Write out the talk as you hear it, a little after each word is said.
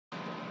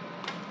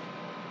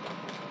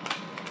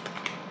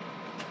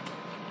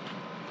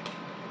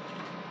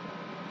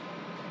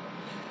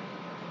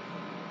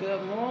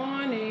Good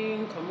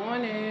morning. Come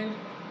on in.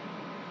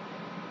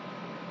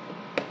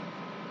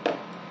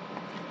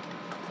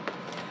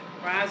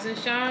 Rise and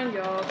shine,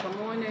 y'all.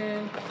 Come on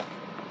in.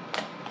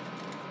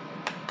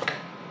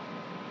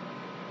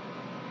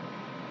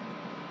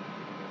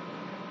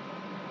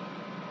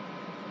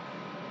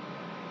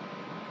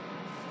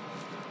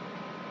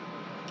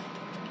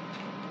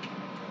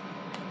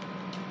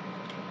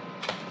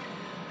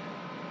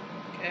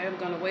 Okay, I'm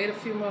going to wait a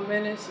few more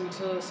minutes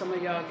until some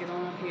of y'all get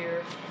on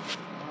here.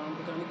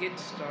 We're going to get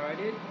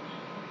started.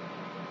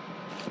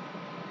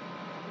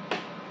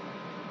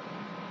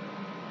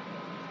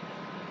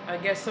 I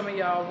guess some of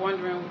y'all are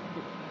wondering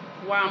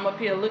why I'm up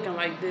here looking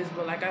like this,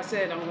 but like I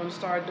said, I'm going to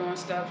start doing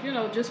stuff, you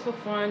know, just for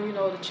fun, you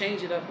know, to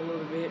change it up a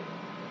little bit.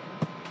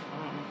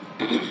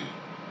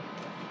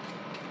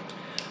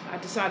 I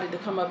decided to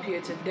come up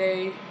here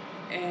today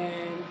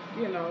and,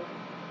 you know,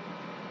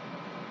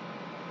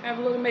 have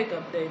a little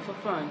makeup day for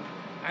fun.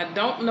 I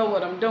don't know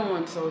what I'm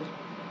doing, so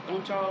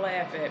don't y'all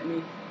laugh at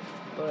me,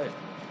 but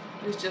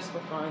it's just for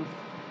fun.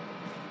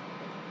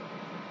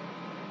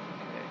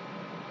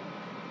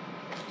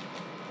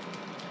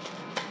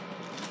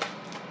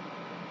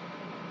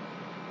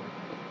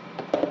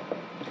 Okay.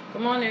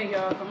 Come on in,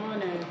 y'all. Come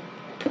on in.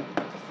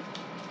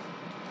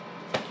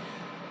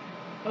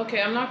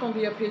 Okay, I'm not going to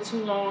be up here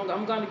too long.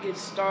 I'm going to get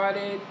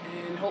started,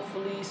 and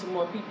hopefully some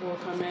more people will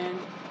come in.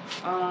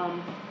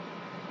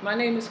 My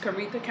name is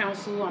Coretha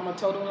Counsel. I'm a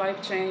total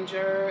life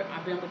changer.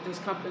 I've been with this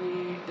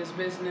company, this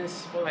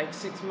business, for like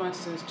 6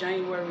 months, since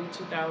January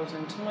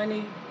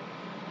 2020.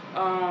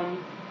 I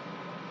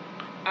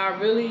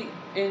really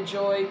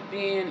enjoy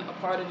being a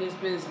part of this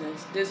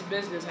business. This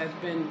business has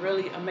been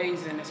really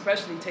amazing,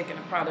 especially taking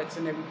the products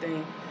and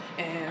everything.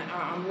 And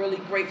I'm really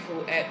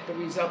grateful at the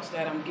results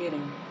that I'm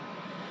getting.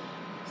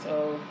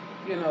 So,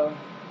 you know,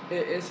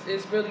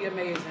 it's really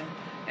amazing.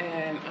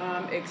 And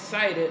I'm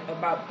excited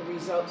about the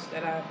results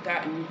that I've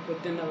gotten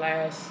within the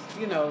last,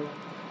 you know,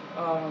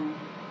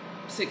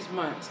 6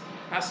 months.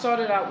 I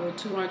started out with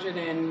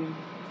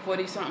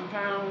 240 something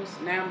pounds.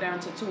 Now I'm down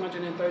to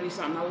 230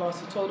 something. I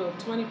lost a total of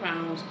 20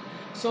 pounds.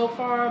 So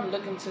far, I'm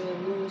looking to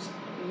lose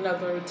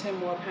another 10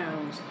 more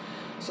pounds.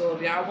 So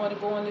if y'all want to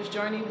go on this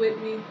journey with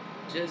me,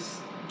 just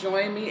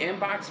join me,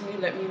 inbox me,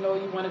 let me know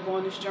you want to go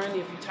on this journey.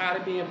 If you're tired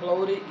of being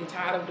bloated, you're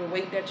tired of the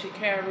weight that you're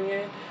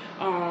carrying,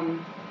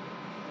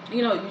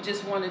 you know, you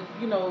just want to,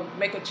 you know,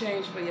 make a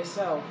change for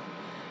yourself.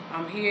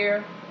 I'm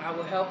here. I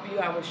will help you.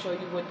 I will show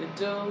you what to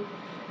do,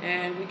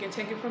 and we can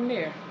take it from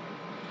there.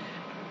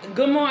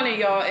 Good morning,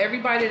 y'all.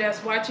 Everybody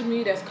that's watching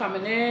me, that's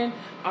coming in.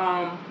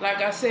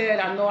 Like I said,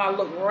 I know I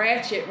look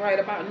ratchet right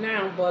about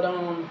now, but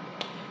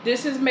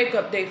this is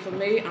makeup day for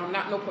me. I'm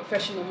not no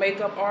professional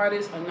makeup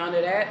artist or none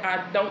of that.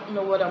 I don't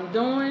know what I'm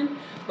doing,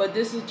 but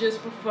this is just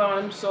for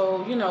fun.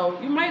 So, you know,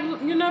 you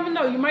never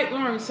know, you might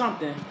learn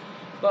something.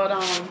 But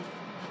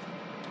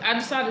I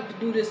decided to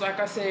do this, like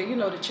I said, you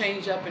know, to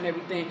change up and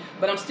everything.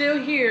 But I'm still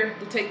here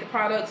to take the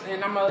products,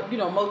 and I'm a, you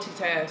know,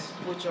 multitask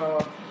with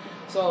y'all.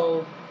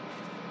 So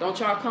don't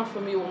y'all come for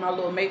me with my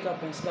little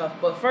makeup and stuff.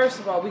 But first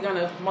of all, we're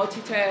gonna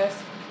multitask,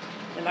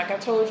 and like I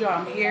told y'all,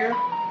 I'm here.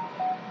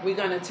 We're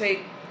gonna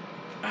take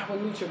our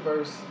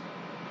NutriBurst.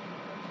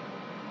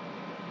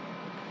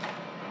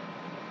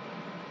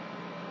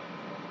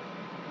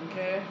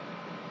 Okay.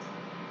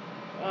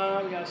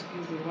 Y'all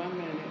excuse me 1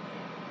 minute.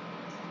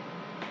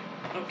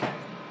 Okay.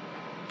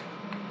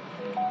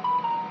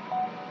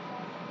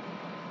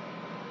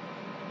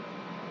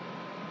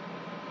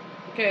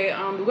 Okay,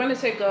 we're going to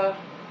take a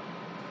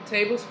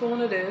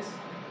tablespoon of this.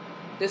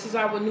 This is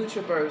our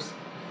NutriBurst.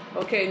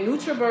 Okay,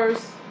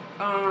 NutriBurst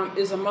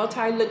is a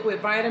multi-liquid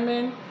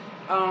vitamin.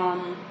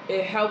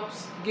 It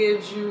helps,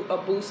 gives you a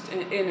boost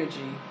in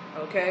energy.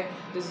 Okay,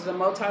 this is a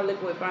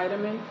multi-liquid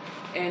vitamin,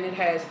 and it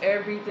has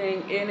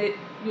everything in it,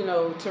 you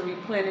know, to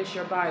replenish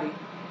your body.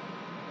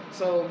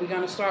 So we're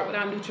going to start with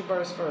our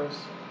NutriBurst first.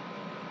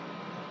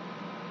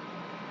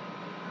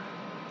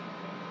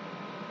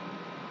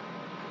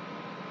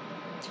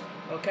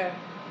 Okay,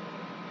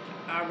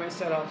 I'll rinse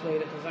that off later,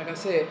 because like I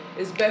said,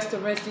 it's best to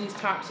rinse these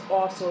tops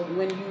off, so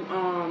when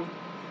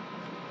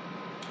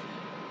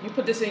you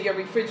put this in your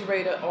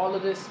refrigerator, all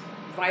of this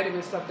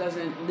vitamin stuff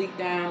doesn't leak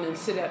down and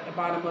sit at the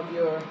bottom of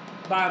your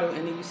bottle,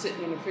 and then you sit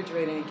in the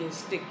refrigerator and it gets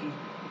sticky.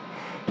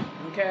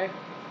 Okay.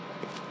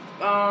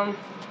 Now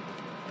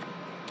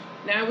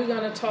we're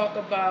going to talk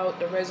about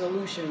the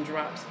resolution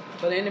drops,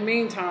 but in the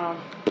meantime,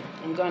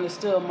 I'm going to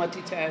still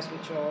multitask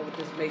with y'all with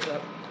this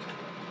makeup.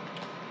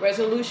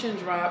 Resolution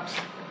drops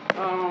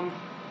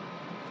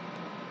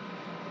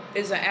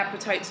is an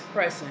appetite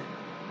suppressant.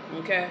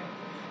 Okay,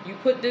 you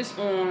put this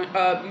on.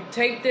 You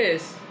take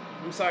this.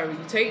 You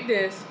take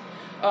this.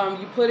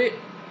 You put it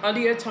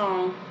under your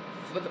tongue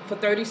for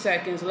 30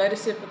 seconds. Let it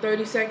sit for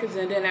 30 seconds,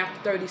 and then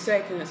after 30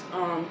 seconds,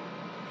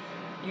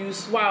 you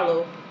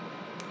swallow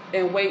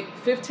and wait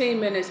 15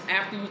 minutes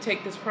after you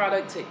take this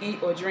product to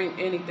eat or drink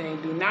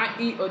anything. Do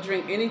not eat or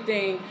drink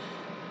anything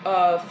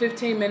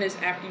 15 minutes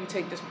after you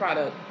take this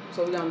product.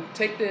 So we're going to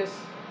take this,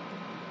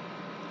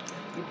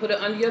 you put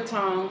it under your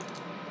tongue,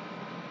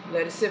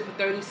 Let it sit for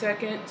 30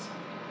 seconds.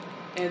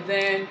 And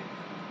then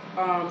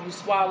you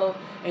swallow,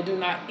 and do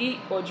not eat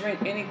or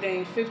drink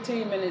anything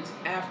 15 minutes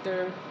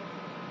after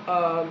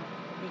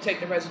you take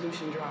the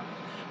resolution drop.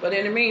 But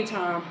in the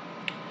meantime,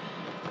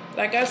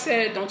 like I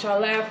said, don't y'all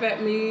laugh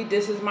at me.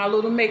 This is my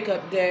little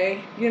makeup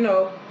day. You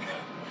know,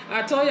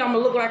 I told y'all I'm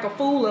gonna look like a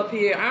fool up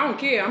here. I don't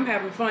care. I'm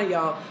having fun,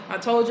 y'all. I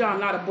told y'all I'm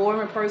not a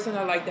boring person.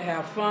 I like to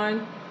have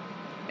fun.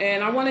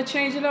 And I want to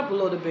change it up a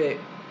little bit.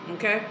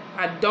 Okay?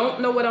 I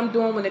don't know what I'm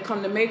doing when it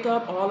comes to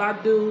makeup. All I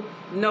do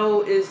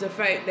know is the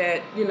fact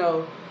that, you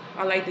know,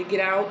 I like to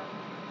get out,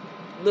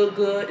 look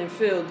good, and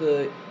feel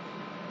good.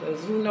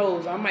 Because who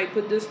knows, I might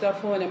put this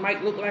stuff on, it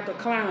might look like a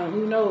clown.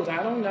 Who knows?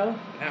 I don't know.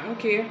 I don't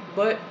care.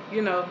 But,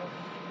 you know,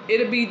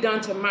 it'll be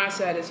done to my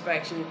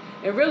satisfaction.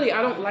 And really,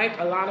 I don't like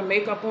a lot of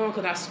makeup on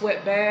because I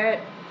sweat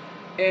bad.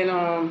 And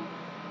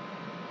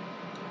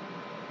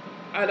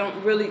I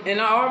don't really, and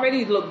I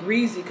already look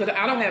greasy because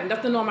I don't have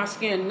nothing on my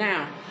skin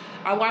now.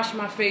 I wash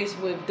my face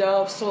with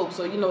Dove soap,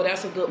 so you know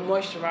that's a good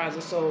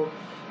moisturizer. So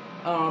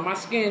my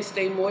skin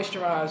stay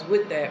moisturized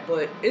with that,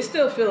 but it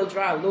still feels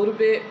dry a little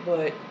bit.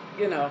 But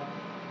you know,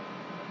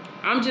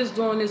 I'm just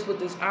doing this with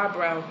this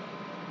eyebrow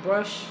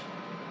brush,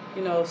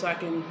 you know, so I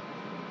can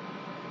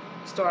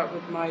start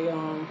with my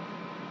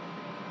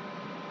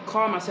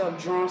call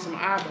myself drawing some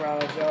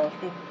eyebrows, y'all.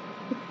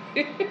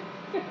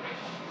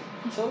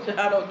 Told you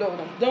I don't know what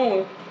I'm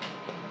doing,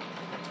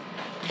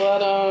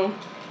 but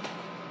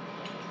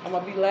I'm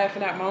gonna be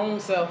laughing at my own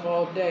self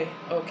all day.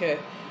 Okay,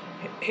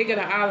 here got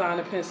an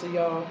eyeliner pencil,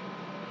 y'all.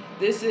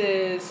 This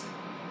is,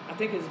 I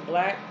think it's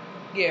black.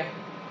 Yeah,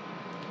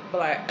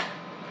 black.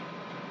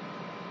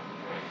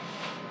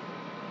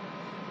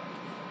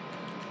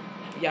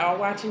 Y'all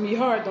watching me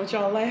hard, don't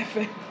y'all laugh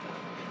at?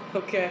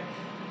 Okay,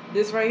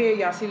 this right here,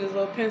 y'all see this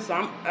little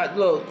pencil?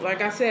 Look,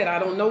 like I said, I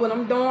don't know what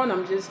I'm doing.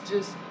 I'm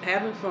just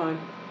having fun.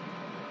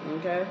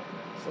 Okay,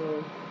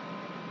 so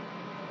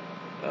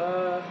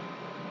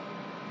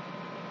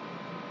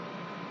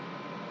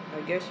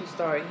I guess you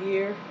start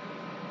here.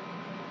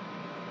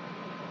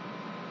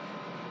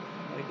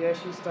 I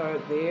guess you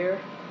start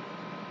there.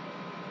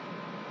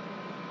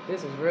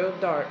 This is real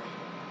dark.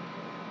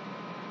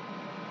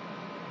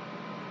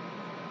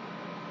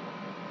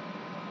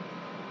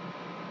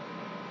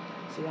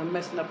 See, I'm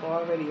messing up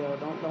already, y'all.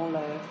 Don't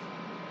laugh.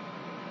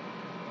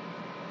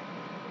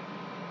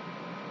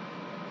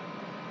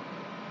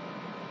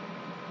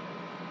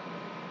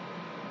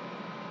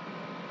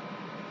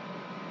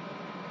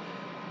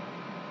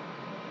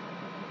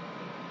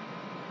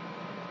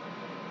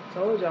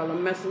 Told y'all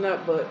I'm messing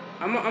up, but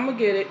I'm gonna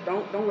get it.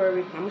 Don't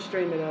worry. I'm gonna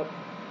straighten it up.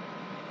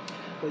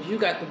 Cause you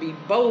got to be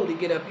bold to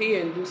get up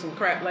here and do some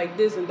crap like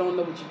this and don't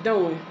know what you're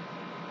doing.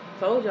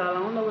 Told y'all I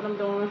don't know what I'm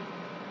doing.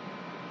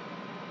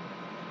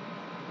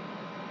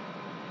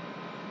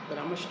 But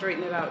I'm gonna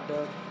straighten it out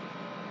though.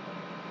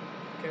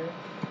 Okay.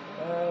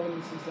 Let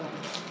me see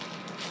something.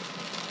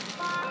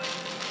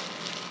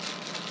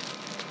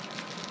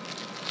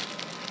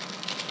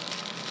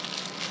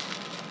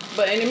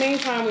 But in the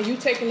meantime, when you're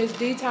taking this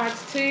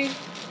detox tea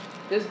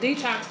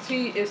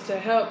is to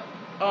help,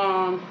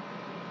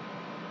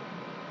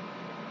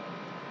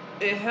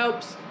 it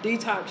helps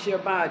detox your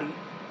body,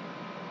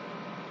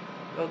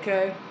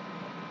 okay?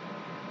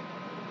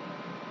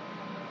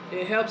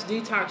 It helps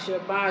detox your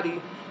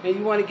body, and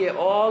you want to get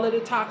all of the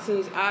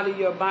toxins out of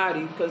your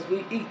body because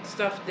we eat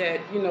stuff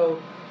that, you know,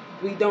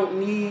 we don't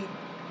need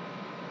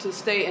to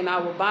stay in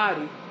our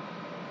body.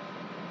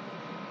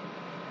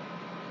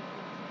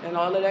 And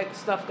all of that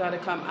stuff got to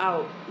come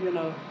out, you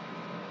know.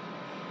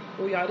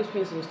 Oh, y'all, this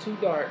pencil is too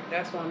dark.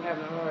 That's why I'm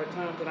having a hard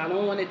time, because I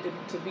don't want it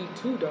to be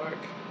too dark.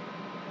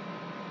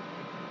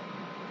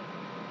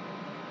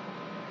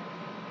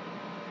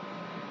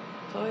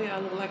 So, yeah,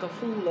 I look like a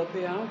fool up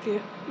here. I don't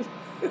care.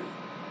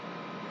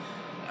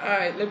 All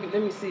right, let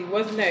me see.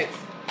 What's next?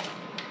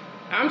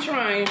 I'm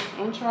trying.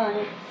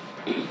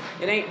 It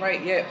ain't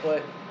right yet,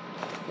 but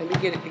let me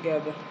get it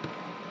together.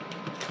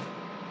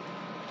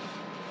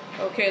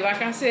 Okay,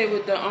 like I said,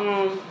 with the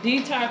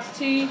detox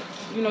tea,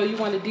 you know, you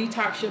want to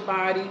detox your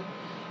body.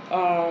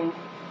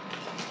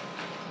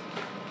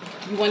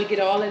 You want to get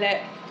all of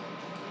that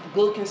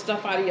gook and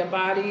stuff out of your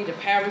body, the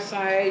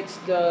parasites,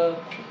 the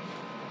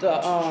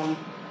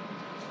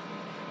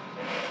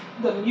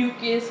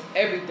mucus,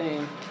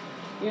 everything.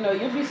 You know,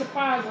 you'll be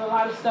surprised at a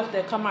lot of stuff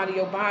that come out of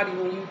your body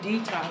when you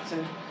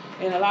detoxing.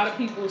 And a lot of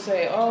people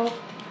say, oh,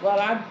 well,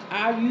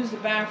 I use the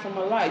bathroom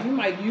a lot. You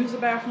might use the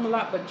bathroom a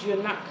lot, but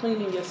you're not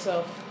cleaning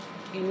yourself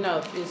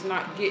enough. It's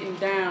not getting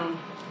down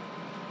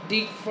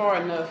deep far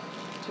enough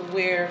to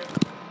where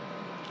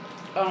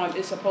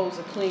it's supposed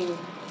to clean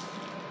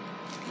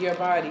your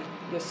body,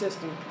 your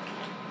system.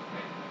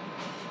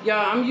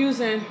 Y'all, I'm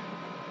using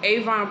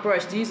Avon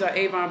brush. These are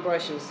Avon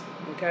brushes,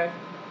 okay?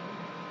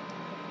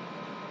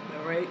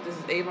 All right, this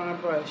is Avon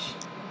brush.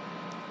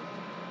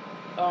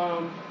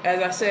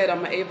 As I said,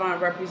 I'm an Avon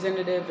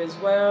representative as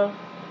well,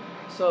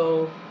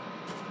 so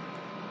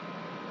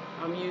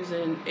I'm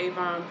using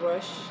Avon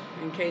brush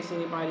in case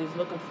anybody's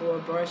looking for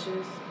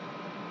brushes.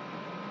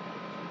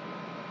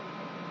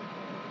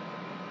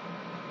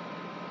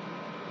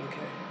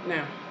 Okay,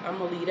 now I'm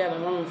gonna leave that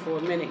alone for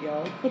a minute,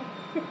 y'all.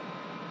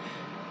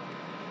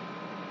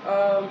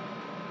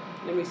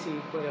 Let me see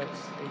what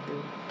else they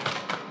do.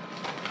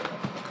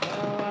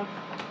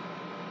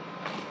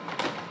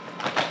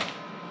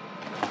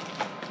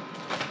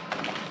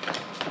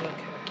 Okay,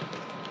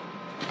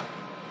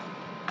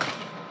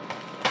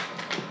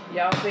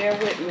 y'all bear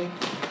with me.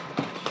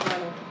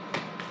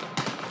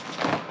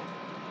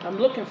 I'm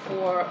looking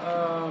for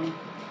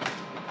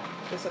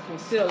it's a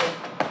concealer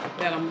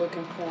that I'm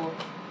looking for.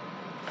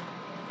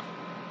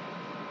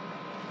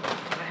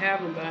 I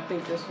have them, but I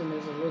think this one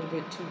is a little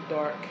bit too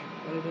dark.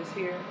 What it is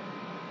here.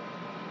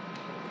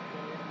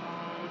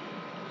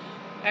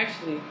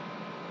 Actually,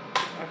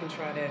 I can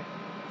try that.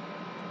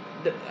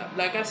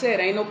 Like I said,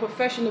 I ain't no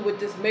professional with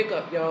this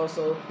makeup, y'all,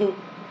 so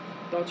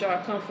don't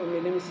y'all come for me.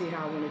 Let me see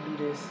how I want to do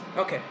this.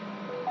 Okay.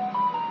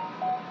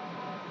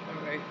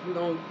 Alright, we're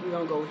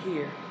gonna go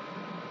here.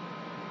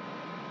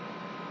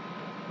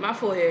 My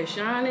forehead is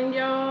shining,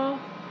 y'all.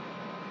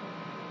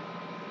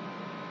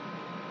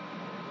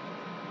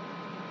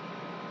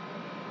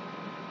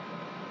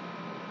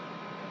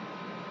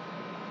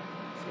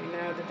 See,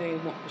 now that they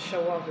want to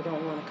show off, they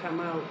don't want to come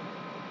out.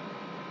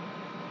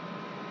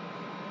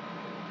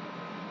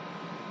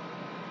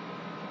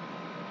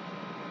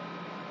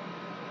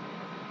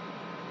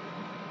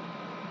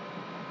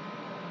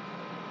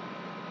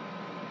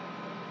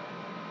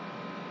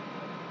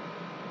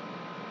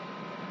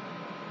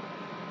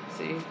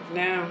 See,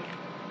 now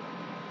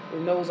it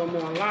knows I'm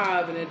on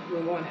live and it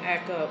will want to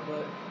act up,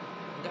 but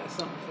I got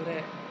something for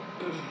that.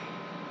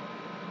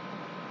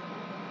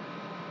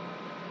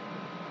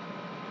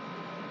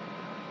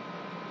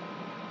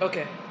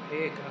 Okay,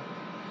 here you go.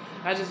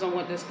 I just don't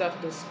want this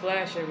stuff to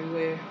splash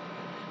everywhere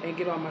and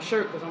get on my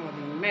shirt because I'm going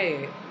to be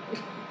mad.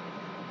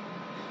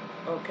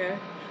 Okay,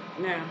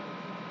 now,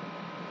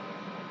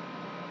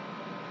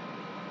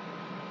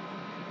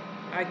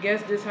 I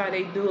guess this how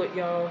they do it,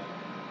 y'all.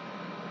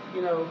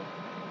 You know,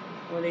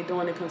 when they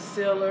doing the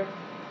concealer,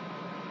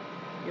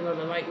 you know,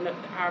 to lighten up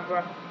the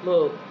eyebrow.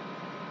 Look,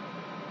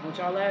 don't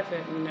y'all laugh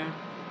at me now.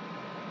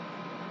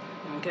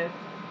 Okay?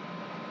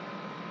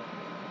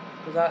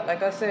 Because,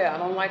 like I said, I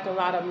don't like a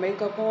lot of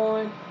makeup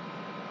on.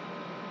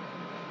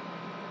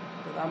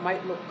 Because I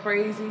might look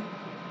crazy.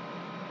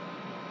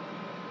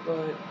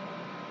 But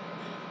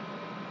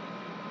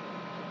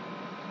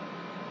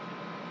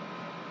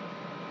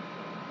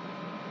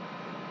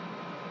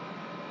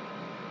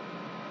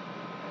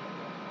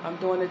I'm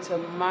doing it to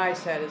my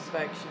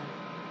satisfaction.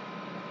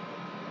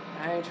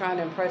 I ain't trying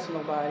to impress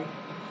nobody.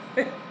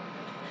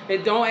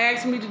 And don't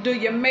ask me to do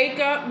your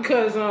makeup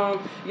because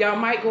y'all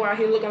might go out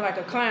here looking like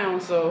a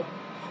clown. So,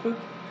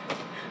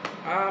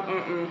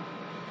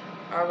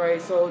 all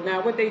right. So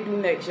now what they do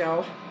next,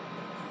 y'all?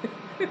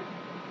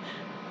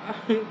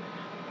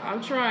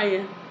 I'm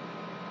trying.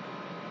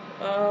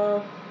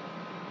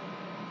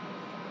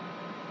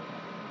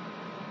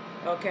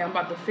 Okay, I'm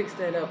about to fix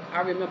that up.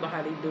 I remember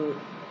how they do it.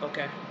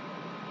 Okay.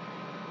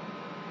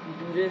 You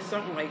do this,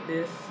 something like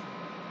this.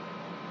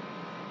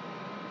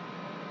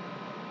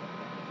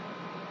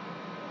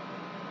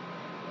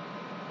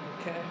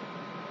 Okay.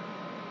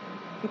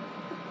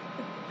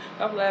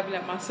 I'm laughing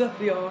at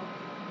myself, y'all.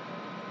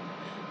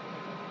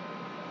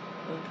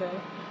 Okay.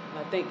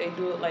 I think they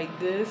do it like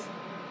this.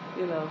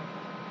 You know.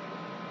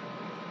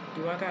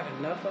 Do I got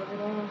enough of it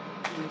on?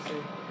 Let me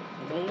see.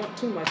 I don't want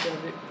too much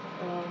of it.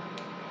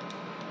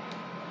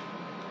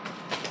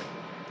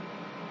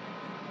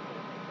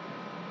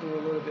 Do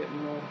a little bit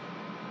more.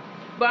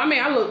 But I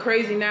mean, I look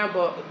crazy now,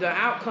 but the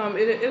outcome,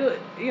 it'll,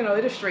 you know,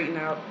 it'll straighten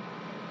out.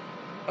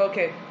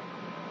 Okay.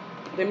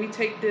 Let me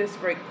take this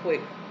right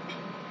quick.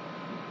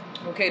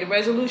 Okay, the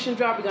resolution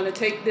drop, we're going to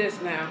take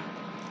this now.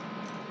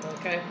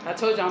 Okay, I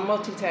told you I'm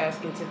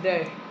multitasking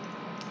today.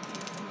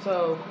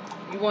 So,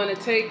 you want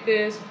to take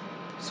this,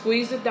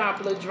 squeeze the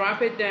Doppler,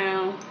 drop it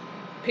down,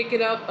 pick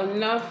it up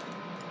enough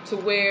to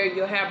where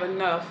you'll have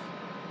enough,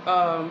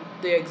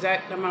 the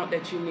exact amount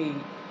that you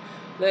need.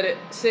 Let it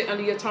sit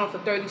under your tongue for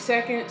 30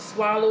 seconds,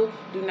 swallow,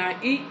 do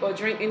not eat or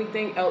drink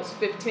anything else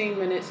 15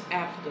 minutes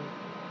after.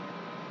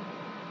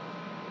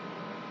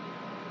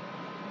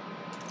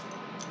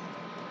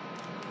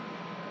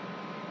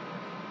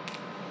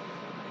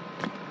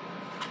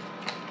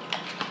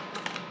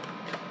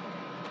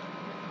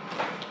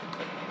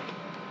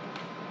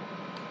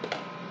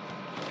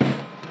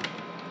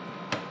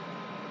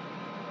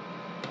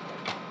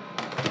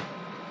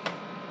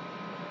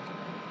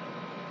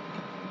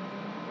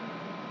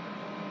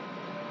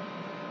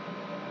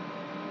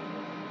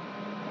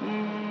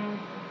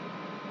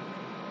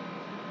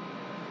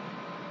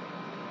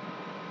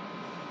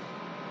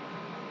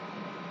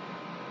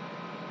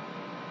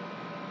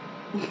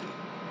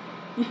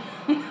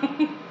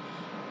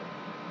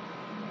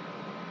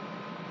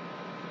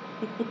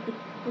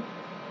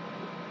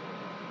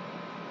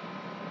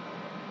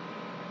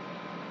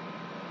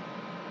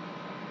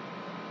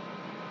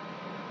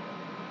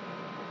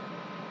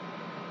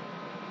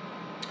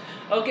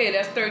 Okay,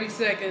 that's 30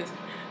 seconds.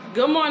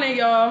 Good morning,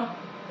 y'all.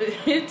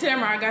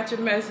 Tamara, I got your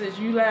message.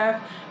 You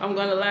laugh, I'm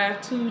gonna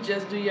laugh too.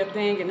 Just do your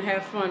thing and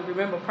have fun.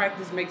 Remember,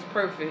 practice makes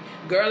perfect.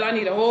 Girl, I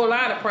need a whole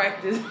lot of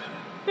practice.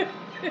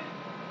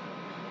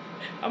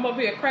 I'm up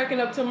here cracking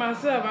up to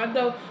myself. I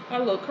know I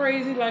look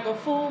crazy like a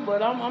fool,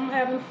 but I'm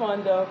having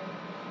fun though.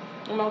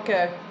 I'm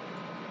okay.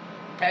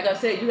 Like I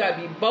said, you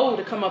gotta be bold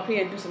to come up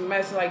here and do some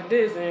mess like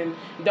this and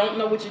don't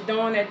know what you're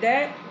doing at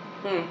that.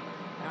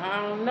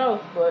 I don't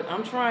know, but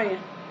I'm trying.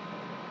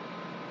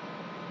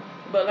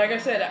 But like I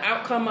said, the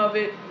outcome of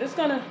it, it's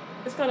gonna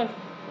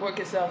work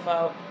itself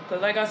out.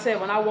 Cause like I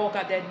said, when I walk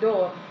out that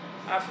door,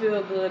 I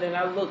feel good and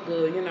I look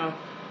good. You know,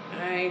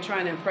 I ain't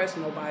trying to impress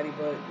nobody,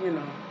 but you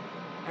know,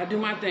 I do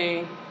my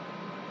thing.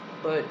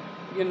 But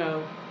you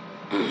know,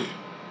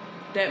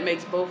 that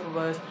makes both of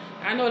us.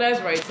 I know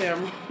that's right,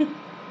 Tamara.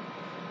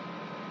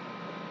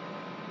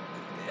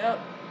 Yep.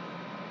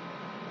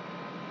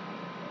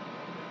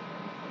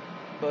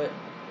 But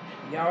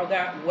y'all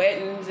got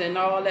weddings and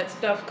all that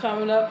stuff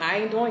coming up. I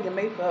ain't doing your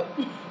makeup.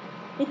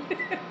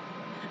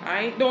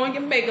 I ain't doing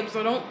your makeup,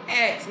 so don't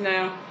ask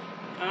now.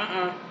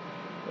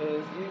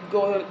 Cause you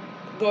go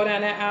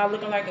down that aisle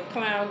looking like a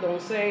clown.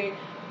 Don't say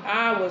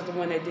I was the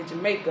one that did your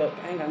makeup.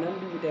 I ain't got nothing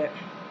to do with that.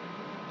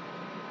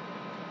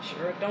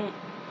 Sure don't.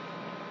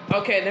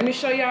 Okay, let me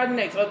show y'all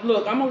next.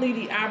 Look, I'm gonna leave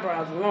the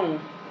eyebrows alone.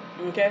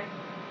 Okay.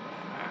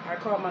 I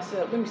called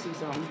myself. Let me see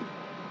something.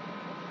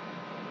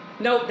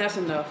 Nope, that's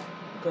enough.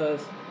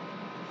 Cause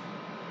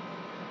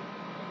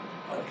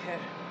okay.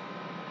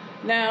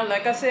 Now,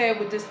 like I said,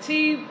 with this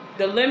tea,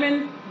 the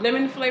lemon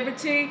flavored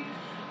tea,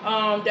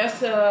 that's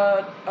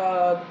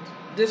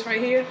this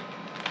right here,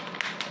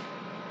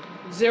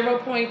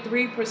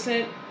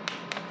 0.3%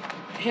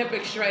 hemp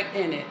extract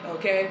in it.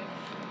 Okay.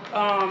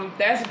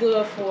 That's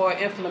good for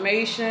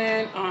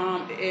inflammation.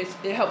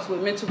 It helps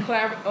with mental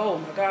clarity. Oh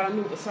my God, I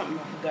knew it was something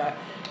I forgot.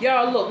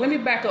 Y'all, look, let me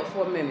back up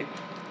for a minute.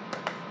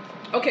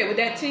 Okay, with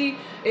that tea,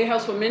 it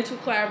helps with mental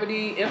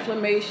clarity,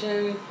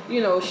 inflammation,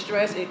 you know,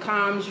 stress. It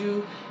calms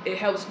you. It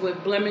helps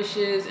with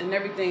blemishes and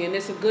everything. And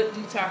it's a good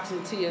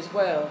detoxing tea as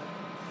well.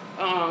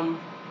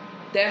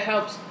 That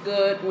helps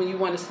good when you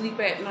want to sleep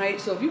at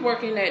night. So if you're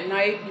working at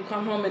night, you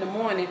come home in the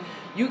morning,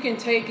 you can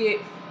take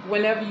it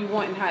whenever you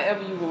want and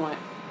however you want.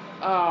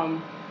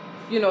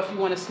 You know, if you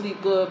want to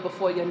sleep good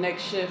before your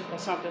next shift or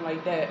something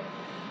like that.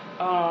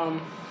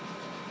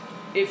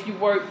 If you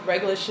work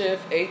regular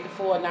shift, 8 to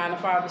 4, 9 to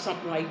 5 or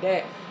something like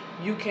that,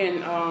 you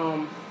can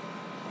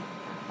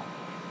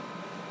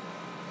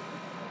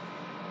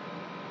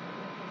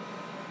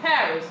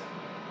Paris,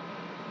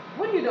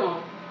 what are you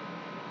doing?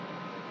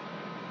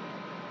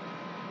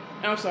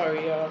 I'm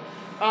sorry, y'all.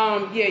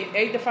 Yeah,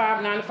 8 to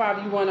 5, 9 to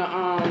 5, you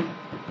wanna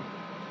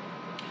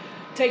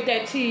take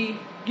that tea,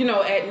 you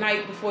know, at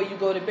night before you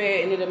go to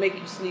bed, and it'll make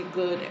you sleep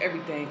good,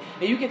 everything.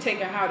 And you can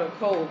take it hot or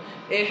cold.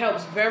 It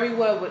helps very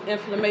well with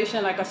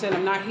inflammation. Like I said,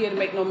 I'm not here to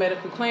make no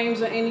medical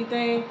claims or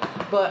anything,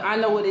 but I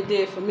know what it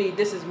did for me.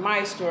 This is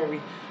my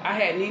story. I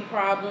had knee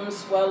problems,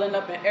 swelling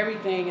up and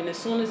everything, and as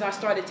soon as I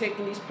started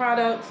taking these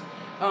products,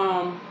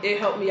 it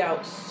helped me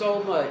out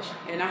so much,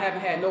 and I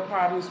haven't had no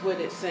problems with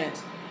it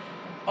since.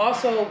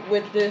 Also,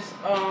 with this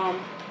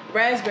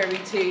raspberry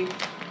tea,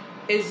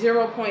 it's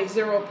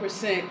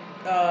 0.0%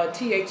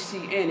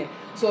 THC in it.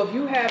 So if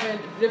you having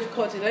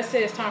difficulty, let's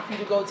say it's time for you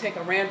to go take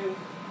a random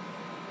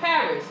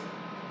Paris,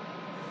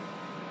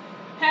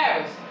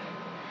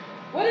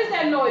 what is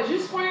that noise? You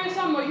spraying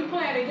something or you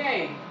playing a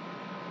game?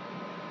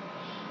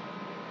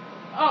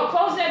 Oh,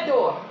 close that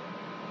door.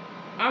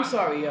 I'm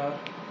sorry, y'all.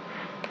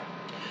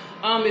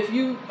 If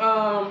you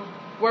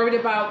worried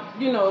about,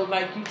 you know,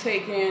 like you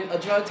taking a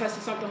drug test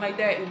or something like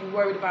that, and you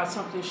worried about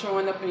something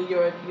showing up in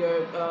your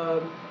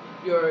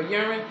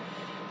urine,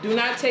 do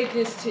not take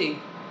this tea.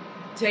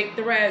 Take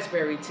the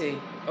raspberry tea,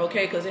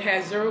 okay? Because it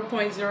has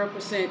 0.0%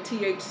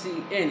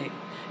 THC in it,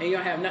 and you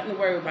don't have nothing to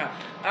worry about.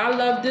 I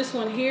love this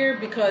one here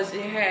because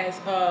it has,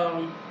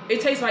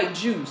 it tastes like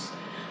juice.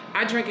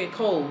 I drink it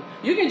cold.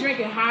 You can drink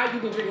it hot, you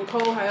can drink it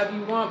cold, however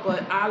you want,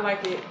 but I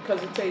like it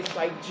because it tastes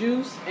like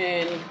juice,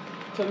 and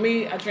for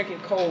me, I drink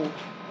it cold.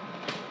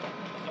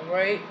 All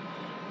right?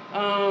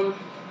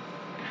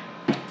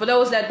 For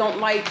those that don't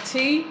like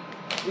tea,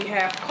 we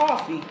have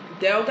coffee,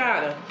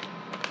 Delgado.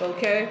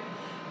 Okay,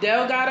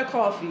 Delgado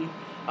coffee.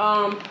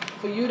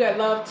 For you that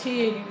love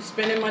tea and you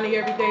spending money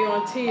every day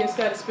on tea,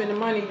 instead of spending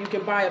money, you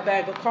can buy a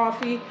bag of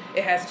coffee.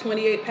 It has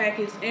 28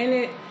 packets in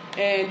it,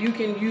 and you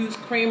can use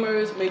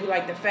creamers, maybe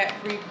like the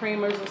fat-free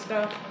creamers and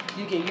stuff.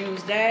 You can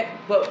use that,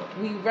 but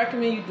we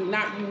recommend you do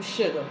not use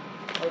sugar.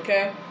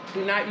 Okay,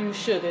 do not use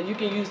sugar. You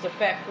can use the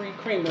fat-free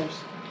creamers.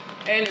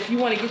 And if you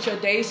want to get your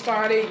day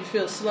started, you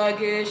feel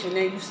sluggish, and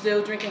then you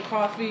still drinking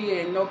coffee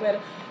and no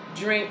better,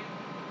 take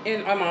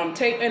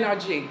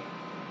NRG.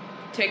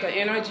 Take an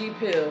NRG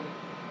pill,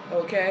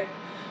 okay?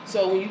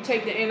 So when you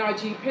take the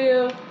NRG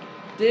pill,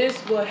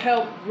 this will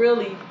help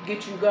really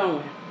get you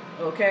going,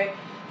 okay?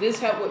 This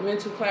helps with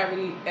mental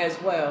clarity as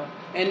well.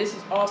 And this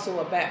is also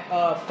a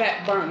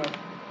fat burner,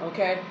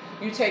 okay?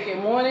 You take it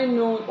morning,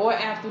 noon, or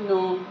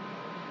afternoon.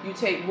 You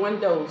take 1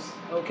 dose,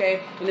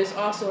 okay? And this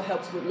also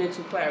helps with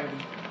mental clarity.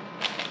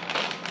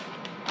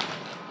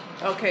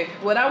 Okay,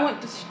 what I want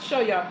to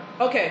show y'all.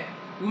 Okay,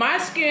 my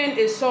skin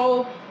is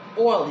so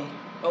oily.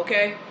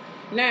 Okay,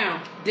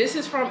 now this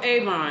is from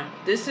Avon.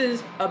 This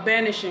is a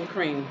banishing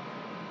cream.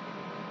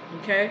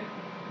 Okay,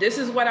 this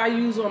is what I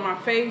use on my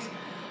face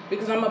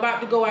because I'm about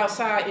to go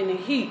outside in the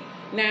heat.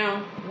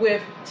 Now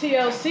with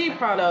TLC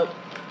product,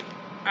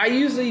 I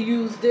usually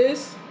use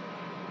this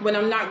when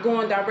I'm not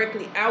going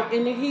directly out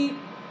in the heat,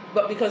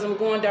 but because I'm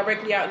going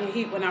directly out in the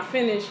heat when I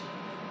finish,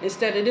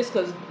 instead of this,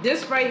 because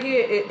this right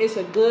here, it's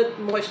a good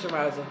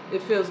moisturizer.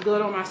 It feels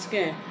good on my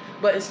skin.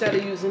 But instead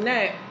of using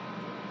that,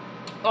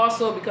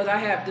 also because I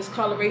have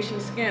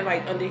discoloration skin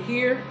like under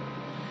here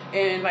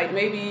and like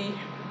maybe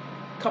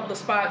a couple of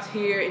spots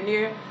here and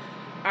there,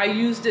 I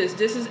use this.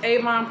 This is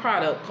Avon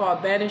product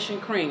called Banishing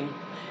Cream.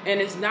 And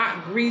it's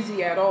not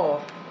greasy at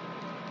all.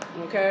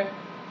 Okay?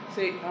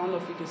 See, I don't know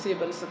if you can see it,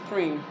 but it's a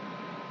cream.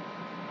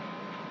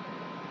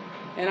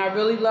 And I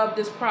really love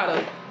this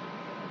product.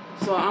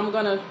 So I'm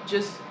gonna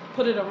just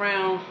put it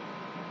around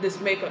this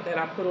makeup that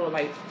I put on,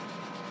 like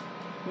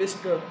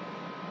Mr.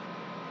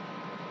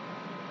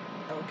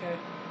 Okay.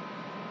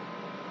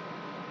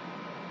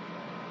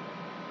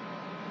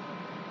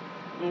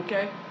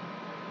 Okay.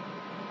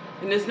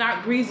 And it's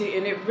not greasy,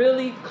 and it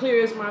really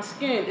clears my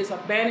skin. It's a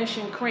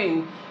banishing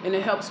cream, and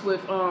it helps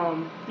with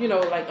you know,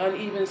 like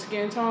uneven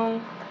skin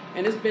tone.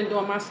 And it's been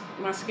doing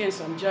my skin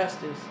some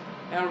justice.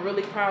 And I'm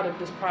really proud of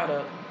this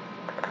product.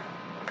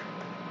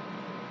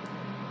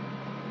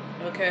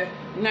 Okay,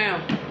 now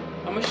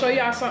I'm gonna show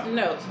y'all something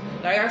else.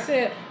 Like I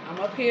said, I'm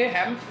up here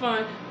having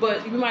fun,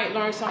 but you might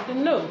learn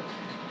something new.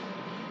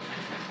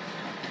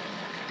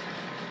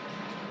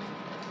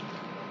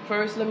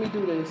 First, let me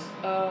do this.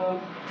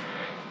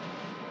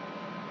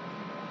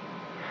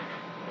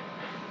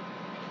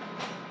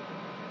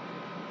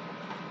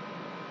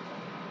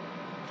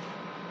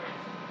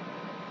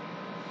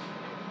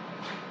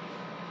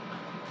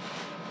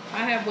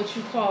 I have what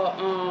you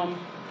call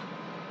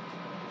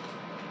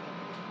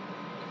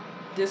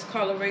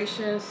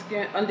discoloration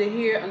skin under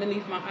here,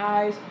 underneath my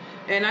eyes,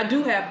 and I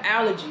do have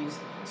allergies.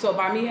 So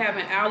by me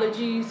having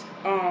allergies,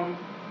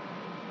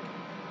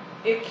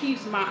 it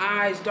keeps my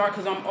eyes dark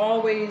because I'm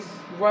always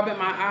rubbing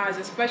my eyes,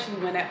 especially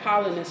when that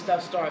pollen and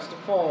stuff starts to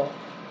fall.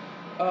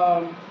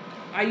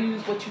 I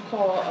use what you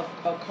call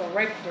a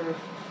corrector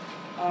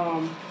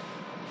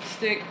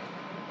stick.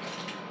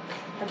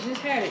 I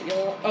just had it,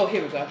 y'all. Oh,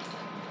 here we go.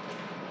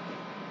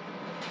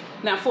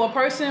 Now, for a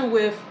person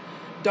with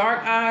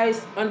dark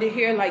eyes under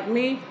here like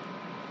me,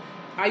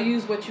 I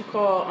use what you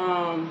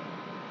call,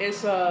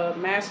 it's a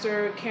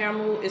Master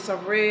Camel. It's a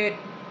red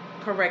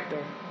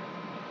corrector.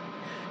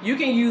 You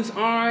can use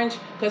orange,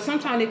 because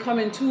sometimes they come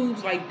in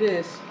tubes like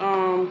this,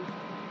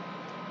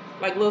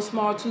 like little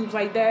small tubes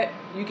like that.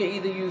 You can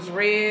either use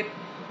red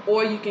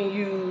or you can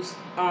use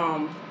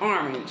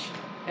orange.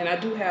 And I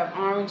do have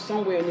orange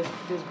somewhere in this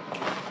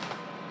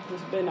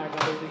bin I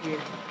got over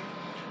here.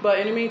 But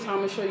in the meantime, I'm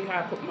going to show you how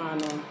I put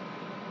mine on.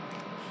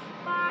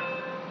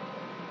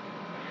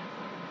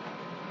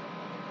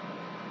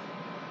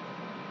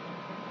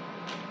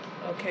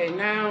 Okay,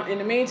 now in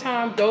the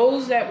meantime,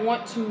 those that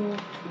want to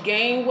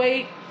gain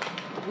weight,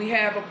 we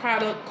have a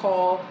product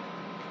called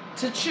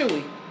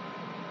Chewy.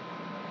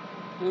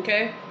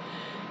 Okay?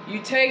 You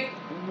take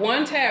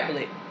one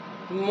tablet,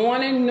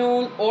 morning,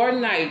 noon, or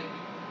night.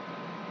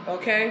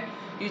 Okay?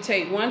 You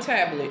take one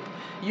tablet.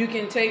 You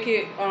can take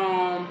it,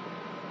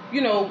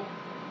 you know,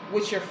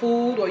 with your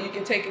food, or you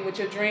can take it with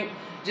your drink.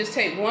 Just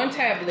take one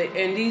tablet,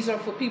 and these are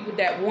for people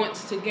that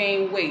wants to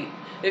gain weight.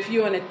 If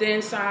you're on the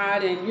thin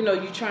side and you know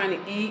you're trying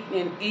to eat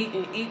and eat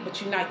and eat, but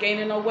you're not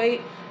gaining no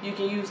weight, you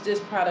can use this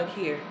product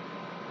here.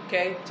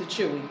 Okay,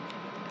 Chewy.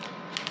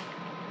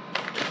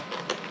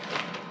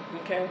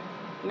 Okay,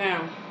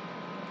 now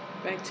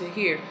back to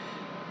here.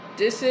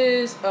 This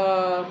is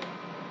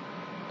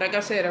like I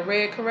said, a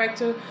red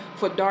corrector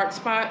for dark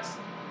spots.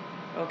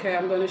 Okay,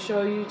 I'm going to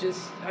show you.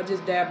 I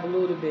just dab a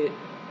little bit.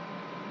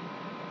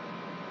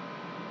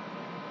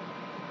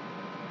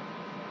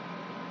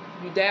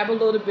 You dab a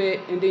little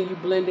bit and then you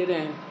blend it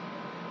in.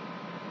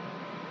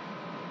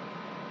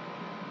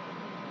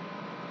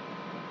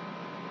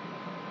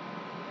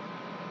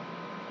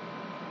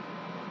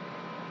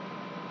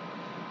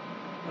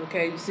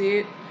 Okay, you see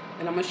it?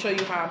 And I'm going to show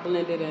you how I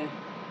blend it in.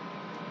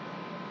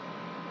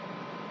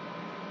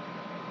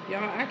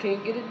 Y'all, I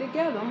can't get it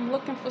together. I'm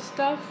looking for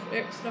stuff.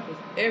 Stuff is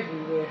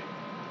everywhere.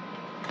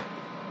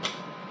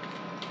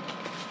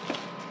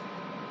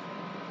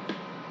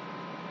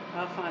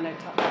 I'll find that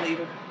top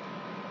later.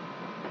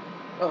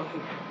 Oh,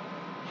 here.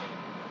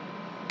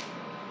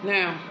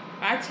 Now,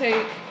 I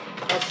take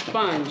a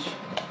sponge.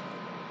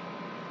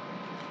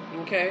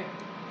 Okay?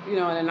 You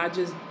know, and I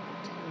just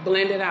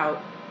blend it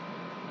out.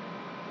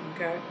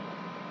 Okay?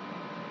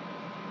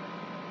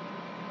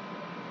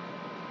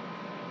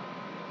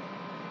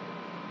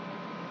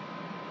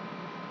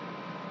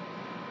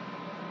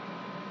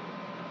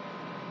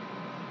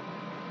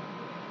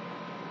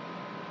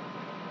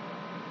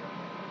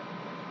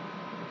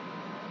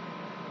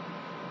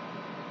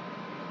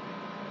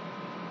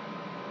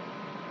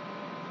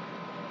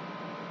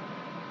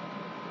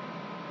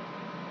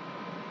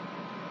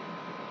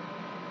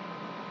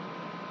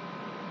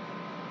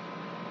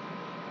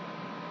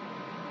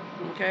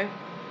 Okay,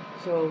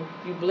 so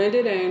you blend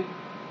it in,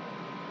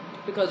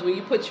 because when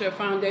you put your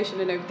foundation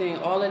and everything,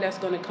 all of that's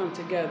going to come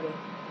together.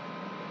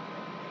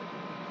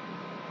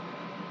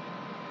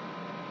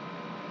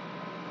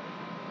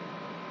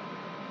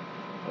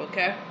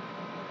 Okay,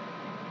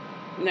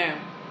 now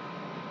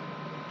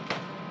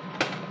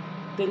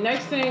the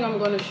next thing I'm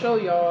going to show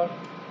y'all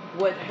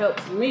what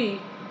helps me,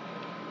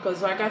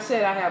 because like I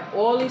said, I have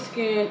oily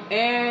skin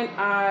and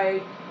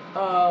I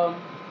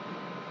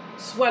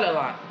sweat a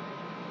lot.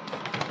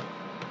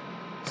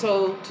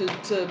 So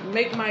to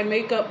make my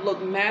makeup look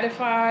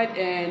mattified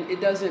and it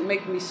doesn't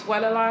make me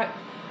sweat a lot,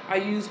 I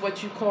use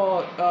what you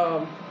call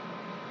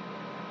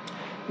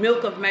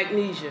milk of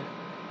magnesia.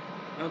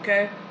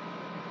 Okay,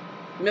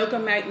 milk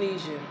of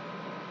magnesia.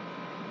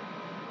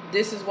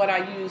 This is what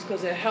I use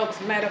because it helps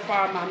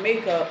mattify my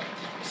makeup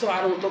so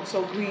I don't look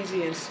so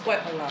greasy and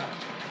sweat a lot.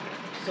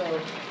 So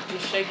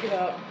just shake it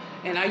up,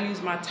 and I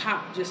use my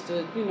top just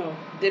to, you know,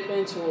 dip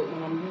into it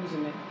when I'm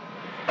using it.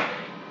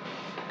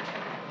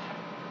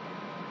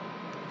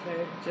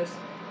 Okay, just,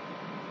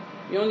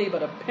 you don't need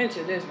but a pinch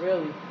of this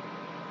really.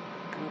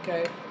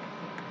 Okay,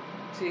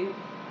 see?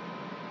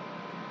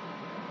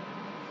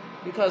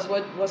 Because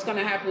what's going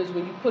to happen is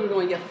when you put it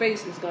on your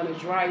face, it's going to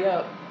dry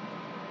up,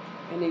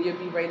 and then you'll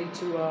be ready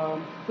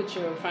to put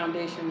your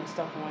foundation and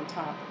stuff on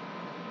top.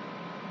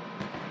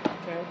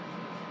 Okay.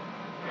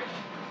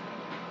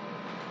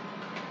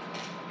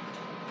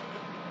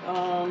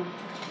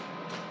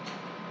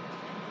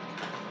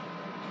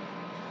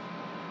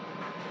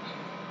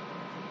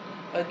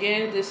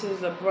 Again, this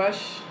is a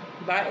brush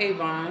by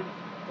Avon.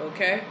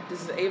 Okay,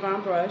 this is an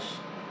Avon brush,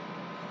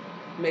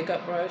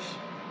 makeup brush.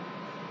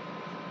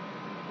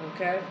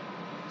 Okay,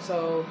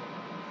 so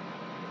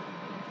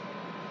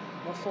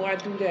before I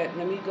do that,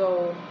 let me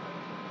go.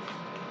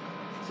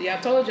 See, I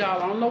told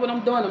y'all I don't know what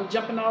I'm doing. I'm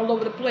jumping all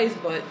over the place,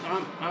 but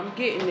I'm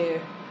getting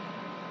there.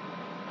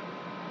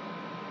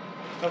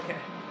 Okay.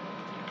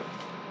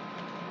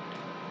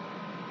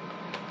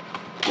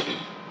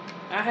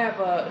 I have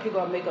here go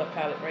a makeup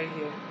palette right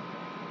here.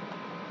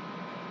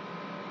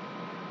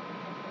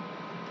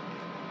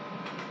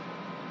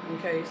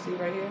 Okay, see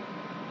right here?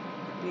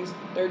 These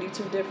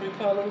 32 different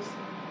colors.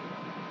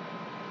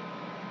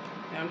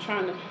 And I'm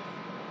trying to,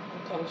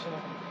 what color should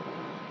I?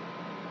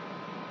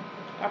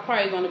 I'm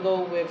probably gonna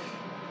go with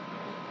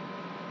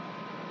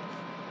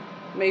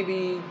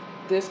maybe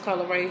this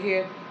color right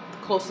here, the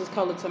closest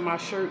color to my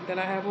shirt that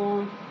I have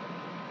on.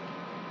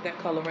 That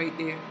color right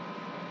there.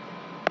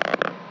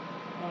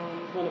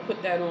 I'm gonna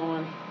put that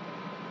on.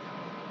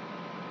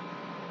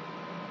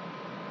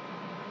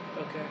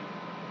 Okay.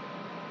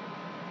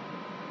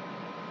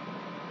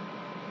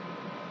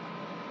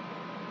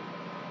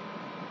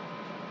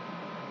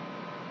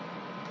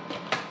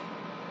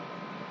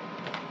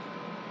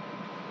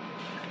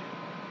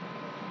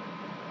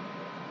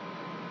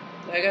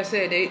 Like I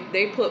said,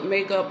 they put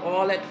makeup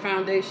all that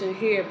foundation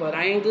here, but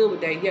I ain't good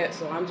with that yet,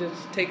 so I'm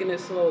just taking it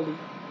slowly.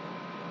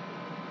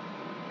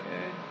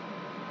 Okay.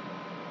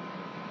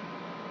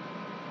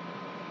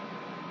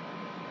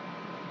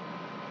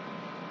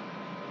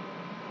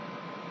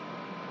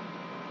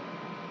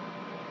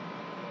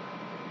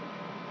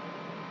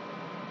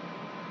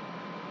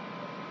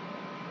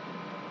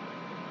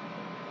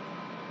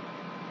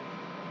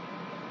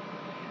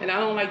 And I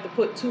don't like to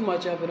put too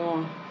much of it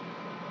on.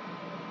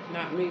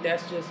 Not me,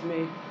 that's just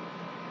me.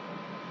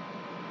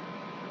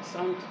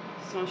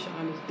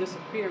 Sunshine is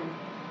disappearing.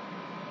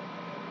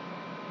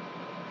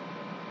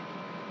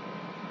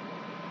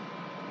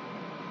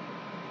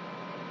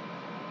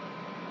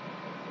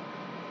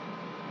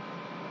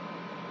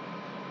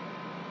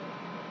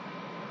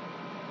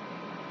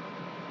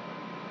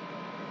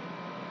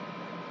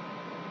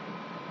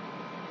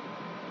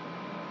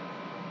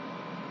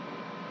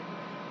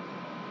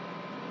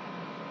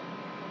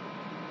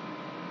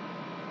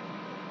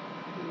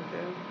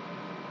 Okay.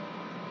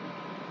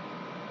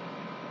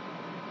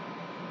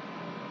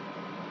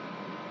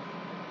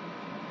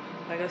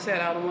 Like I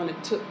said, I don't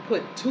want to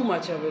put too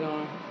much of it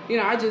on. You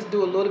know, I just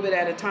do a little bit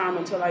at a time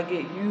until I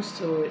get used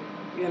to it,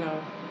 you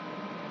know.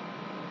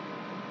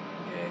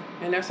 Okay.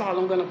 And that's all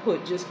I'm going to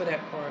put just for that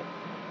part.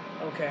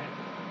 Okay.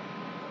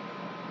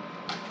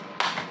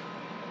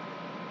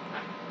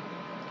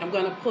 I'm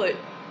going to put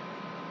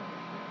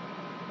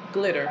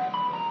glitter.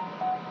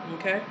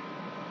 Okay.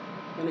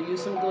 I'm going to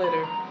use some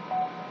glitter.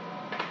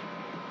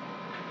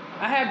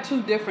 I have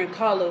two different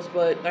colors,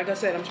 but like I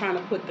said, I'm trying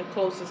to put the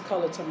closest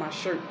color to my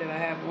shirt that I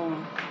have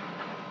on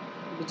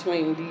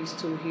between these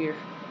two here.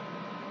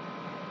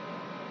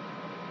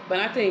 But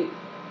I think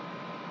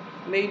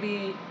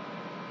maybe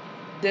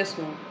this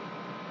one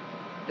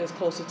is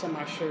closer to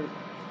my shirt.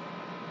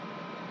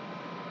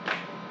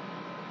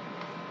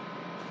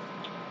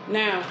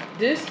 Now,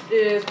 this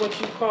is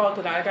what you call,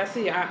 because like I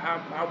see,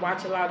 I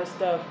watch a lot of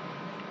stuff.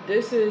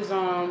 This is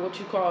what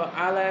you call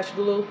eyelash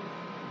glue.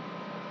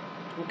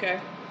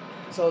 Okay.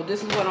 So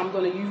this is what I'm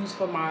going to use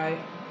for my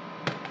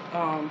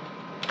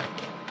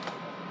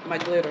my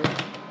glitter.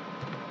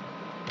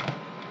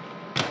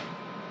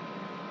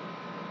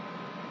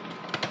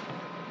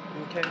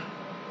 Okay.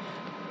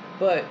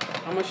 But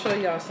I'm gonna show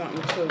y'all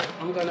something too.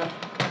 If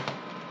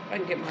I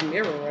can get my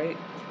mirror right.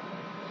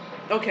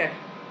 Okay.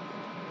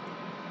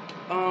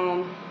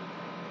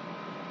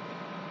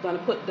 Gonna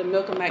put the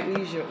milk and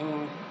magnesia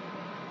on.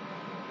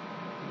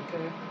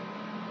 Okay.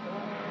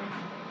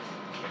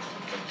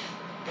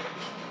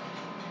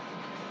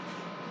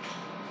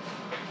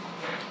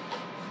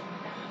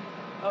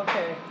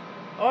 Okay.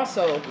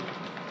 Also,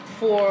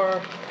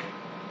 for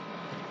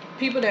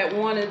people that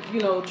want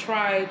to,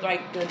 try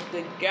like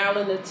the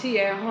gallon of tea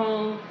at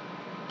home,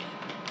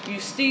 you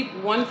steep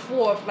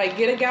 1/4, like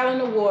get a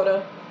gallon of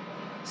water,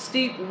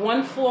 steep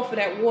 1/4 of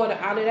that water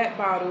out of that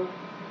bottle,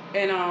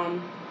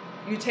 and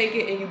you take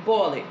it and you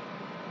boil it.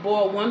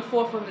 Boil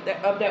 1/4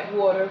 of that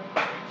water,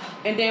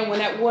 and then when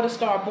that water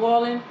start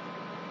boiling,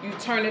 you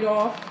turn it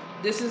off.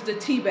 This is the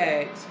tea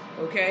bags,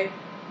 okay?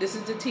 This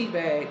is the tea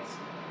bags.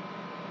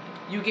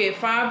 You get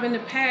 5 in the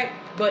pack,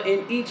 but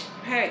in each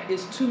pack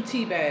is 2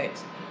 tea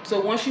bags. So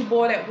once you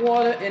boil that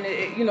water and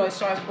it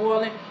starts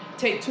boiling,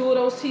 take 2 of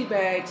those tea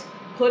bags,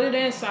 put it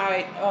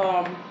inside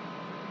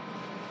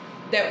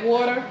that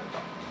water,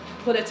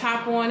 put a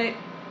top on it,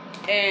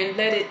 and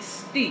let it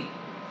steep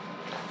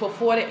for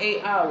 4 to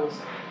 8 hours.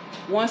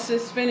 Once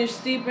it's finished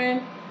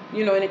steeping,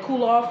 and it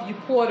cool off, you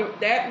pour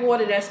that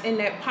water that's in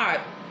that pot,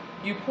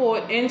 you pour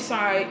it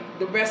inside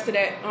the rest of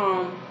that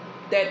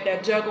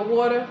that jug of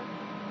water.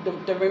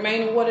 The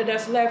remaining water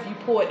that's left, you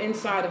pour it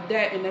inside of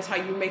that, and that's how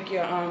you make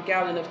your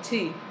gallon of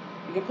tea.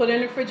 You can put it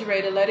in the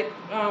refrigerator, let it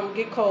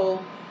get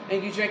cold,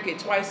 and you drink it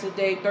twice a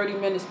day, 30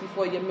 minutes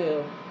before your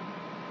meal.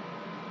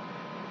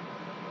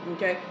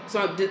 Okay,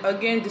 so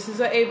again, this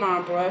is an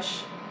Avon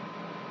brush.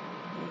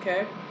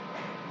 Okay,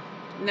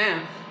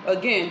 now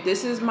again,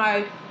 this is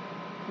my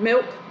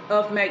milk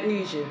of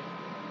magnesia,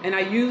 and I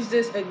use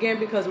this again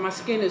because my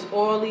skin is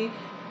oily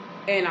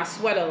and I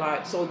sweat a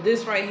lot. So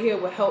this right here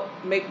will help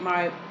make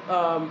my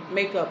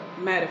makeup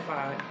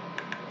mattified.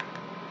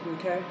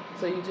 Okay,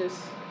 so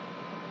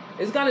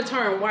it's gonna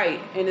turn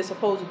white, and it's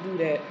supposed to do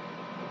that,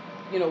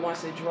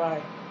 once it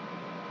dry.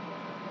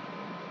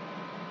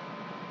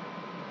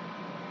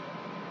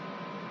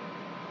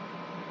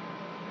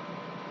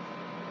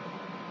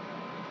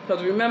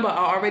 Because remember,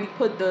 I already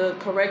put the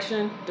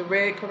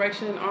red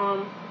correction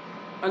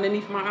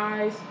underneath my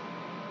eyes.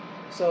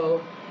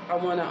 So I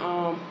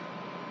wanna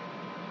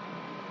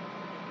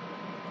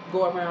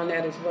go around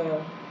that as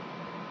well.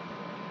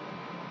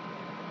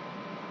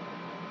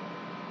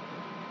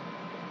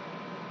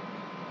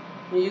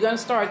 And you're gonna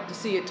start to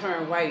see it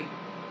turn white.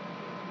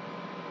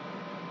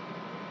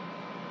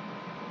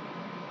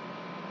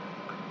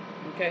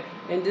 Okay,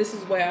 and this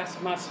is where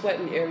my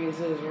sweating areas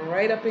is,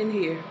 right up in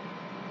here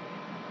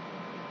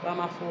by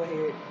my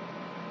forehead.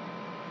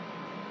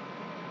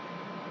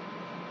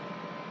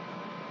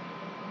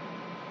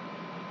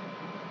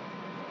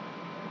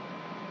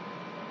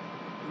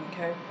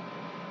 Okay,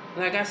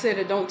 like I said,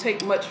 it don't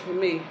take much for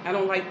me. I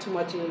don't like too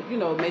much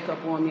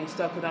makeup on me and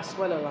stuff because I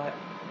sweat a lot.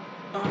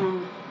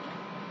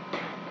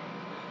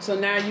 So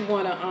now you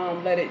want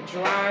to let it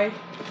dry.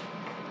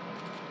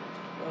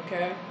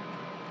 Okay,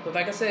 but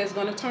like I said, it's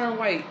gonna turn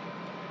white,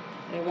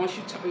 and once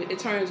it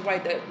turns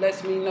white, that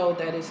lets me know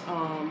that it's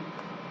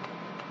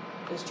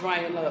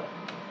drying up.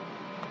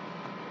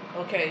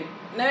 Okay,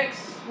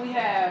 next we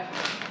have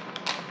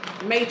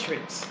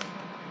Matrix.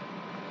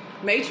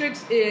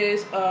 Matrix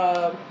is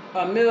a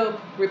meal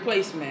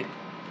replacement.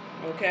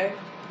 Okay,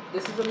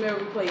 this is a meal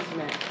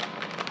replacement.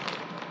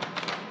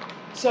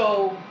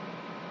 So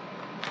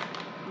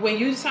when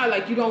you decide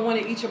like you don't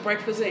want to eat your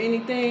breakfast or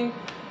anything,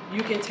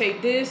 you can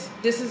take this.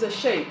 This is a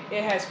shake.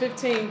 It has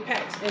 15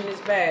 packs in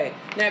this bag.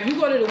 Now, if you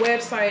go to the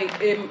website,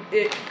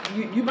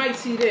 you might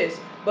see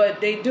this,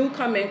 but they do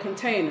come in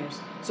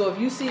containers. So if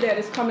you see that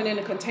it's coming in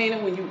a container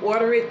when you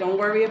order it, don't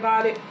worry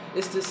about it.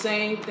 It's the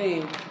same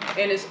thing.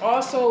 And it's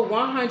also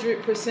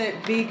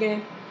 100%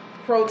 vegan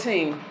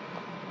protein.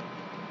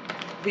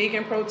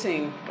 Vegan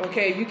protein.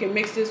 Okay, you can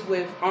mix this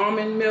with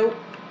almond milk,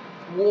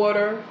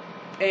 water,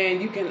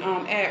 and you can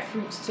add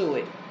fruits to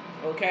it.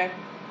 Okay,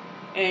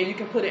 and you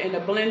can put it in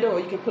a blender, or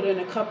you can put it in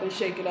a cup and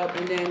shake it up,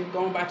 and then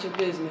go about your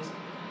business.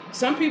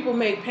 Some people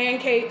make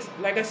pancakes.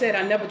 Like I said,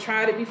 I never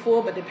tried it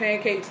before, but the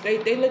pancakes,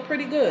 they look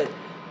pretty good.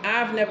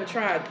 I've never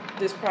tried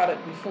this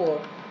product before.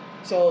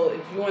 So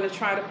if you want to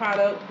try the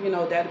product,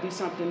 that'll be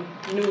something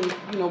new,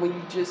 when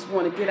you just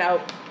want to get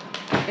out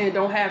and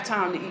don't have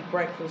time to eat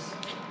breakfast.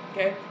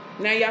 Okay,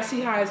 now y'all see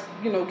how it's,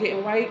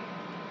 getting white?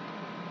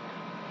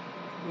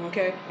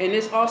 Okay, and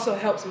this also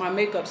helps my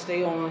makeup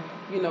stay on,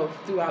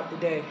 throughout the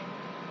day.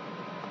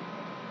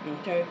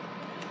 Okay,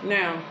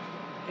 now,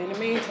 in the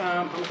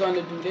meantime, I'm going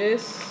to do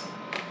this.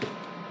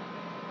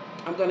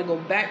 I'm going to go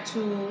back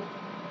to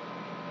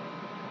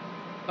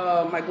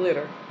my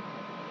glitter.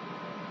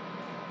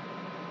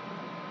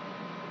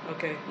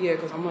 Okay, yeah,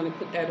 because I'm going to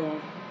put that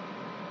on.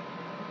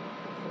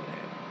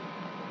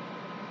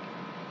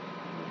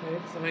 Okay,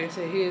 so like I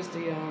said, here's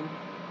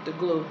the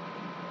glue.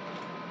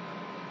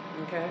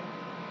 Okay.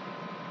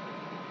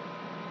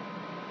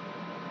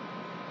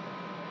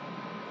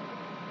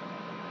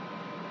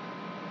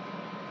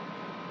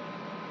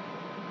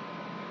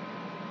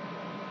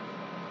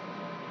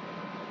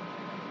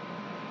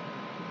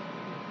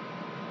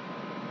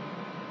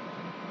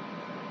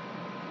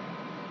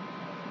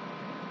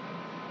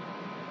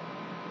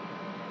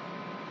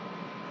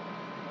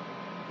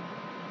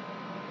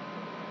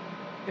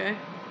 Okay,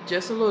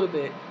 just a little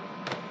bit.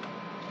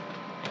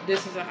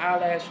 This is an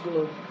eyelash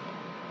glue.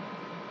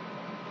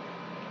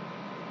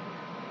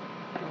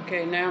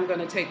 Okay, now I'm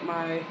gonna take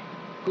my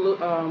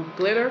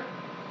glitter.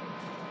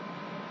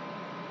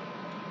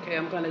 Okay,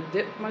 I'm gonna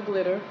dip my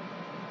glitter.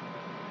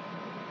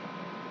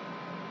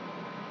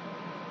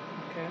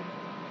 Okay.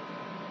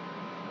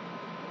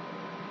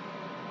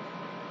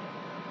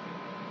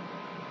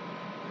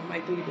 I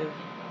might need to. Okay.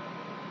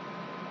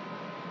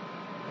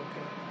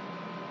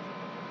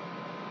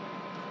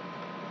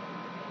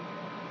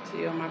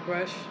 See on my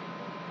brush.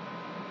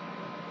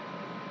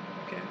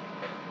 Okay.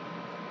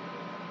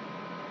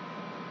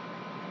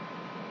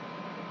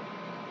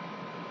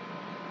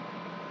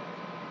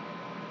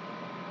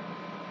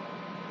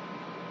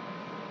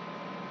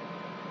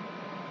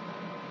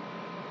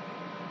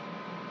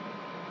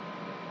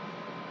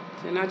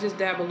 And I just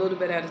dab a little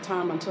bit at a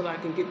time until I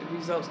can get the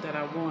results that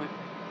I want.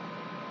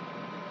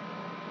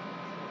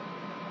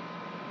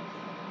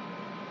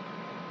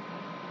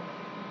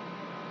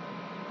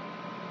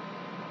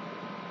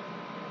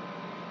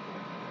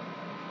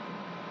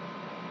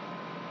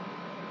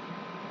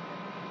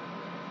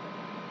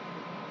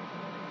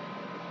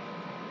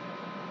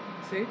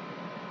 See?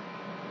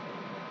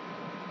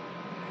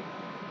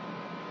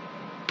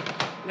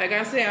 Like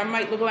I said, I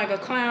might look like a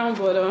clown,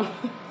 but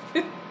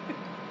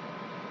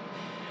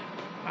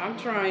I'm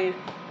trying.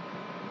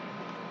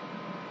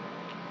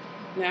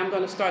 Now I'm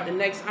going to start the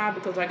next eye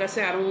because, like I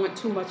said, I don't want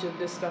too much of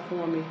this stuff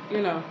on me.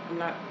 You know, I'm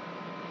not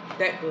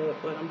that good,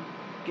 but I'm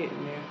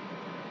getting there.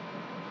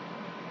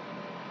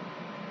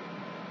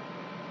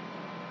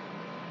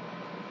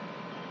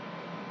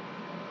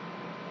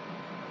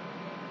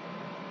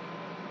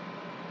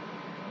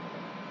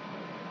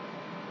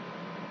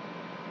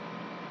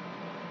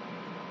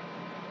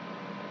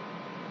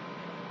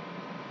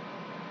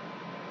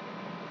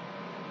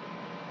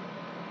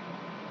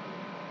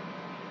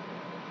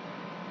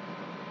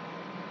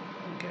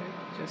 Okay,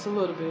 just a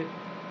little bit.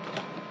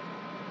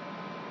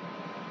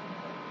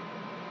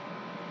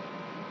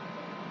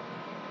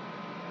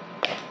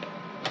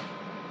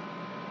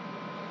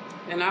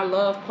 And I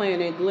love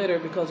playing in glitter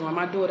because when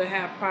my daughter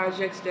have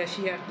projects that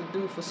she have to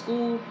do for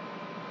school,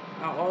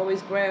 I'll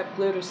always grab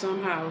glitter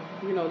somehow,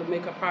 you know, to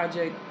make a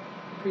project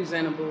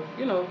presentable,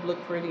 you know,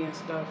 look pretty and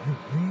stuff.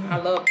 I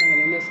love playing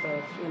in this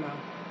stuff, you know.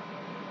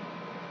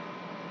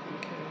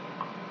 Okay.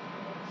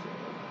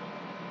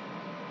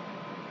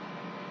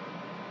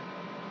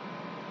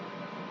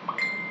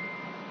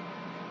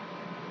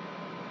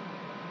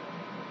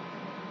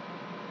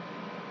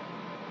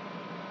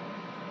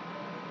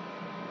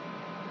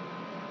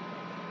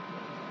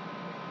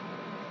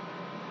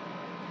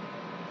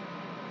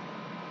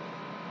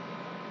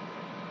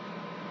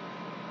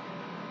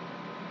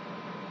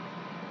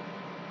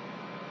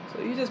 So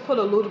you just put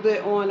a little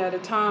bit on at a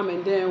time,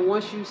 and then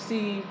once you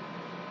see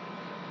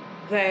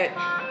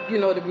that, you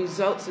know, the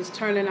results is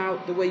turning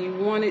out the way you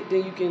want it,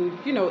 then you can,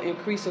 you know,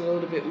 increase a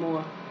little bit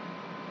more.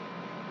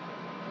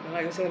 But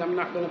like I said, I'm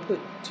not going to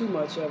put too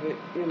much of it,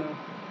 you know.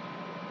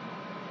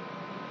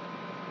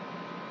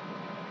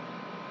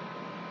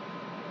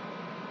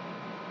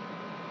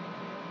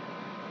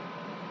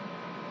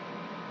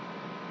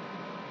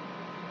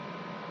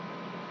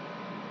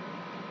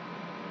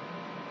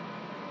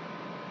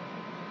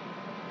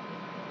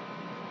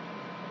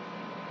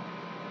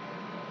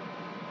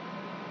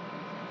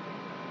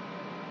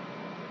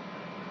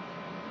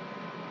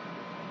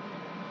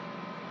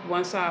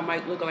 One side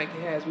might look like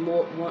it has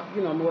more,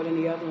 you know, more than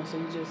the other one, so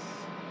you just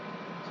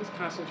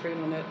concentrate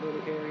on that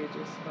little area,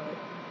 just like.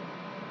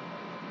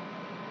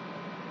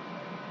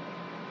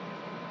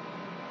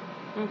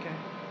 Okay,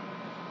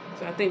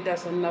 so I think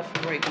that's enough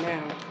for right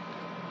now.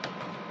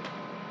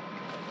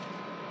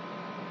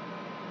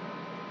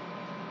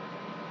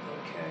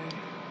 Okay.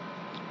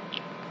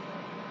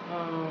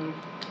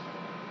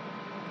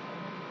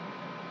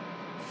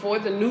 For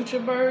the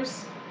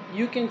NutriBurst,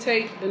 you can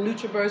take the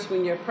NutriBurst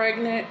when you're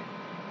pregnant.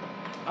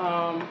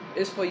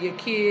 It's for your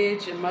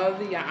kids, your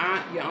mother, your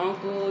aunt, your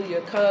uncle,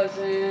 your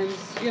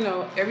cousins, you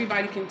know,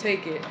 everybody can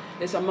take it.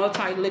 It's a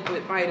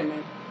multi-liquid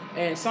vitamin.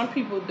 And some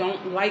people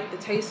don't like the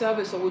taste of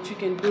it, so what you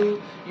can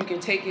do, you can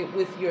take it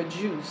with your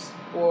juice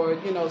or,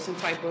 you know, some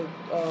type of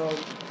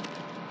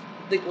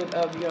liquid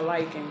of your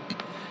liking.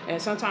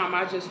 And sometimes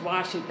I just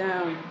wash it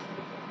down,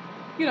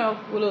 you know,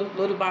 with a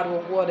little bottle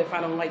of water if I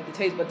don't like the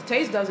taste. But the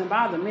taste doesn't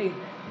bother me.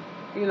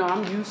 You know,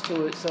 I'm used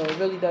to it, so it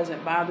really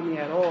doesn't bother me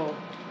at all.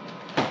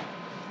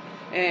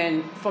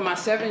 And for my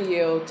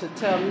 7-year-old to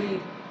tell me,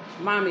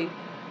 Mommy,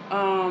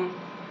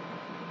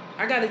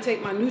 I got to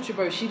take my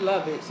NutriBurst, she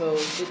loves it, so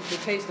the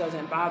taste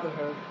doesn't bother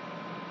her.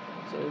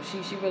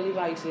 So she really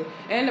likes it.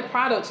 And the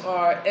products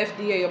are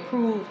FDA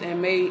approved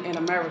and made in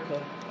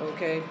America,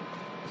 okay?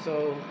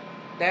 So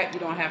that you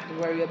don't have to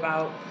worry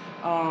about.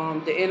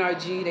 The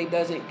NRG, they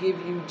doesn't give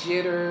you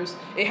jitters.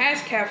 It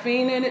has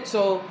caffeine in it,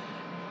 so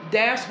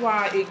that's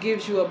why it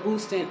gives you a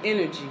boost in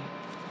energy.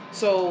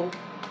 So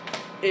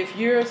if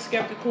you're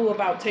skeptical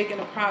about taking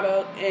a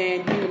product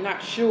and you're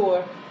not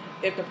sure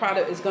if the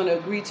product is going to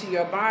agree to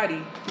your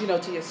body, you know,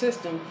 to your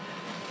system,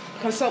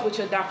 consult with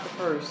your doctor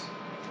first.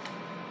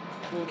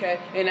 Okay,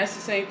 and that's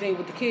the same thing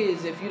with the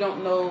kids. If you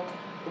don't know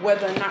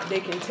whether or not they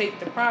can take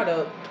the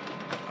product,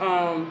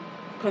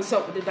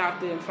 consult with the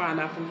doctor and find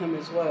out from him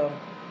as well.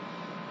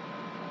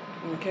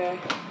 Okay.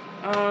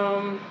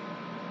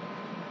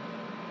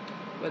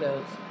 What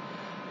else?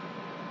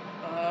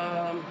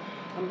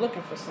 I'm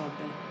looking for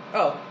something.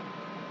 Oh,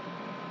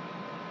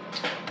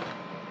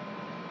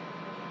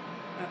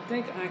 I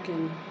think I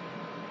can.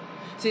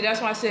 See,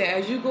 that's why I said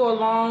as you go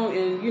along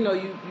and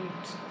you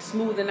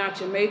smoothing out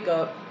your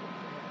makeup,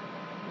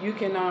 you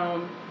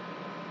can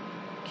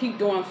keep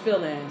doing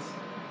fill-ins.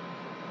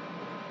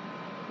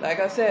 Like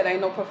I said, I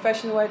ain't no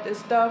professional at this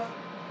stuff.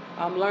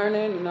 I'm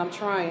learning and I'm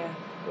trying,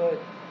 but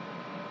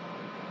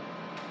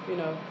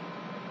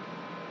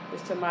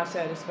it's to my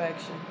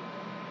satisfaction.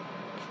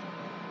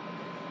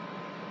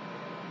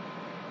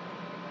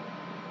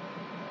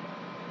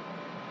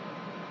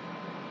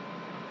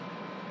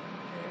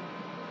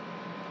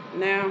 Okay.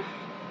 Now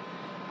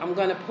I'm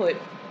gonna put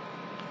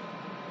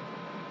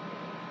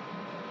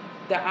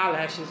the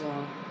eyelashes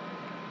on.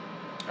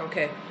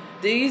 Okay,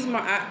 these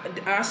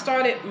I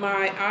started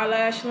my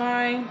eyelash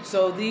line,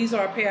 so these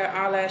are a pair of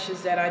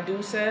eyelashes that I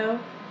do sell.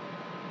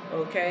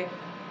 Okay,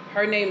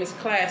 her name is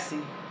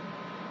Classy.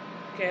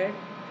 Okay,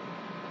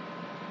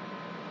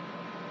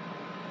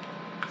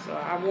 so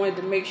I wanted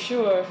to make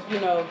sure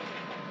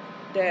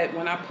that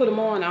when I put them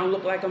on, I don't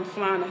look like I'm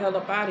flying the hell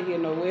up out of here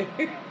nowhere.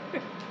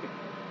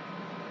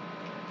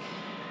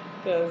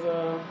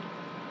 Because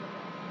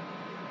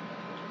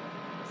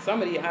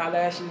some of the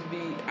eyelashes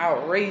be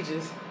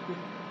outrageous.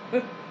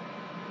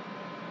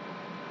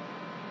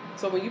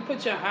 So when you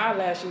put your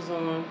eyelashes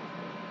on,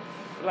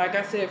 like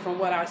I said, from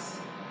what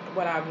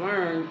I've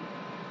learned,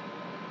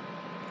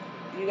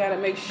 you got to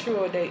make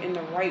sure they're in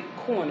the right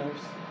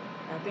corners.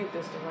 I think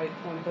that's the right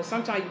corner, because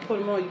sometimes you put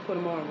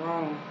them on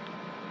wrong.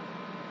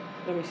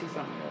 Let me see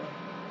something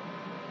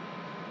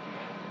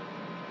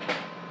else.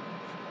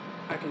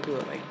 I can do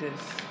it like this.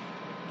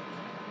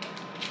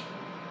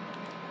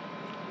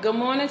 Good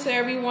morning to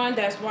everyone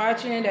that's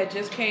watching, that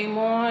just came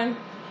on.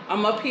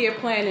 I'm up here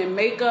planning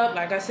makeup.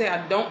 Like I said,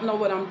 I don't know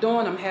what I'm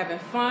doing. I'm having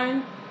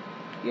fun.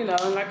 And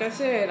like I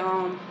said,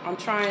 I'm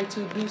trying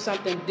to do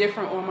something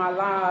different on my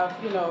live,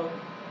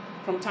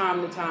 from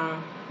time to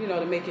time,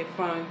 to make it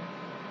fun.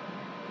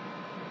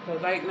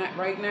 But right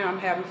now, I'm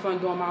having fun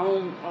doing my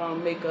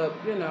own makeup,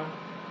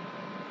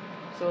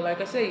 So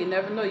like I said, you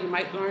never know. You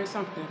might learn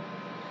something.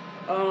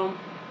 I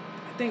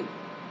think...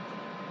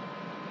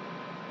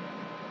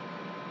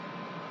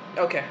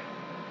 Okay,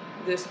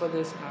 this for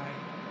this eye.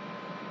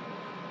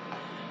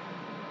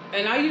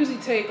 And I usually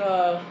take,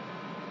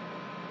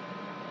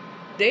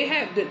 they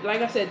have,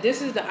 like I said,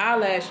 this is the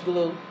eyelash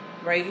glue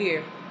right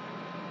here.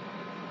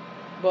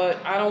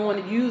 But I don't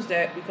want to use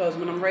that because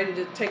when I'm ready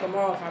to take them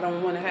off, I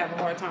don't want to have a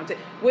hard time.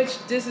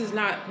 Which this is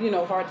not,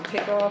 hard to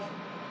take off.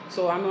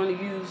 So I'm going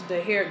to use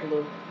the hair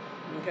glue,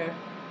 okay,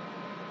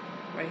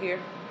 right here.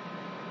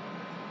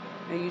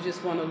 And you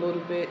just want a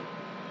little bit.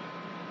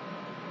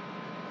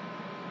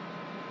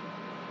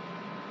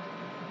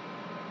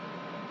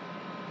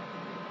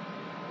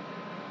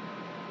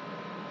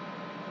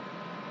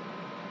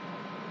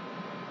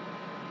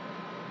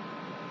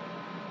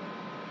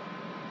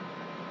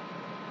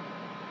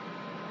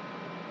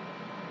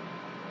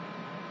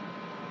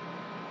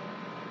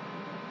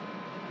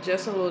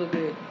 Just a little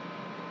bit,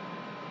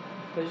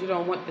 because you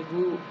don't want the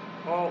glue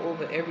all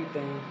over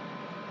everything.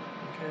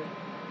 Okay.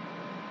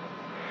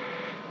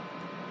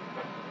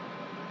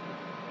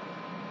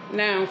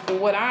 Now, for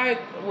what I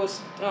was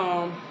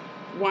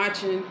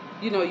watching,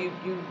 you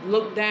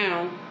look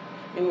down,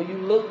 and when you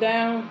look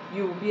down,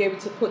 you will be able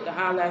to put the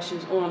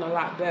eyelashes on a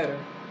lot better.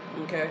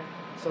 Okay.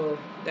 So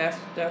that's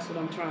what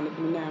I'm trying to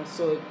do now,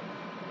 so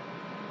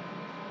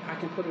I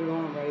can put it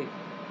on right.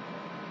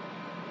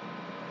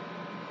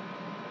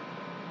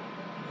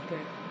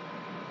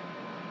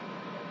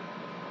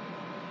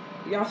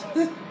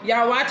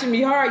 Y'all watching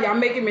me hard. Y'all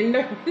making me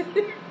nervous.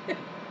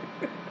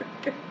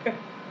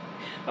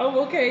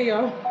 Oh, okay,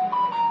 y'all.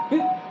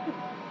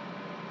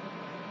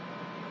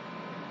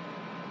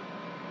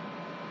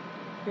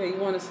 Okay, you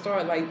want to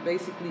start like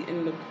basically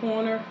in the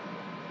corner.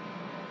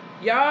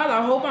 Y'all,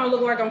 I hope I don't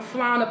look like I'm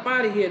flying up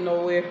out of here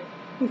nowhere.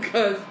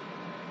 Because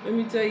let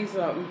me tell you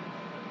something.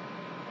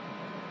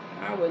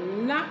 I would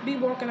not be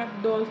walking out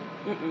the doors.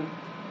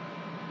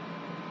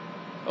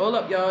 Hold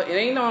up, y'all. It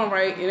ain't on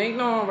right. It ain't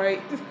on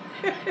right.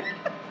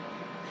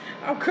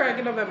 I'm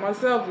cracking up at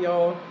myself,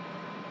 y'all.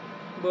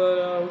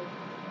 But,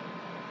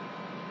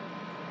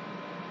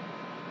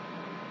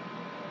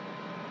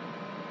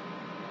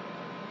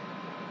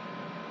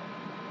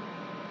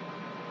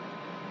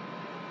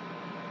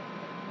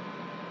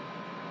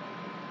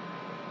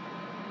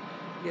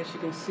 yes, you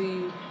can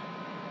see.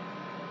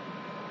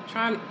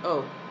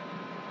 Oh,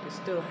 it's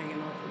still hanging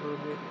off a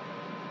little bit.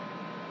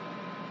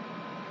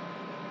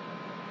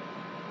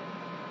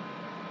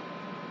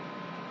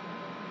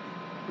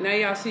 Now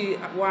y'all see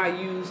why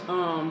I use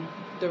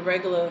the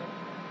regular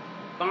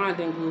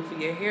bonding glue for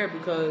your hair,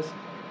 because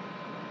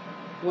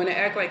when it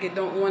act like it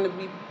don't want to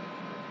be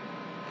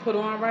put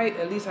on right,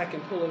 at least I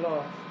can pull it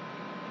off.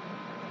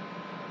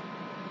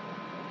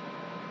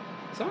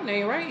 Something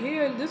ain't right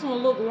here. This one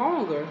look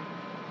longer.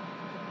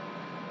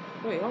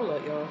 Wait, hold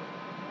up, y'all.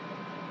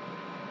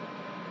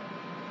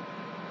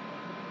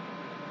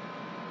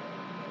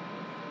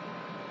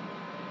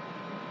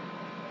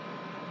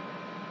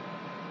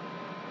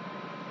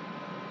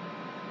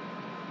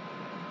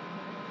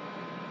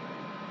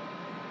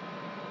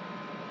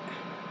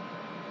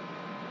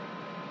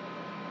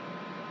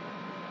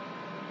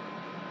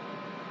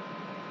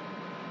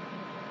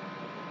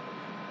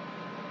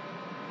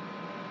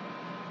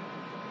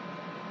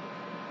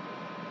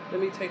 Let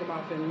me take them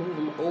off and move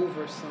them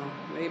over some.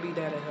 Maybe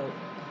that'll help.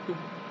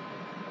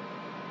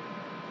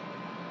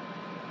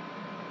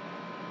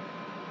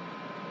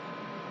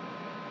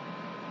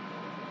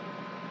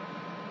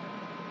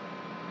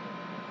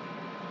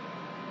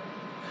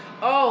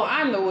 Oh,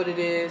 I know what it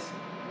is.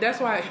 That's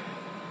why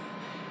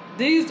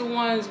these the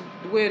ones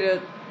where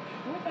where'd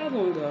that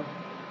one go?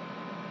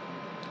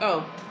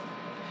 Oh,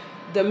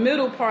 the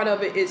middle part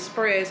of it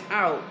spreads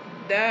out.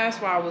 That's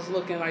why I was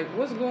looking like,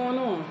 what's going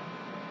on?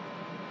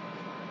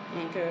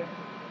 Okay.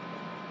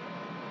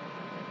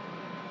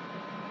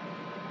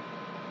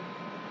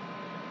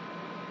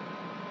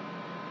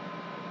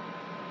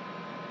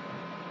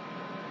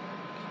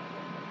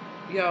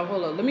 Y'all,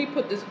 hold up. Let me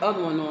put this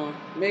other one on.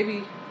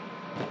 Maybe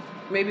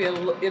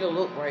it'll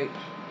look right.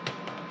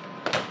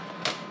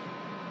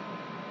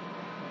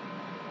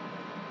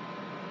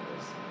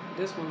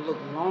 This one look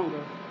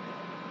longer.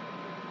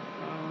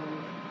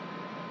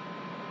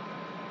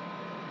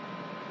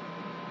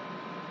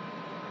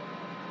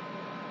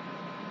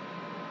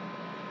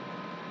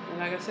 And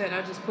like I said,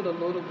 I just put a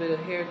little bit of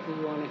hair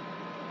glue on it.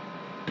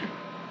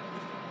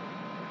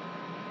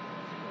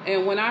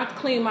 And when I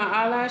clean my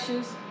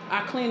eyelashes,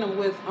 I clean them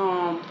with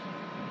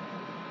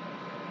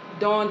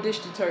Dawn dish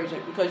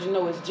detergent, because you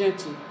know it's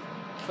gentle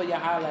for your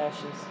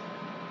eyelashes.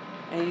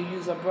 And you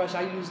use a brush.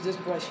 I use this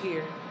brush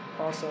here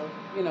also,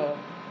 you know,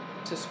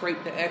 to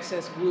scrape the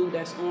excess glue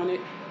that's on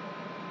it.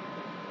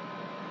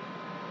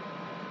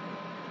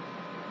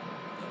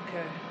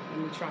 Okay, let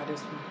me try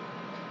this one.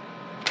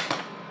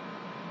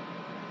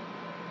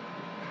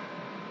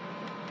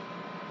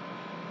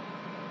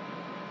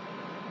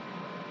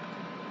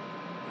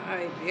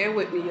 Alright, bear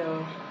with me,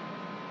 y'all.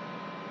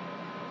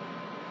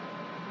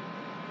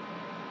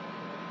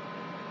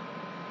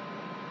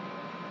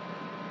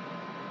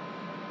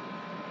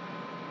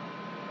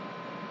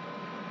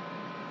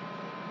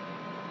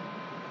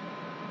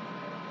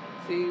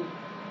 See,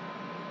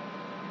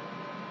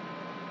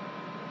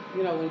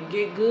 you know, when you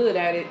get good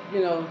at it, you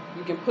know,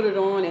 you can put it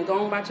on and go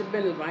on about your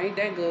business, but I ain't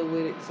that good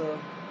with it, so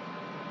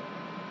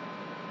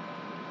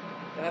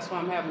that's why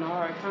I'm having a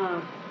hard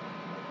time.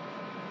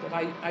 But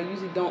I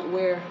usually don't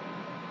wear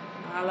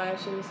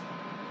eyelashes.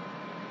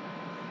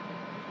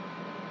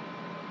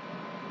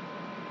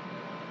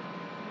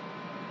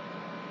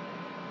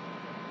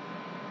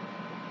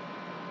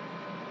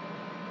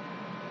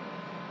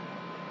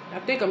 I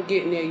think I'm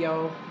getting there,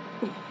 y'all.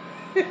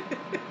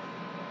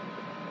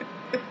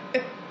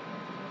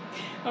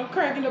 I'm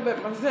cracking up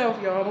at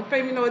myself, y'all. Don't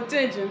pay me no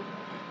attention.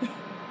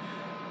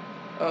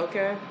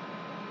 Okay.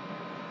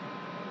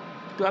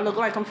 Do I look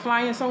like I'm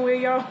flying somewhere,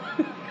 y'all?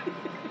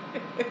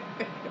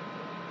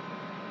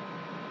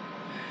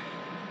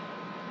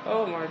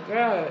 Oh my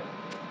God.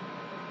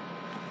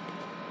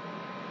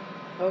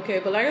 Okay,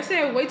 but like I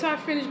said, wait till I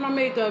finish my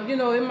makeup. You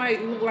know, it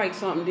might look like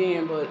something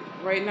then, but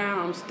right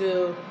now I'm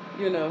still,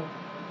 you know.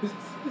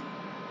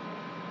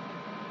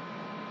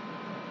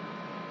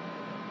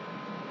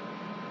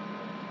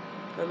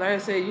 But like I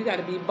said, you got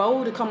to be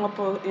bold to come up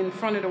in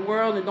front of the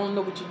world and don't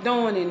know what you're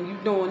doing, and you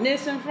doing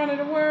this in front of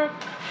the world.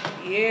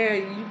 Yeah,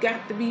 you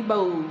got to be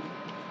bold.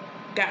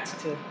 Got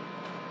to.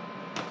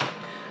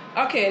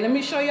 Okay, let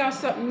me show y'all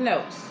something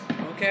else.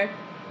 Okay.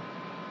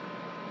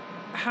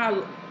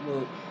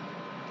 Look.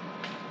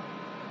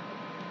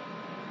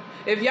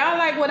 If y'all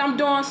like what I'm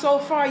doing so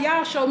far,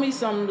 y'all show me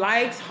some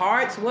likes,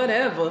 hearts,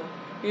 whatever.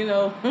 You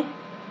know.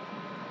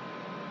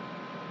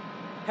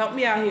 Help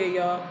me out here,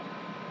 y'all.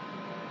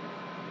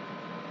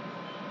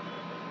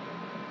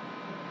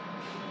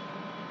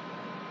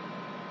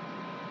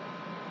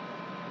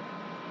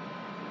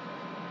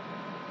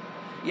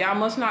 Y'all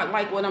must not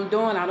like what I'm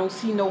doing. I don't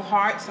see no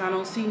hearts. I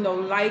don't see no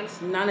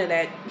likes. None of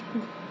that.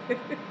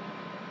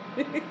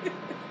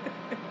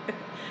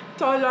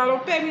 Told y'all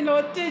don't pay me no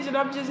attention.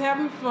 I'm just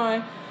having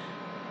fun.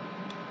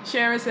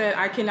 Sharon said,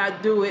 I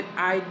cannot do it.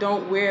 I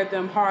don't wear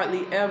them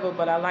hardly ever,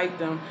 but I like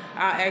them.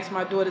 I asked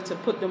my daughter to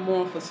put them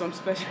on for some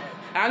special.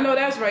 I know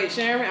that's right,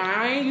 Sharon.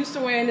 I ain't used to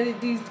wearing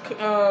these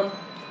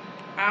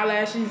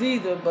eyelashes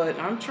either, but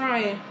I'm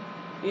trying.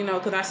 You know,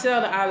 because I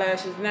sell the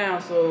eyelashes now,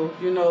 so,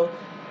 you know,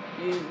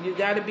 you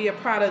got to be a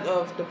product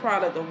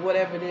of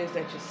whatever it is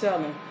that you're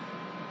selling.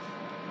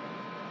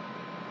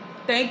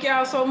 Thank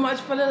y'all so much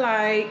for the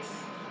likes.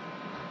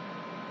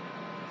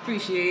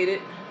 Appreciate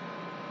it.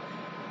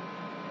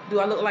 Do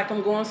I look like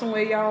I'm going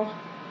somewhere, y'all?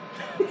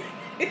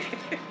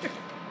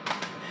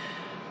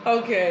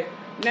 Okay,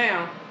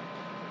 now,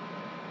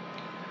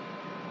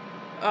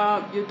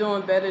 you're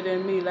doing better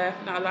than me,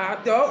 laughing out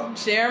loud. Oh,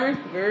 Sharon,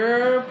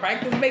 girl,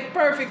 practice make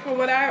perfect for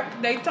what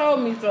they told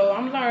me, so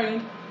I'm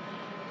learning.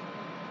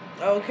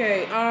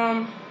 Okay,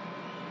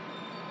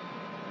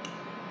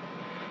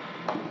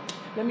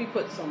 let me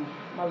put some,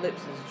 my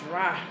lips is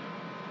dry.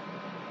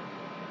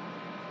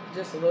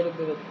 Just a little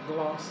bit of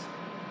gloss.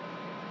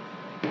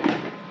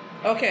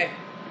 Okay,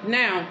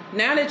 now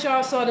that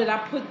y'all saw that I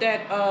put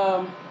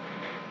that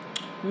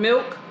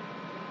milk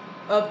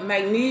of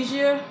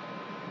magnesia,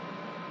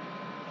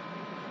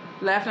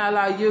 laughing out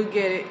loud, you'll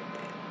get it.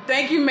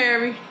 Thank you,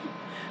 Mary.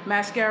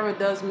 Mascara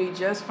does me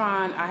just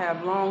fine. I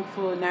have long,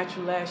 full,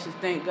 natural lashes,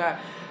 thank God.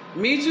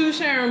 Me too,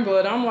 Sharon,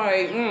 but I'm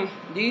like,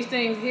 these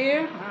things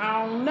here,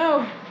 I don't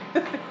know.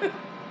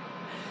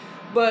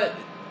 But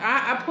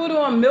I put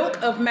on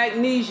milk of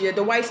magnesia,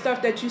 the white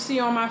stuff that you see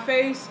on my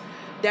face.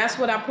 That's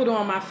what I put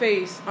on my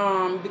face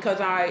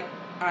because I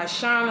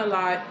shine a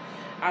lot,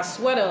 I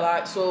sweat a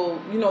lot. So,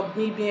 you know,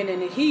 me being in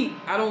the heat,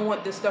 I don't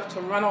want this stuff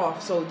to run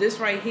off. So this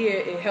right here,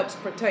 it helps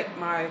protect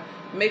my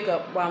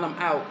makeup while I'm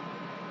out.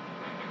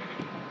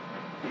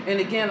 And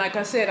again, like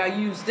I said, I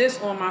use this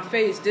on my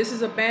face. This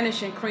is a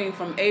banishing cream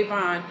from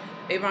Avon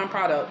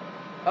product.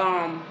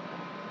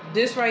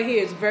 This right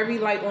here is very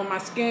light on my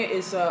skin.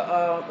 It's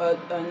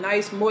a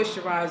nice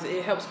moisturizer.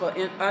 It helps for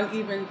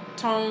uneven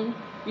tone,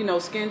 you know,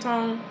 skin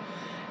tone.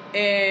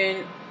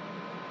 And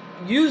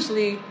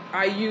usually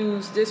I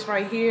use this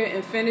right here,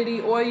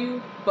 Infinity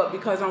Oil, but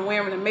because I'm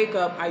wearing the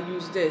makeup, I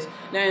use this.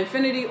 Now,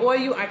 Infinity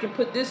Oil, I can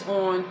put this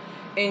on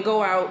and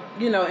go out,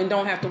 you know, and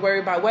don't have to worry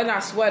about whether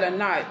I sweat or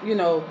not, you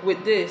know,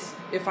 with this,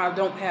 if I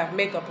don't have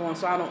makeup on,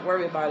 so I don't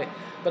worry about it.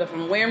 But if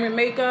I'm wearing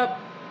makeup,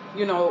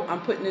 you know,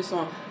 I'm putting this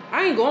on.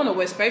 I ain't going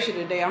nowhere special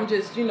today. I'm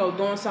just, you know,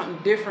 doing something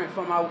different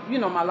for my, you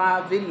know, my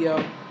live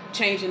video,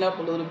 changing up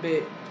a little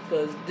bit,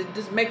 because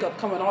this makeup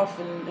coming off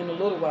in a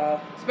little while,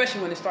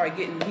 especially when it started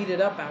getting heated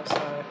up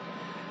outside.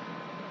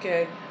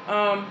 Okay.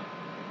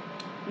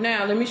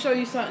 Now, let me show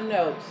you something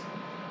else,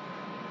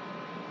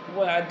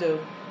 what I do.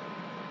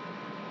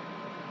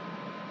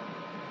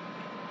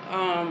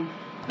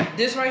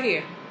 This right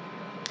here,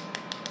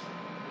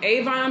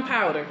 Avon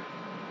powder.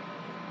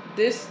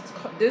 This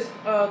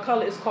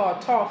color is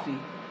called Toffee.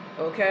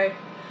 Okay,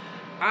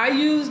 I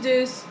use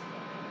this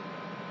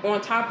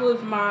on top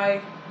of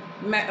my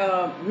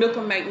milk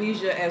of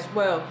magnesia as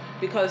well,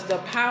 because the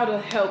powder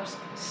helps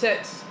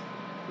sets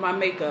my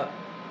makeup.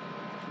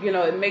 You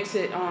know, it makes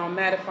it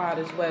mattified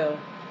as well.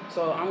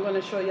 So I'm going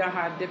to show y'all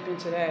how I dip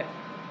into that.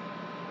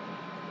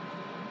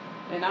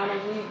 And I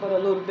don't need but a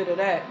little bit of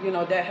that. You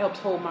know, that helps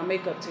hold my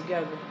makeup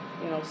together.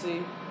 You know,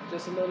 see?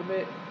 Just a little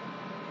bit.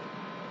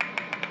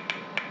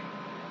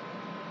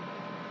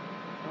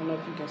 I don't know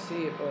if you can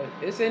see it, but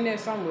it's in there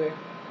somewhere.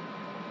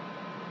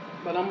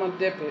 But I'm going to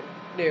dip it.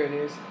 There it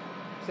is.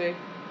 See?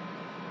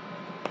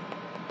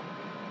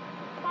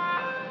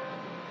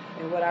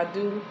 And what I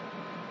do,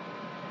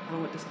 I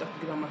don't want this stuff to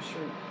get on my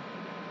shirt.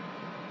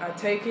 I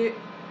take it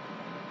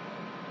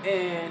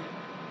and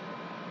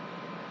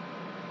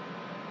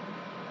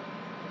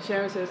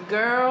Sharon says,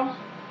 girl,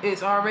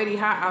 it's already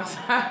hot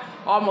outside,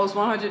 almost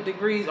 100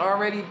 degrees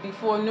already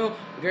before noon.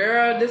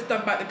 Girl, this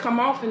stuff about to come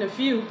off in a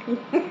few.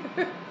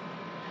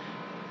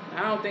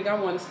 I don't think I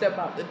want to step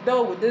out the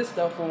door with this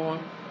stuff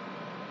on.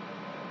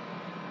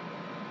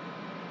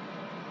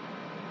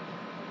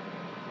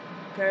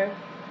 Okay.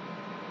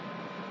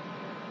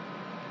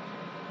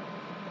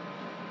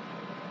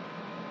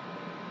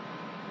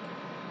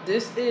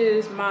 This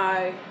is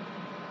my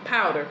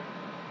powder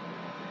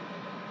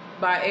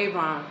by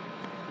Avon.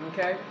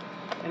 Okay,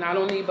 and I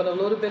don't need but a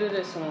little bit of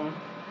this on.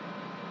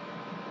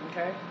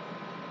 Okay,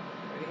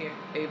 right here,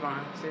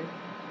 Avon, see?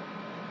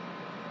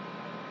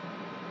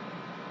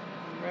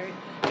 Right,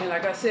 and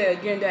like I said,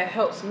 again, that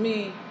helps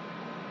me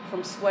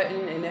from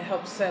sweating, and it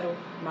helps settle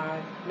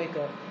my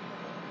makeup.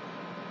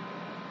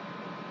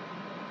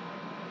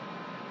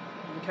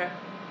 Okay,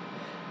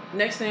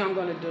 next thing I'm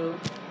going to do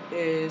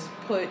is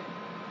put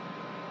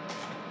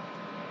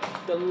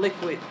the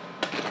liquid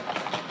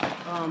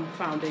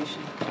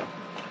foundation.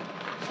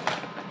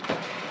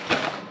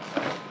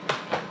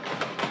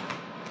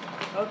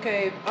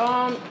 Okay,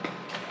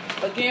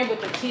 again,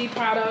 with the tea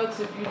products,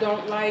 if you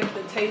don't like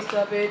the taste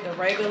of it, the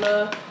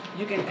regular,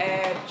 you can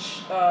add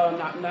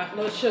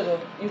no sugar.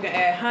 You can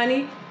add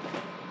honey.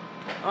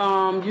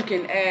 You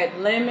can add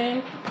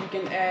lemon. You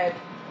can add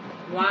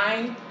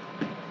lime.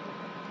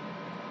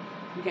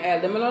 You can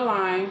add lemon or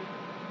lime,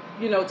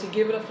 you know, to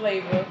give it a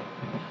flavor.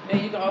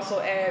 And you can also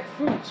add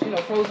fruits, you know,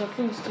 frozen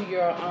fruits to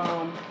your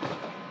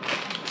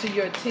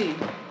tea.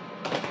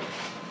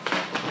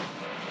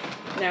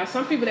 Now,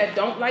 some people that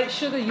don't like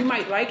sugar, you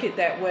might like it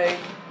that way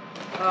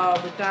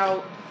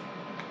without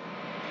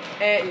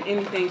adding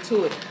anything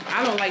to it.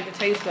 I don't like the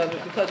taste of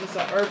it because it's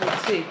a herbal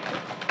tea.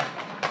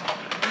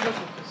 I'm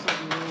looking for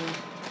something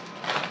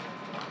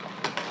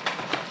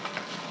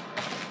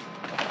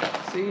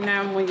new. See,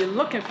 now when you're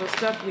looking for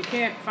stuff, you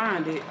can't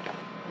find it,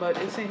 but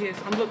it's in here.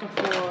 So I'm looking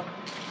for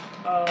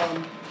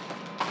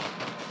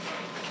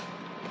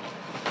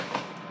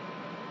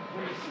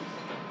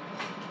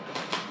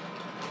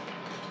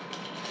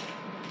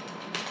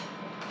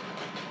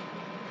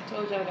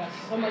told you I got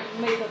so much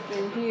makeup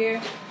in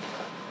here.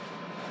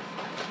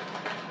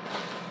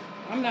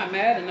 I'm not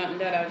mad at nothing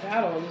that I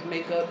got all this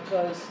makeup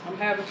because I'm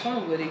having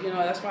fun with it. You know,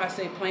 that's why I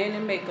say playing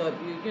in makeup.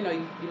 You know,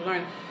 you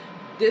learn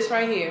this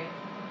right here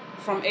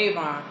from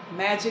Avon,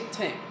 Magic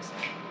Tints.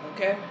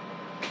 Okay?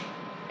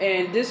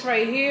 And this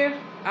right here,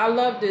 I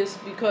love this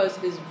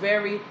because it's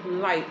very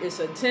light. It's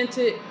a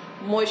tinted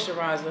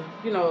moisturizer.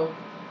 You know,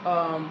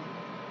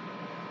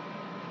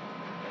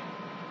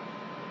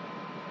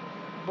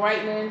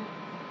 brightening,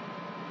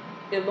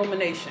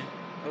 illumination.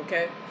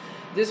 Okay?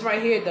 This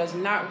right here does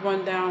not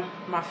run down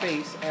my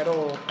face at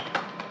all.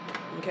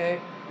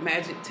 Okay?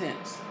 Magic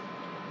Tints.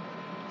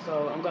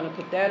 So I'm going to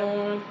put that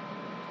on.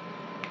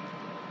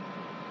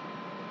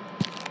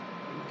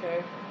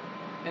 Okay?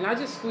 And I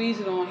just squeeze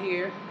it on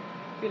here,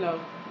 you know,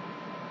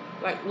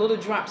 like little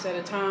drops at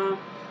a time.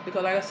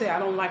 Because like I said, I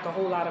don't like a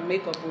whole lot of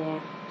makeup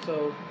on.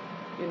 So,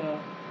 you know,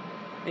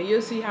 and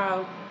you'll see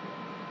how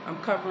I'm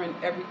covering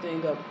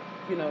everything up,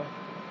 you know.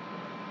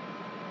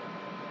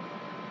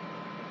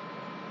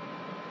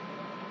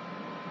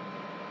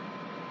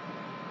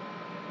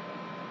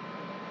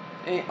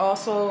 And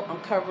also, I'm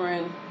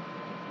covering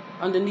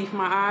underneath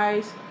my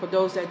eyes for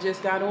those that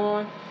just got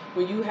on.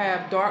 When you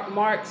have dark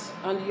marks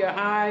under your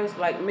eyes,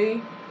 like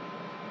me,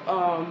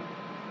 I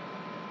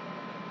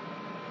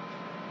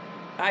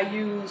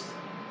use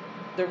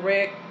the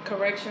red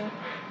correction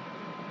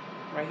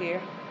right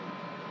here.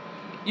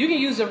 You can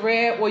use the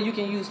red or you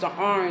can use the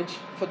orange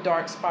for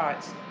dark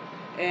spots.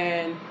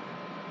 And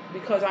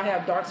because I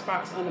have dark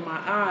spots under my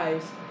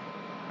eyes,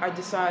 I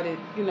decided,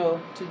 you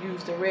know, to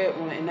use the red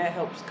one, and that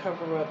helps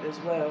cover up as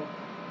well.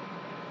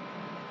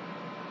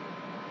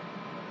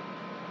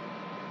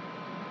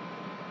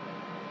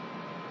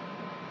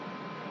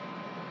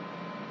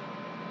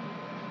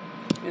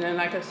 And then,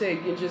 like I said,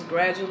 you can just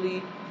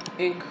gradually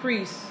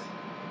increase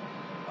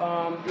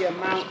the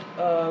amount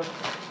of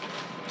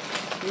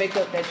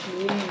makeup that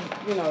you need,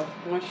 you know,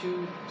 once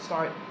you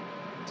start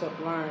to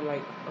learn,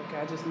 like, okay,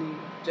 I just need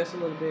just a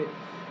little bit,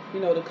 you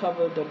know, to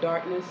cover the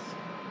darkness.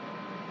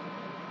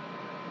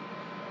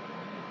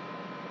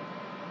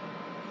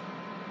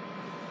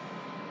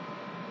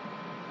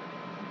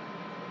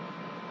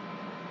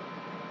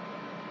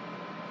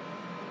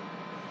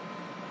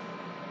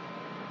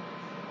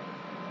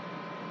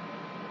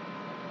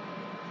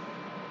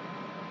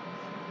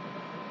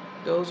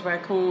 Those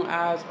raccoon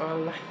eyes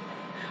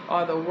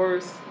are the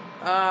worst.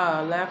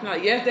 Laughing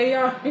out. Yes, they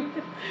are.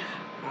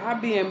 I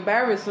be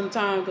embarrassed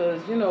sometimes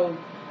because, you know,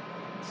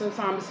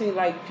 sometimes it seems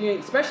like,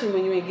 especially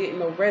when you ain't getting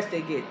no rest,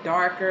 they get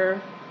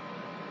darker.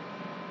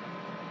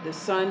 The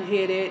sun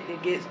hit it,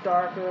 it gets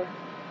darker.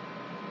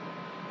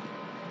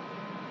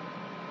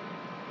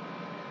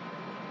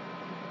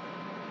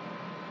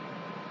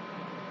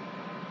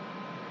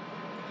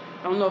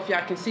 I don't know if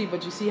y'all can see,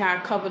 but you see how I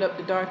covered up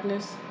the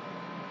darkness?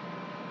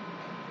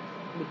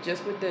 But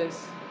just with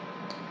this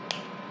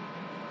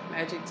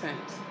Magic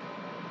Tints.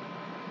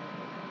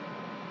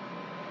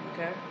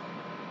 Okay?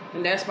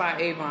 And that's by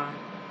Avon.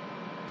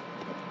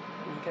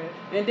 Okay?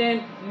 And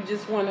then you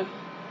just want to,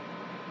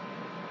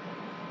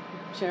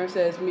 Sharon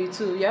says, me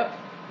too, yep.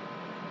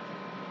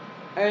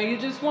 And you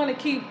just want to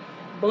keep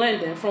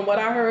blending. From what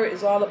I heard,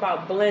 it's all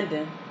about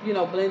blending. You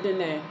know,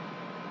 blending in.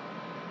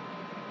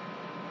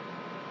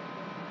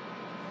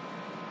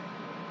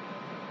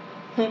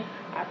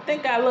 I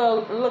think I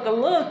look a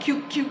little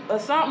cute or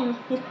something.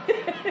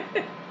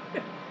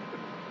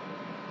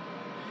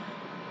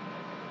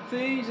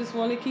 See, you just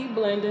want to keep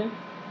blending.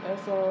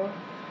 That's all.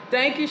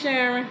 Thank you,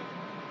 Sharon.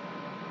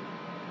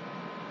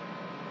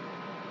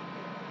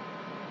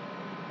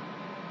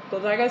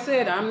 Because like I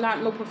said, I'm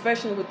not no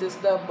professional with this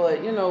stuff,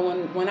 but, you know,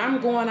 when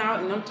I'm going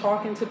out and I'm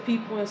talking to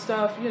people and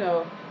stuff, you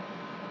know,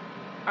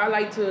 I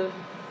like to,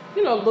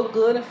 you know, look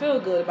good and feel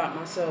good about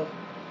myself.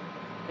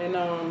 And,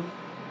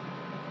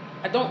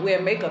 I don't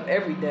wear makeup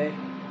every day,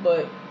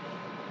 but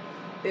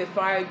if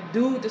I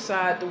do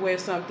decide to wear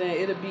something,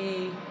 it'll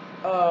be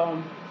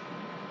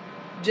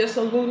just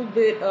a little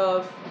bit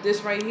of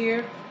this right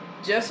here,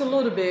 just a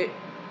little bit,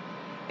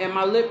 and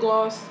my lip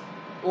gloss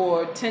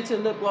or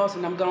tinted lip gloss,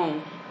 and I'm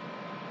gone.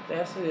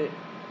 That's it.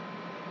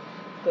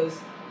 Because,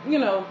 you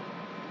know,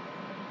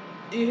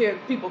 you hear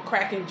people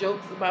cracking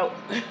jokes about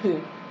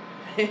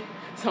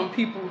some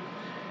people,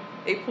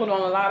 they put on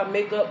a lot of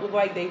makeup, look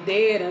like they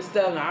dead and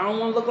stuff. Now, I don't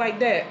want to look like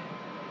that.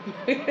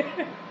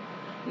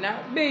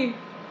 Not me.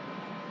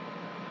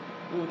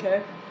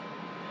 Okay.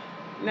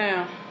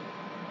 Now,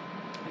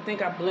 I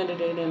think I blended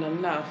it in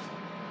enough.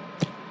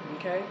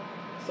 Okay.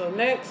 So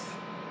next,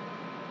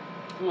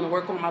 I'm gonna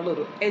work on my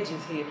little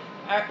edges here.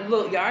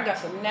 Look, y'all, I got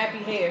some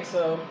nappy hair,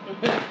 so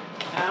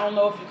I don't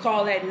know if you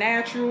call that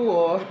natural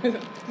or,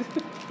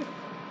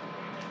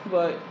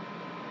 but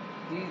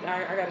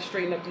I gotta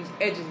straighten up these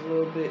edges a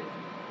little bit.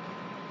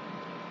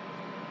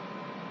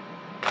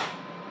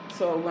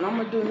 So what I'm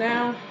gonna do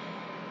now,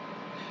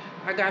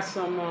 I got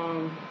some,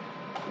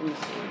 let me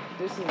see,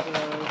 this is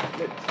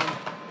lip tint.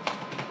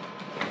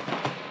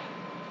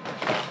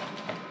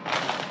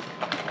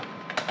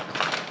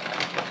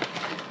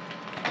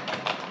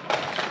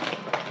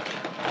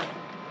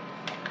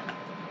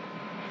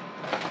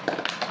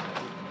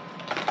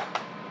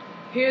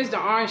 Here's the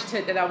orange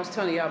tint that I was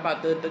telling you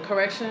about, the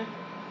correction.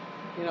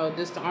 You know,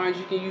 this the orange.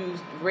 You can use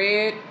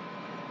red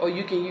or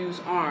you can use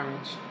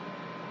orange.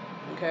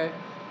 Okay?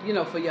 You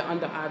know, for your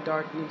under eye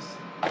darkness.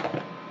 Okay.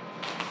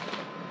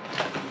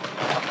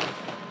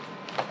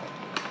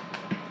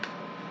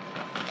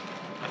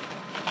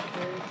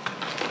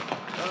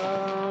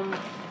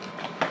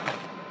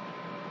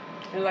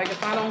 And like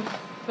if I don't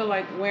feel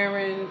like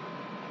wearing,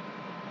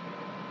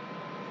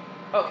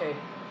 okay.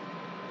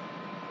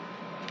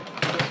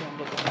 This one I'm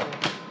looking for.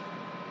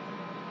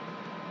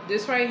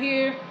 This right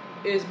here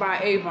is by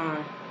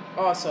Avon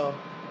also.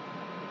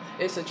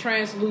 It's a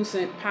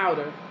translucent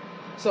powder.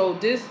 So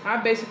this, I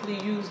basically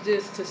use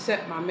this to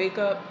set my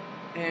makeup,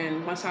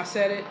 and once I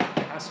set it,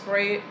 I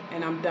spray it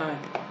and I'm done.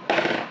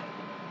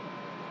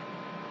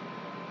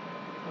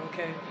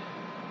 Okay.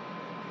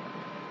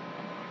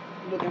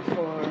 Looking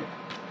for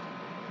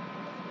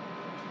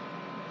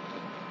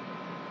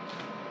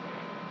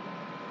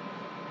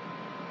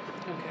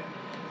okay.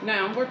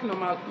 Now I'm working on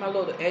my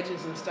little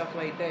edges and stuff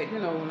like that, you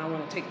know, when I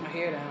want to take my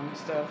hair down and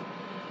stuff.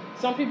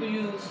 Some people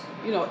use,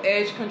 you know,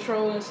 edge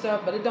control and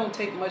stuff, but it don't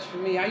take much for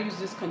me. I use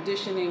this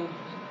conditioning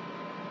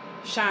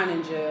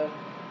shining gel.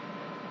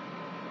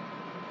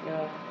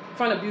 Yeah,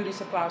 from a beauty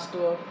supply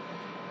store.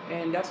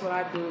 And that's what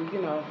I do,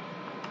 you know,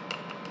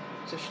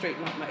 to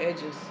straighten up my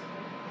edges.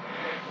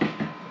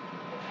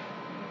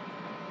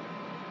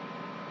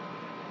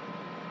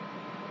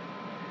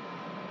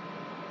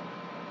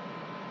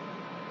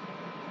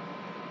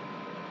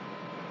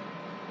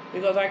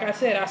 Because like I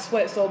said, I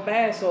sweat so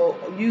bad, so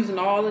using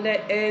all of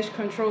that edge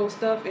control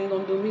stuff ain't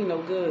gonna do me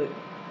no good.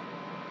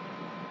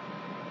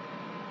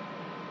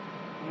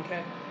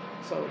 Okay,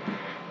 so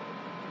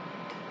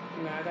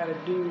you know, I gotta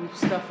do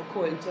stuff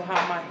according to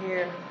how my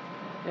hair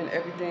and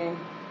everything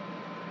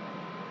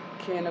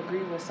can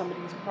agree with some of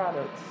these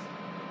products.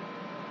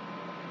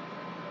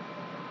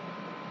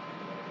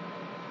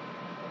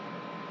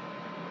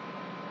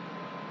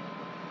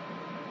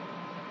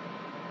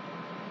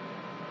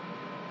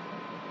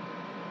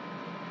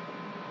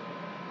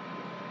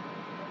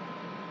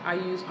 I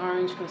use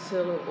orange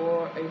concealer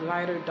or a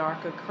lighter,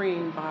 darker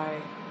cream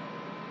by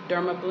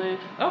Dermablend.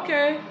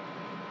 Okay,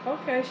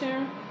 okay,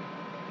 Sharon.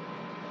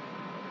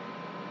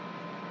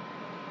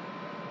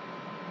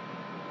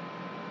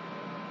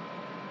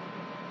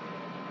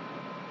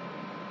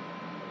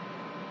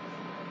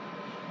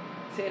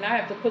 See, and I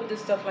have to put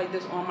this stuff like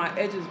this on my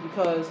edges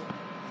because,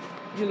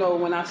 you know,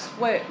 when I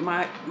sweat,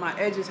 my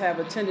edges have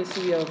a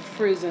tendency of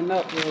frizzing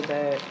up real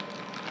bad.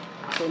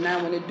 So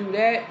now when they do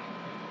that,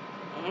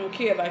 I don't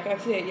care. Like I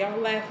said, y'all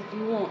laugh if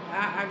you want.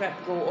 I got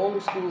to go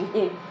old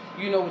school,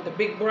 you know, with the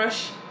big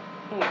brush.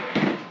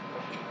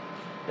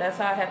 That's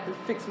how I have to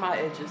fix my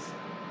edges.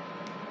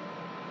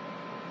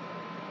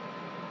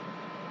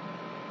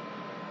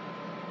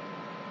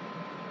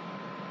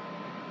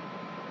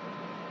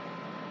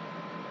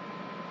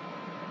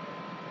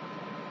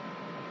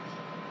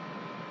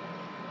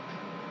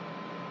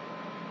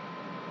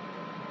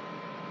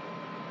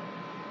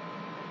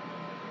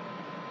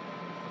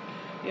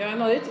 Yeah, I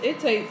know it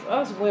takes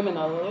us women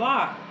a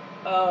lot.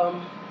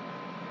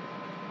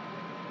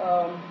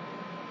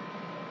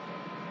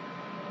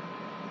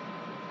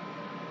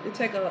 It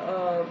take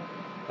a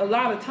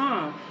lot of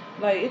time.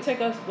 Like it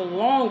take us the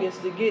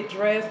longest to get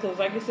dressed, cause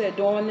like I said,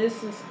 doing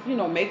this is, you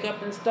know,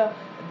 makeup and stuff.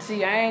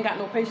 See, I ain't got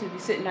no patience to be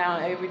sitting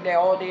down every day,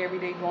 all day, every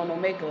day doing no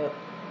makeup.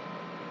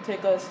 It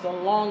take us the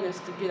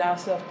longest to get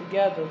ourselves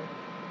together.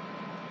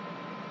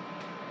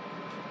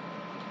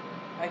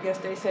 I guess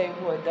they say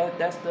what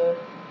that's the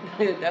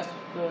that's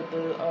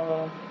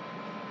the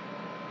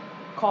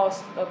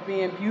cost of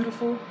being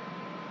beautiful,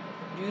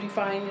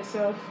 beautifying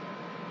yourself.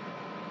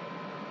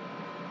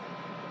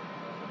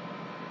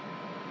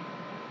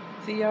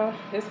 See y'all,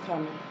 it's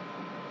coming.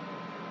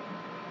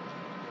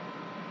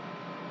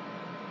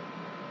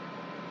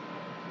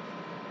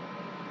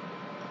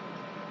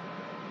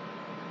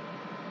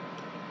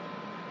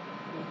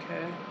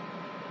 Okay.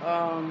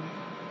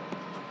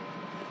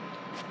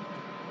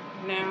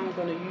 Now I'm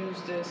gonna use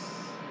this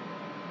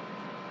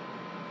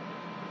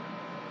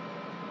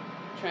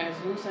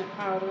translucent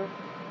powder.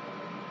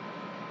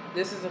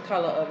 This is the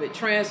color of it.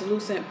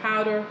 Translucent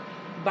powder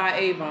by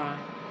Avon.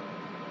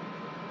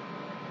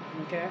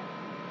 Okay.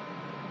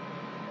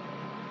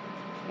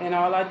 And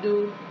all I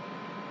do,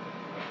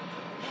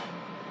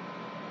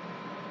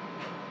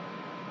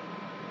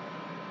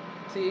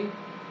 see,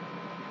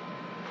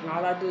 and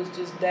all I do is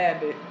just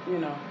dab it, you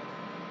know.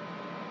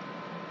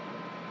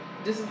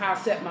 This is how I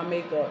set my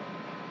makeup.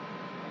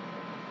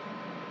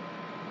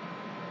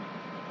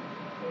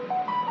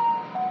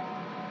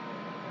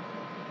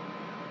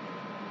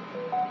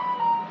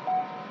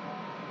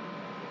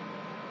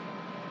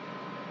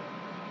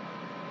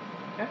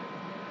 Okay.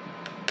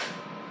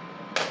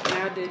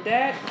 Now I did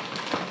that.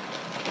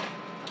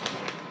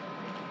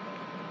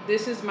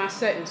 This is my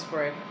setting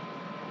spray.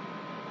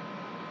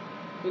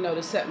 You know,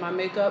 to set my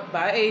makeup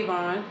by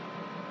Avon.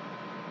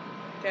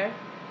 Okay.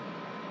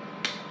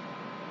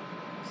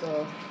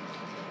 So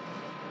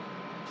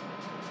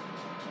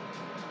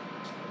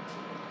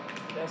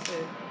That's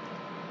it.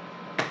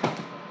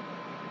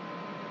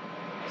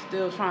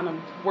 Still trying to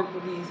work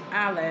with these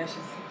eyelashes.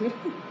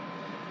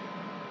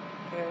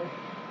 Okay.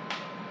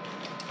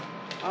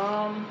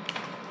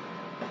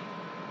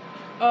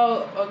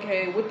 Oh,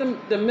 okay. With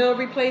the meal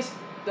replace,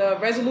 the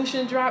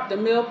resolution drop, the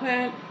meal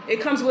plan,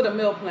 it comes with a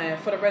meal plan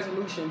for the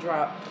resolution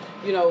drop.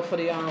 You know, for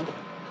the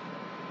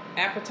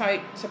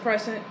appetite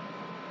suppressant.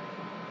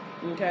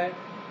 Okay.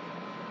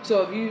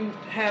 So if you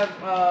have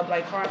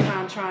like hard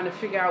time trying to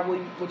figure out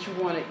what you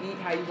want to eat,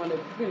 how you want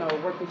to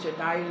work with your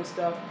diet and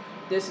stuff,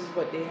 this is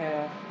what they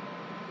have.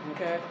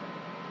 Okay.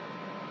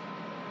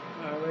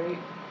 All right.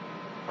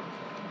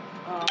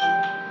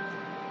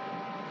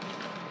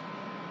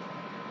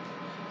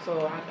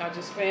 So I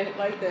just fan it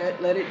like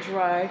that, let it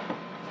dry.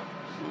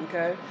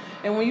 Okay.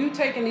 And when you're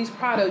taking these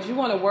products, you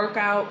want to work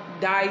out,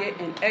 diet,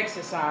 and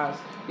exercise.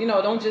 You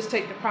know, don't just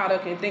take the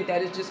product and think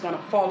that it's just going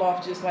to fall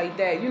off just like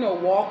that. You know,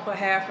 walk for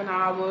half an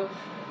hour,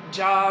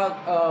 jog.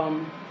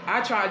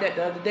 I tried that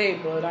the other day,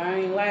 but I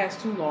ain't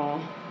last too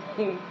long.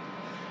 You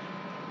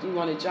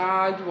want to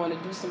jog, you want to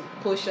do some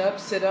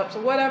push-ups, sit-ups,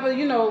 or whatever,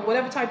 you know,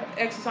 whatever type of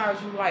exercise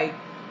you like.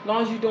 As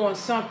long as you're doing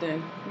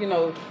something, you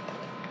know,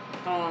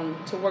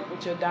 to work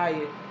with your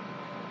diet.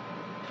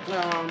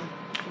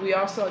 We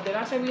also, did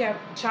I say we have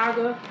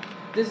chaga?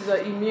 This is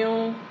an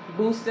immune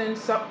boosting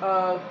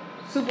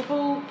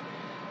superfood.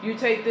 You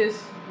take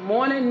this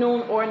morning,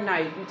 noon, or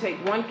night. You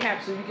take one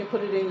capsule. You can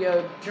put it in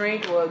your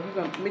drink, or you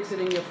can mix it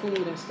in your food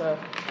and stuff.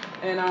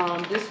 And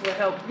this will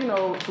help, you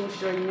know,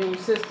 boost your immune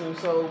system.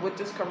 So with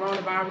this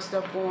coronavirus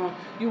stuff going on,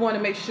 you want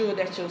to make sure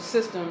that your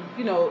system,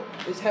 you know,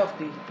 is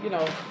healthy. You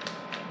know,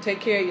 take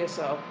care of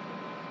yourself.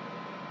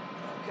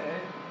 Okay.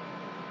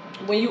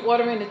 When you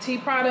order in the tea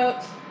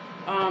products,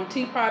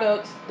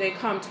 they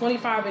come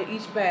 25 in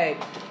each bag.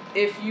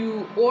 If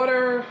you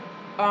order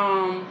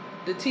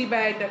the tea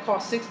bag that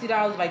costs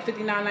 $60, like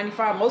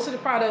 $59.95, most of the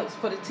products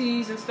for the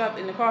teas and stuff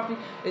in the coffee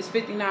is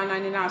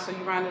 $59.99, so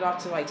you round it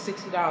off to like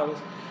 $60.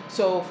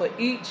 So for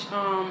each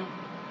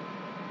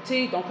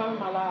tea, don't come in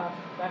my live,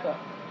 back up.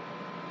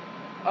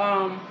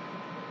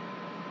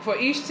 For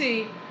each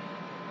tea,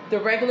 the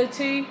regular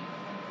tea,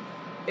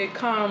 it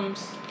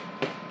comes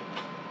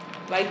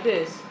like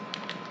this.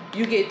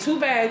 You get 2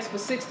 bags for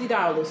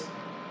 $60.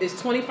 It's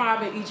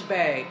 25 in each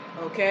bag,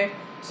 okay?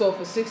 So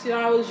for $60,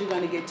 you're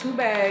going to get 2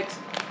 bags,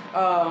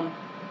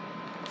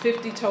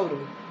 50 total.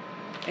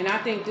 And I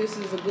think this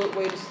is a good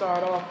way to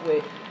start off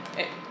with.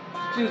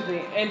 Excuse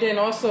me. And then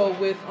also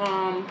with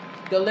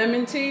the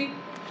lemon tea,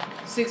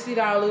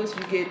 $60.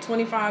 You get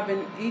 25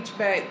 in each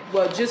bag.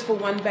 Well, just for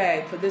one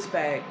bag, for this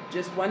bag.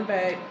 Just one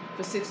bag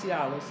for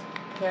 $60,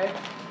 okay?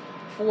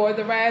 For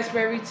the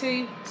raspberry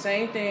tea,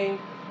 same thing.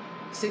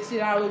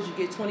 $60, you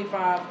get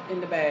 25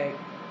 in the bag.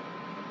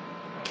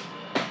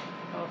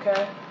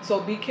 Okay, so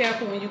be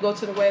careful when you go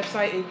to the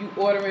website and you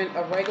ordering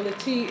a regular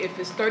tea. If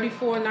it's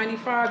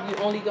 $34.95,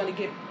 you're only gonna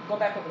get, go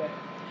back over there.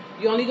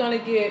 You're only gonna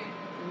get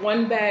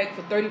one bag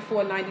for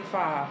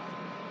 $34.95.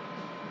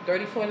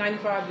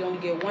 $34.95, you only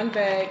get one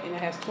bag, and it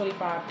has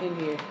 25 in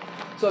here.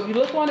 So if you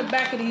look on the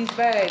back of these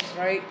bags,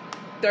 right,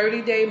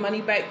 30-day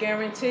money back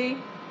guarantee.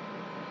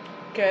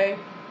 Okay.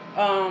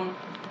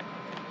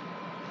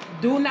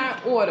 Do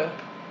not order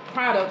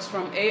products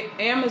from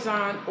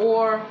Amazon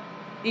or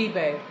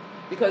eBay,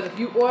 because if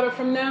you order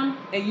from them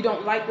and you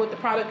don't like what the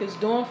product is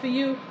doing for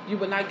you, you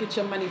will not get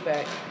your money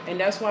back. And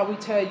that's why we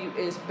tell you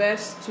it's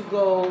best to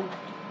go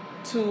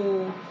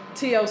to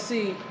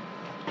TLC,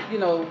 you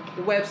know,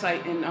 the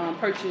website, and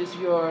purchase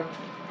your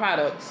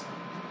products,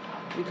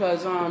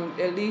 because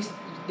at least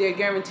they're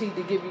guaranteed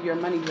to give you your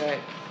money back.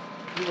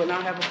 You will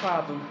not have a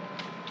problem.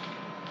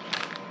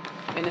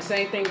 And the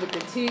same thing with the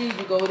tea.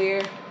 You go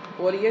there,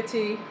 order your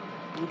tea,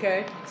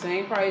 okay?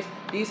 Same price.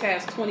 These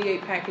has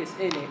 28 packets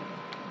in it,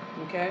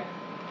 okay?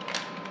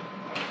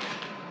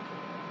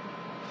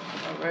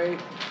 All right.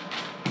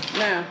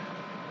 Now,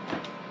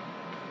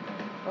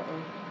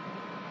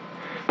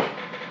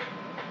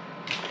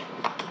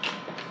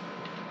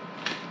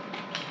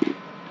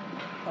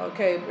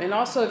 okay, and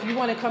also if you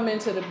want to come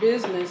into the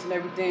business and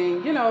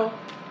everything, you know,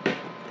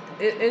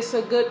 it's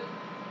a good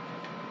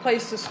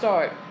place to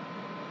start.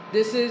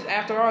 This is,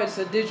 after all, it's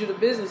a digital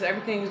business.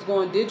 Everything is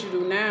going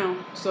digital now.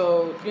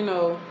 So, you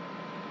know,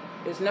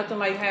 it's nothing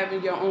like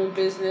having your own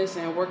business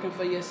and working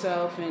for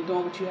yourself and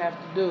doing what you have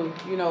to do,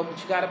 you know, but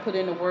you got to put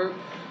in the work,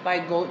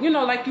 like go, you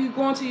know, like you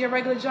going to your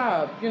regular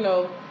job, you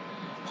know,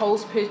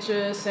 post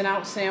pictures, send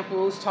out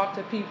samples, talk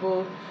to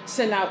people,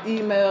 send out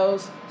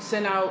emails,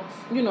 send out,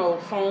 you know,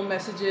 phone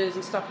messages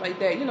and stuff like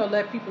that, you know,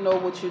 let people know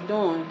what you're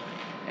doing.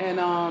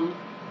 And,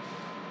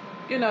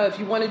 you know, if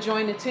you want to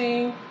join the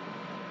team,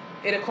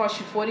 it'll cost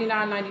you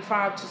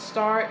 $49.95 to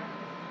start.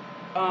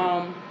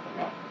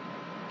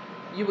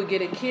 You would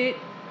get a kit,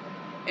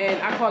 and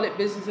I call it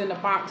business in a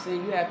box,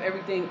 and you have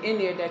everything in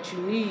there that you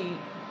need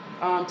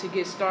to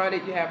get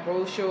started. You have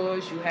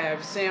brochures, you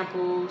have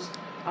samples,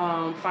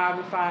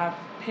 5-and-5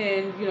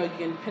 pen, you know, you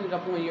can pin it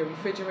up on your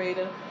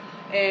refrigerator.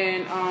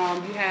 And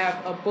you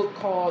have a book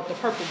called the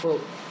Purple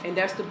Book, and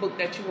that's the book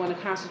that you want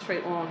to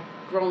concentrate on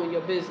growing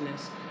your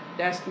business.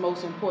 That's the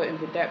most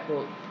important with that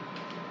book.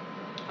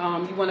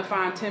 You want to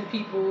find 10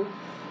 people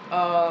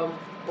or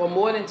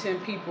more than 10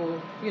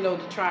 people, you know,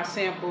 to try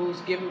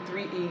samples. Give them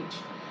 3 each,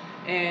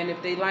 and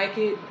if they like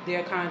it,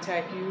 they'll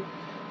contact you.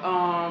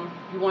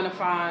 You want to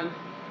find,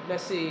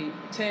 let's see,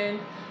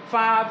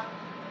 5.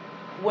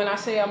 When I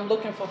say I'm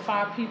looking for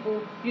 5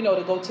 people, you know,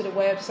 to go to the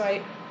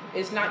website,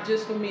 it's not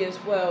just for me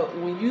as well.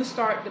 When you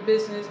start the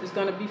business, it's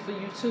going to be for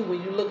you too.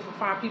 When you look for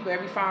 5 people,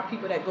 every 5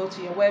 people that go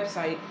to your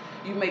website,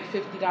 you make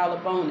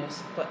 $50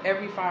 bonus for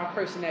every 5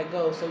 person that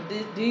goes. So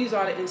these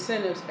are the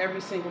incentives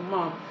every single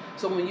month.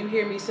 So when you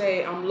hear me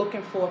say I'm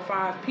looking for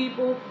 5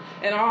 people,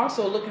 and I'm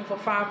also looking for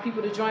 5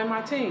 people to join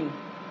my team.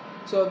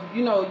 So if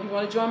you know you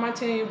want to join my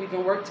team, we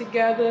can work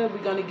together.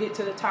 We're going to get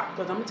to the top,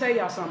 because I'm going to tell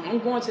y'all something. I'm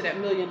going to that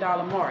 $1 million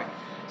mark.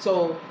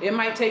 So it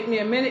might take me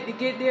a minute to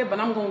get there, but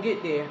I'm going to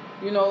get there.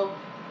 You know,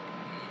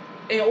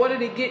 in order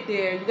to get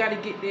there, you got to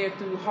get there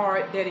through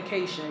hard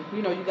dedication.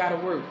 You know, you got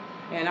to work.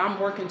 And I'm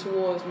working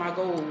towards my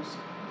goals.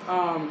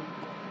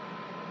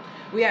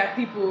 We have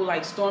people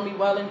like Stormy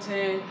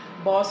Wellington,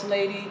 Boss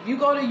Lady. If you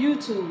go to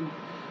YouTube,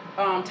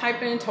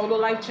 type in Total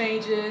Life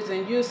Changes,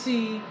 and you'll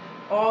see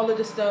all of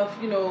the stuff,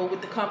 you know,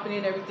 with the company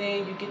and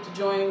everything. You get to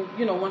join,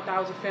 you know,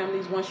 1,000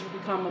 families once you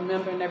become a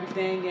member and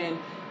everything. And,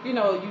 you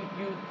know,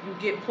 you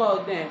get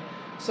plugged in.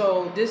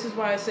 So this is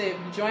why I say if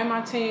you join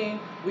my team,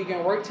 we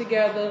can work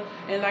together.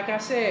 And like I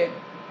said,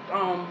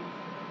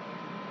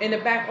 in the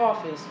back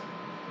office,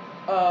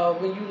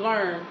 when you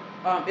learn,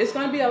 it's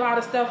going to be a lot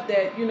of stuff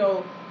that, you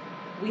know,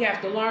 we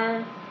have to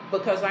learn,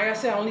 because like I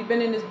said, I've only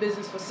been in this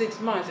business for 6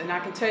 months, and I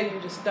can tell you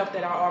the stuff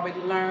that I already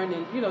learned,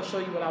 and, you know, show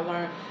you what I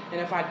learned. And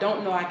if I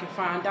don't know, I can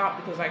find out,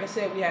 because like I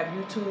said, we have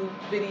YouTube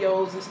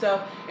videos and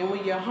stuff. And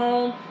when you're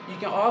home, you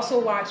can also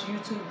watch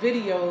YouTube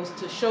videos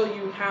to show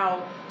you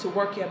how to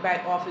work your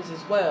back office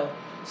as well.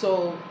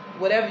 So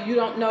whatever you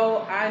don't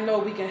know, I know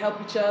we can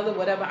help each other.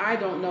 Whatever I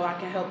don't know, I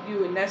can help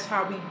you. And that's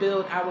how we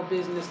build our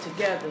business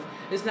together.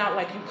 It's not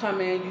like you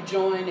come in, you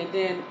join, and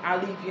then I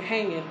leave you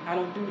hanging. I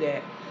don't do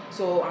that.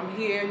 So I'm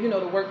here, you know,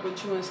 to work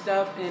with you and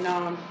stuff. And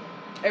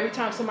every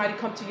time somebody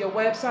come to your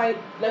website,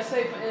 let's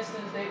say, for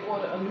instance, they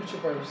order a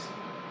Nutriverse.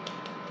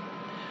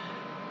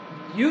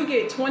 You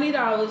get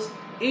 $20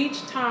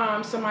 each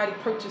time somebody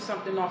purchases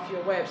something off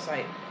your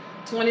website.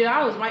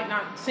 $20 might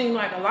not seem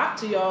like a lot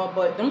to y'all,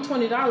 but them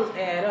 $20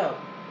 add up.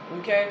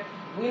 Okay,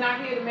 we're not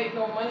here to make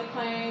no money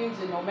claims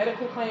and no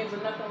medical claims or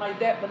nothing like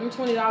that, but them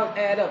 $20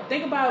 add up.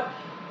 Think about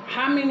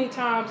how many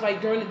times,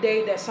 like during the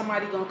day, that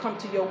somebody gonna come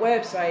to your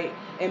website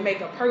and make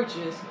a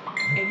purchase,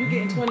 and you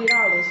getting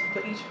 $20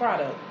 for each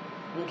product.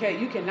 Okay,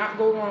 you cannot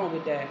go wrong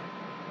with that.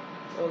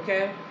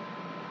 Okay.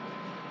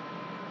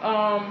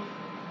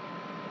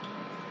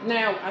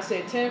 Now I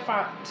said 10,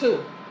 5,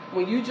 2.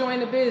 When you join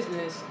the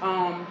business,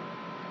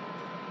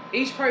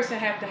 each person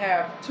have to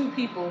have 2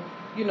 people,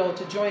 you know,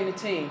 to join the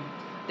team.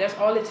 That's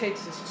all it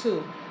takes is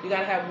 2. You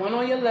got to have one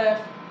on your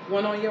left,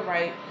 one on your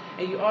right,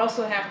 and you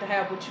also have to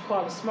have what you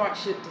call a smart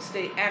ship to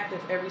stay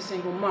active every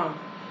single month.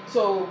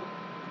 So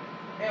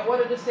in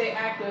order to stay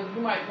active,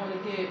 you might want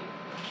to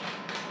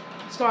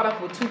start off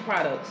with 2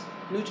 products,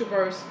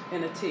 Nutriverse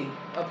and a tea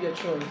of your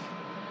choice.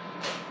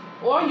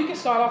 Or you can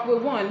start off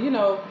with 1, you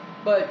know,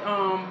 but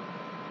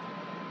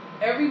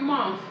every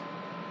month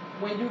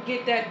when you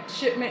get that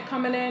shipment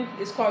coming in,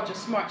 it's called your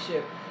smart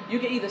ship. You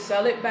can either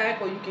sell it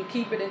back, or you can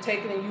keep it and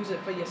take it and use it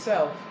for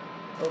yourself.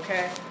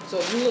 Okay? So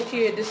if you look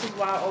here, this is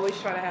why I always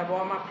try to have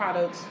all my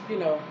products, you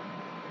know,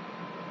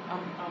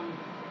 I'm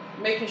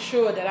making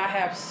sure that I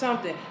have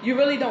something. You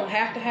really don't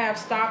have to have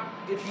stock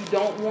if you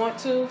don't want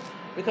to,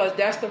 because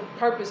that's the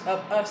purpose of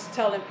us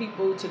telling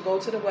people to go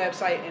to the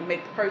website and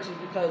make the purchase,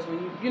 because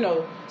when you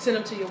know, send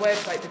them to your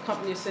website, the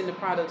company will send the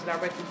products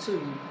directly to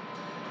you.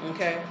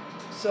 Okay?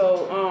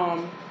 So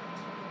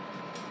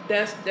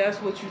that's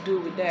what you do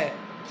with that.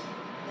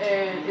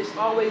 And it's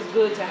always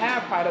good to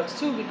have products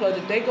too, because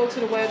if they go to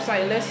the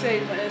website, let's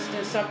say for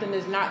instance something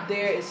is not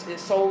there, it's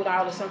sold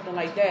out or something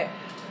like that,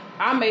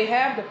 I may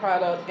have the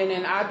product and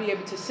then I'll be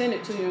able to send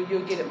it to you and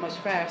you'll get it much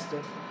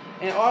faster.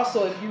 And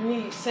also if you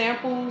need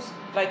samples,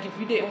 like if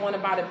you didn't want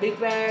to buy the big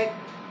bag,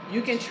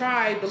 you can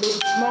try the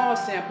little small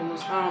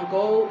samples.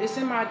 It's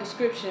in my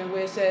description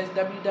where it says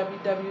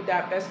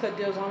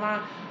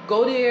www.bestcutdealsonline.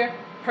 Go there,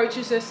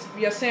 purchase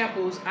your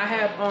samples. I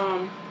have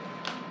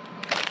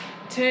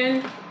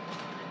 10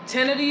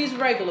 of these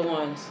regular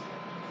ones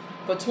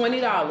for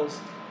 $20,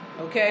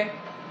 okay?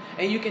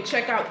 And you can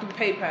check out through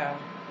PayPal.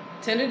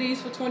 10 of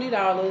these for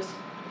 $20.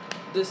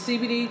 The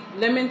CBD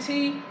lemon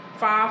tea,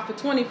 5 for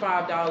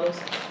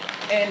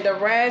 $25. And the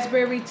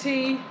raspberry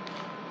tea,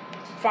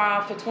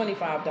 5 for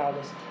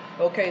 $25.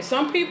 Okay,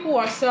 some people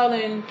are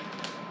selling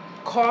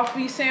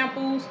coffee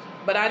samples,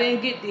 but I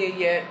didn't get there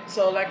yet.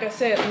 So like I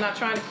said, I'm not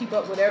trying to keep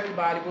up with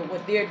everybody with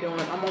what they're doing.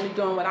 I'm only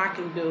doing what I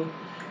can do.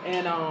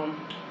 And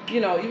you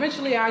know,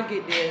 eventually I'll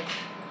get there.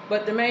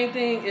 But the main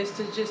thing is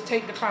to just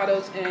take the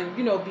products and,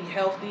 you know, be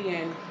healthy.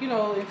 And, you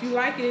know, if you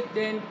like it,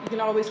 then you can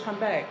always come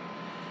back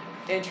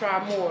and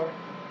try more.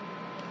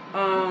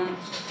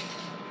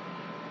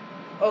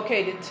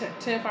 Okay, the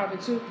 10, 5,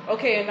 and 2.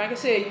 Okay, and like I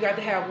said, you got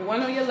to have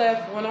one on your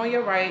left, one on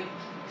your right.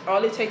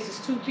 All it takes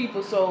is 2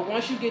 people. So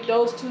once you get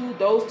those two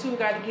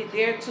got to get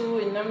their 2,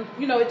 and then,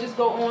 you know, it just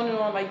go on and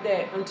on like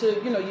that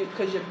until, you know,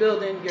 because you're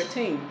building your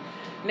team.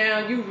 Now,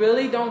 you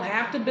really don't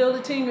have to build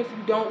a team if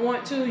you don't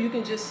want to. You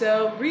can just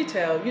sell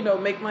retail, you know,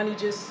 make money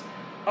just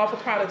off of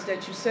products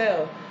that you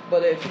sell.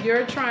 But if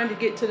you're trying to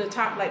get to the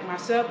top like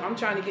myself, I'm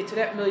trying to get to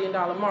that $1 million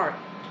mark.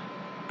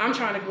 I'm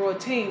trying to grow a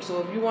team.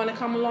 So if you want to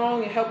come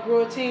along and help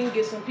grow a team,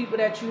 get some people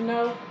that you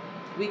know,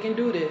 we can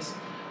do this.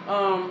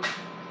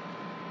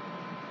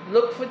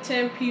 Look for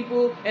 10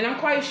 people, and I'm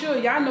quite sure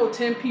y'all know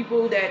 10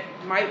 people that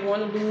might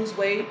want to lose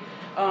weight.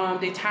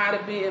 They tired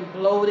of being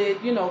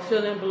bloated, you know,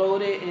 feeling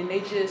bloated, and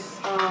they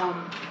just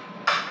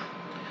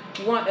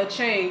want a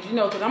change, you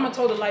know, because I'm a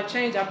total life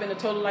changer. I've been a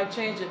total life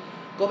changer.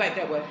 Go back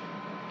that way.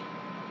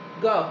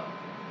 Go.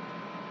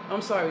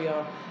 I'm sorry,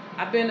 y'all.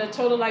 I've been a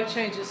total life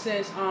changer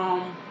since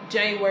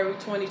January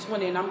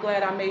 2020, and I'm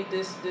glad I made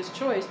this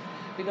choice,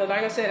 because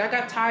like I said, I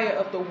got tired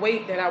of the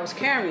weight that I was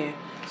carrying.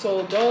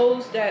 So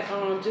those that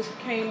just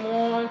came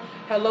on,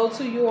 hello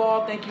to you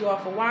all. Thank you all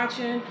for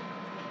watching.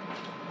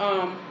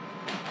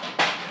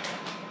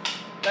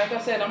 Like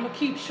I said, I'm going to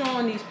keep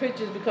showing these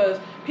pictures because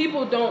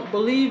people don't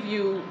believe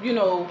you, you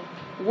know,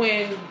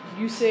 when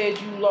you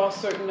said you lost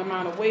a certain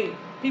amount of weight.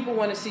 People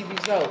want to see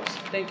results.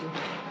 Thank you.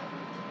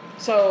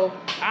 So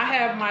I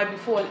have my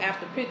before and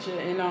after picture,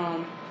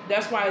 and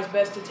that's why it's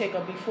best to take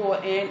a before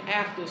and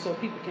after so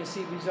people can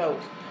see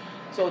results.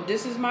 So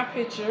this is my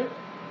picture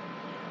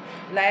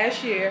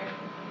last year,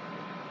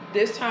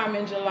 this time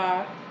in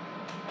July.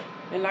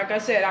 And like I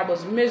said, I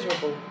was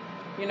miserable.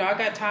 You know, I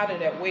got tired of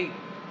that weight.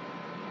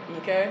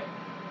 Okay.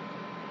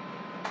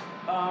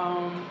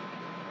 I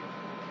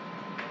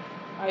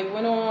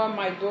went on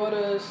my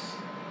daughter's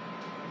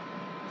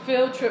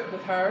field trip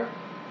with her.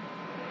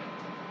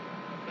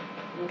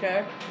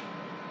 Okay.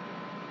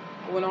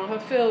 I went on her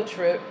field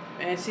trip,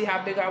 and see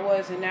how big I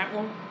was in that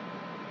one?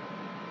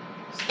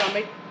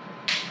 Stomach.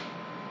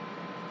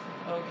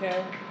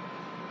 Okay.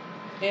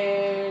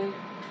 And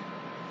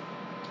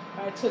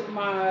I took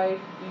my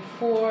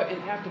before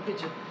and after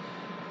picture.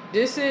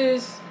 This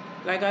is,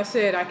 like I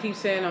said, I keep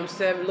saying I'm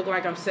 7, look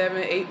like I'm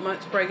 7, 8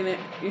 months pregnant.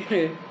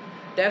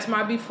 That's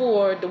my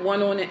before, the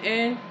one on the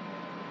end.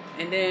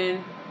 And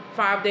then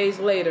 5 days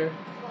later,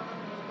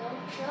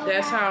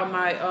 that's how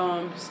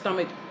my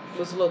stomach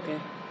was looking.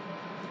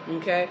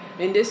 Okay.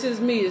 And this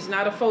is me. It's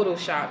not a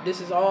Photoshop.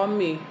 This is all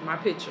me, my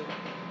picture.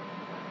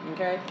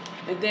 Okay.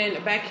 And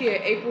then back here,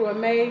 April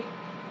and May,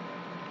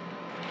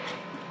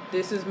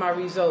 this is my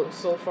results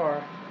so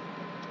far.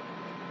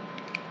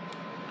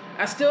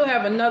 I still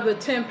have another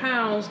 10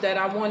 pounds that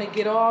I want to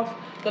get off.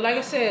 But like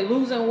I said,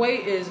 losing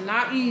weight is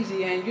not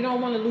easy, and you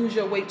don't want to lose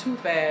your weight too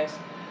fast.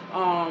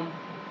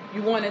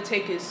 You want to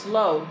take it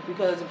slow,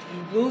 because if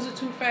you lose it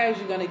too fast,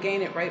 you're going to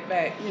gain it right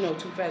back, you know,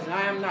 too fast. And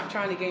I am not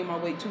trying to gain my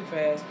weight too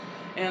fast.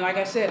 And like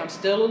I said, I'm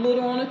still a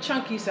little on the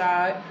chunky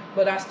side,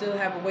 but I still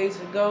have a ways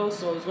to go.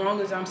 So as long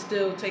as I'm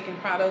still taking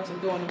products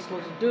and doing what I'm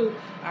supposed to do,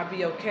 I'll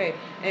be okay.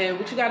 And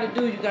what you got to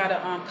do, you got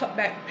to cut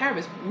back.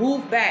 Paris,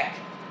 move back.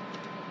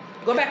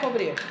 Go back over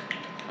there.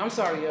 I'm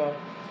sorry, y'all,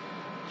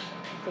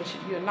 because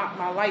you knocked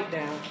my light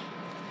down.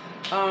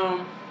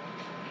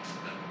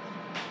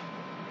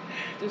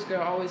 This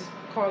girl always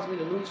causes me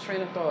to lose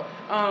train of thought.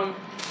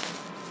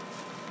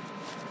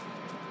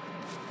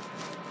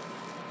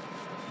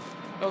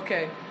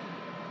 Okay.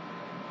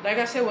 Like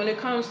I said, when it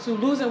comes to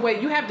losing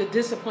weight, you have to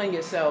discipline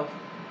yourself.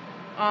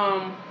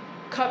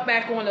 Cut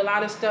back on a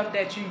lot of stuff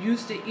that you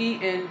used to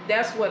eat, and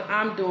that's what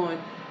I'm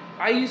doing.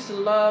 I used to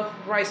love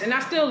rice, and I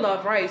still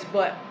love rice,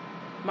 but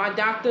my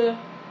doctor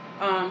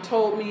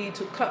told me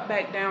to cut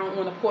back down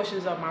on the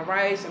portions of my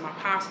rice and my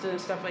pasta and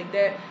stuff like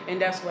that,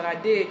 and that's what I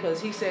did, because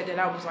he said that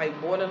I was like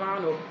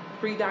borderline or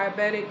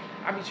pre-diabetic.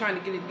 I be trying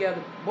to get it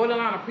together,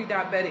 borderline or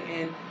pre-diabetic,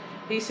 and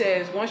he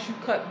says once you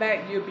cut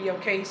back, you'll be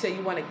okay. He said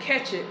you want to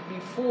catch it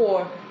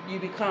before you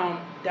become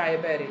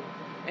diabetic,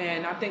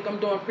 and I think I'm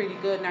doing pretty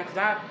good now,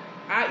 because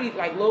I eat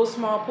like little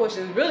small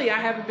portions. Really, I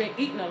haven't been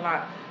eating a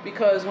lot,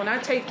 because when I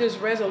take this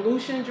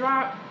resolution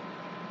drop,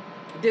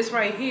 this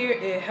right here,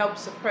 it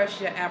helps suppress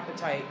your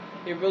appetite.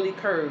 It really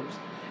curbs.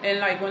 And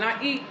like when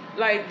I eat,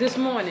 like this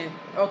morning,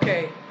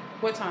 okay,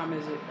 what time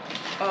is it?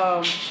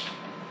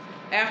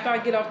 After I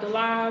get off the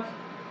live,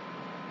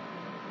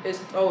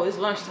 it's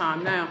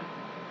lunchtime now.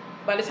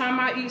 By the time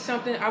I eat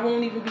something, I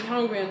won't even be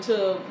hungry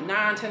until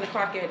 9, 10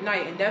 o'clock at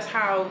night. And that's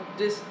how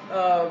this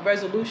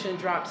resolution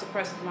drop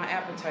suppresses my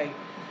appetite.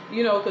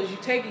 You know, because you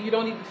take it, you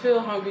don't even feel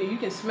hungry. You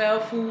can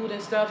smell food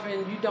and stuff,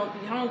 and you don't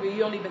be hungry. You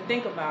don't even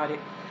think about it.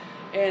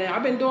 And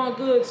I've been doing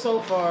good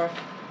so far.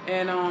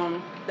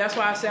 And that's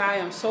why I say I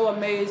am so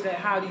amazed at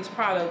how these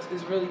products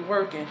is really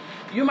working.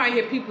 You might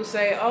hear people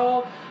say,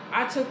 oh,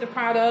 I took the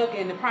product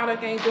and the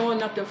product ain't doing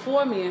nothing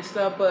for me and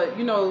stuff. But,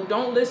 you know,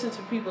 don't listen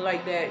to people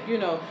like that. You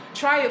know,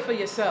 try it for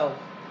yourself.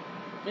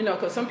 You know,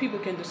 because some people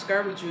can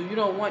discourage you. You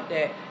don't want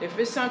that. If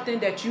it's something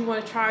that you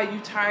want to try,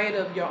 you tired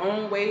of your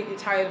own weight, you're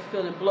tired of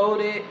feeling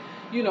bloated,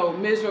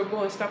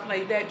 miserable and stuff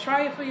like that,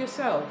 try it for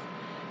yourself.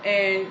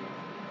 And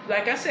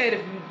like I said,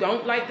 if you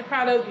don't like the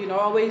product,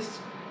 always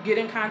get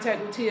in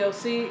contact with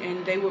TLC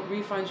and they will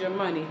refund your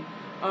money.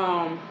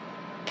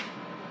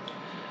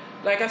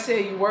 Like I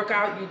said, you work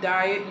out, you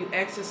diet, you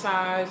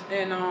exercise,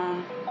 and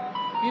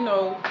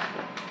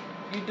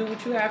you do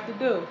what you have to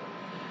do.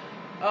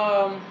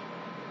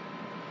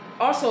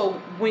 Also,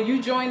 when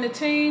you join the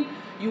team,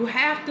 you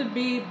have to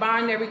be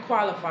binary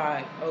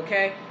qualified,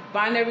 okay?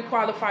 Binary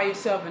qualify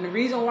yourself. And the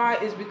reason why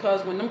is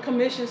because when them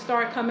commissions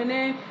start coming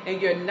in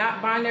and you're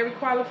not binary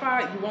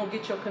qualified, you won't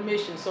get your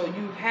commission. So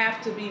you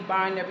have to be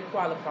binary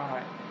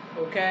qualified,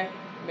 okay?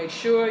 Make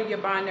sure you're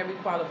binary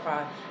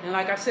qualified. And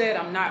like I said,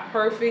 I'm not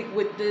perfect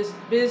with this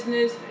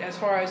business as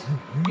far as,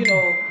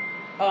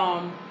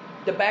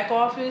 the back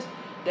office.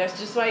 That's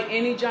just like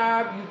any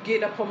job. You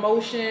get a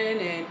promotion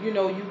and, you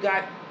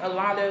got a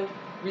lot of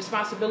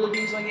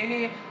responsibilities on your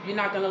hand. You're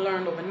not going to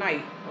learn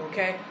overnight,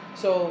 okay?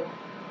 So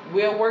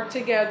we'll work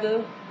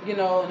together,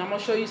 and I'm going to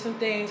show you some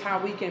things, how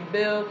we can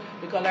build.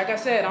 Because like I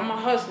said, I'm a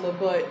hustler,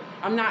 but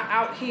I'm not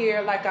out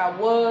here like I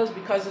was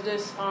because of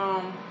this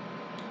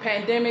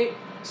pandemic.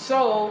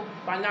 So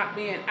by not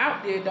being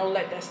out there, don't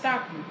let that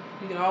stop you.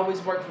 You can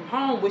always work from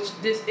home, which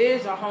this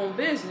is a home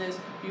business.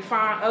 You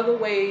find other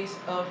ways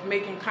of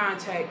making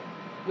contact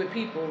with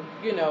people,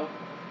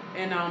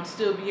 and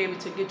still be able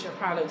to get your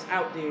products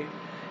out there.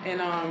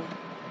 And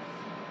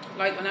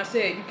like when I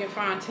said, you can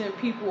find 10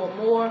 people or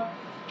more.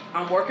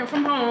 I'm working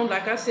from home,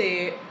 like I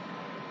said.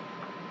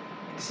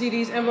 See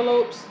these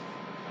envelopes?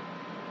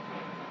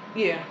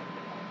 Yeah.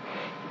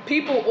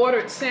 People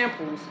ordered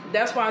samples.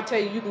 That's why I tell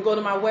you can go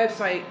to my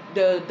website,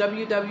 the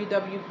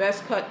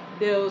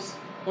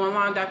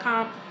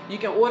www.bestcutdealsonline.com. You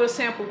can order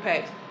sample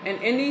packs.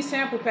 And in these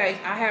sample packs,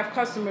 I have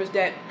customers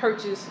that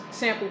purchase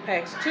sample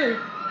packs too.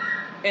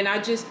 And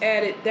I just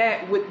added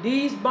that with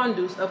these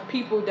bundles of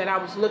people that I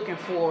was looking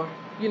for,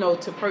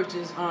 to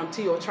purchase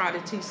tea or try the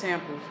tea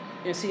samples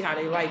and see how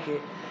they like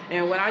it.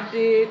 And what I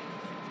did,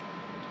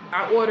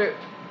 I ordered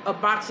a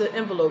box of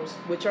envelopes,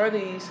 which are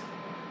these,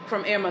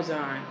 from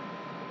Amazon.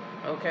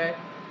 Okay?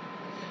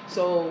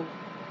 So,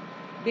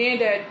 being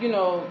that,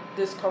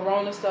 this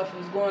corona stuff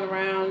is going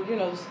around,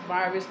 this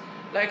virus,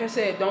 like I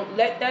said, don't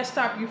let that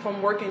stop you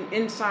from working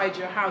inside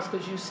your house,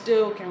 because you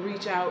still can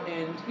reach out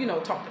and,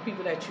 talk to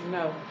people that you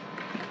know.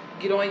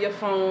 Get on your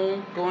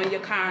phone, go in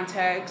your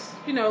contacts,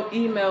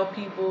 email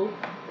people,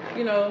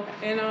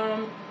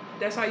 and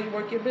that's how you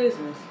work your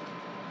business.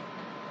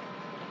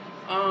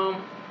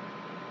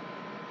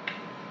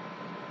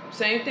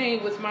 Same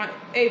thing with my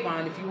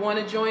Avon. If you want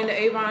to join the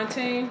Avon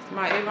team,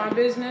 my Avon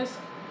business,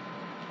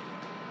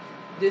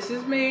 this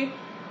is me.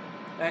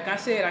 Like I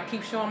said, I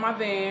keep showing my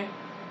van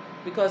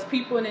because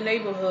people in the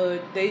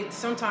neighborhood, they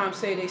sometimes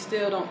say they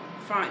still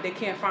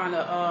can't find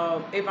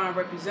a Avon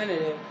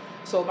representative.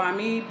 So by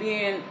me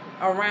being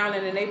around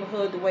in the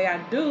neighborhood the way I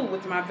do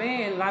with my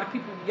van, a lot of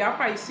people, y'all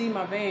probably see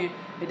my van,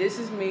 and this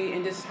is me,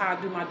 and this is how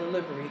I do my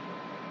delivery.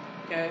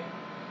 Okay?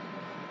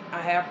 I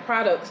have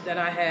products that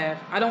I have.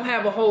 I don't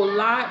have a whole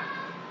lot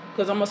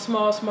because I'm a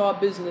small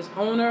business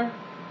owner.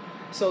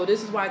 So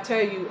this is why I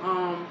tell you,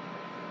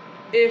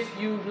 if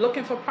you're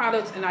looking for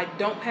products and I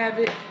don't have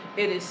it,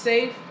 it is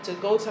safe to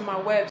go to my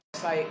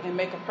website and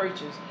make a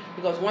purchase.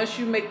 Because once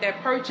you make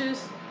that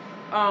purchase,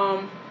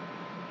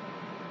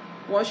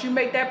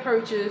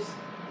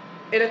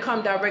 it'll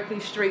come directly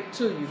straight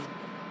to you.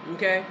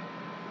 Okay?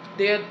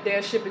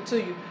 They'll ship it to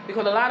you.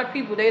 Because a lot of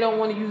people, they don't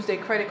want to use their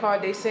credit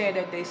card. They say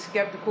that they're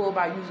skeptical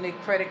about using their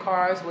credit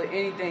cards with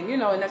anything,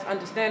 and that's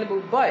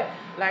understandable. But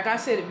like I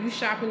said, if you're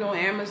shopping on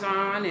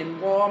Amazon and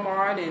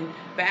Walmart and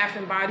Bath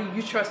and Body,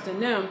 you trust in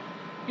them,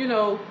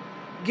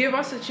 give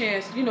us a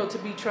chance, to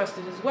be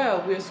trusted as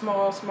well. We're a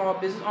small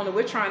business owner.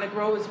 We're trying to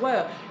grow as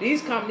well.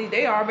 These companies,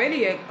 they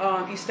already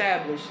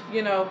established,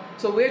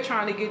 so we're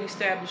trying to get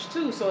established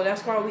too. So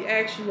that's why we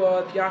ask you all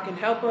if y'all can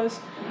help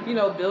us,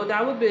 build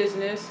our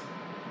business.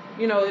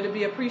 It'll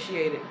be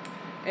appreciated.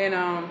 And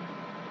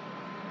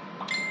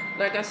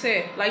like I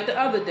said, like the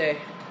other day,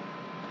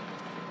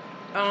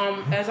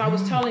 as I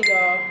was telling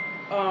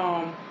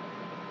y'all,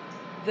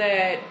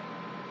 that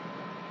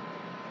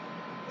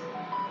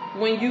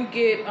when you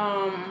get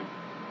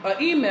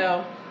an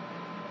email,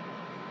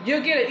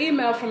 you'll get an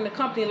email from the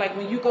company. Like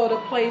when you go to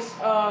place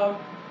an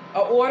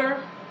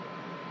order,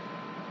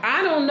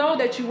 I don't know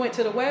that you went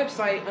to the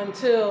website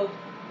until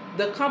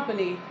the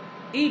company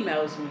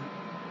emails me.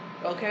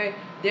 Okay?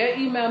 They'll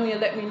email me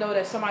and let me know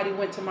that somebody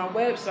went to my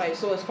website.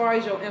 So as far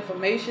as your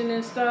information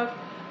and stuff,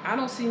 I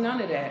don't see none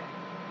of that.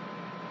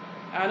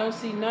 I don't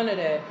see none of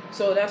that.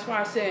 So that's why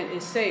I said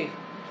it's safe.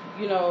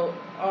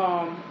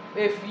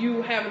 If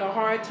you having a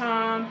hard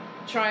time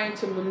trying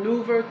to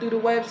maneuver through the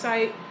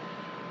website,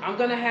 I'm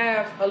going to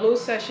have a little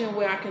session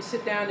where I can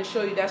sit down and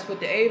show you. That's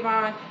with the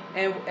Avon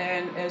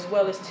and as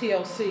well as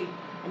TLC.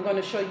 I'm going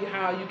to show you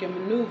how you can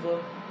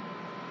maneuver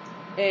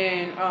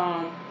and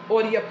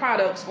order your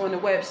products on the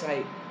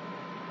website.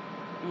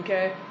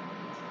 Okay?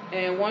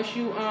 And once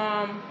you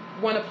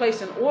want to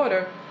place an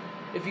order,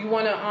 if you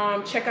want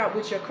to check out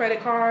with your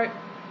credit card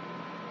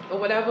or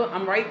whatever,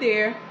 I'm right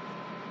there.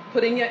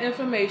 Put in your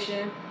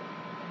information,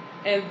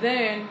 and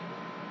then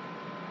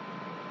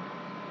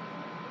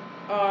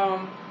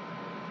I'm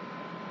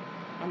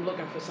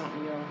looking for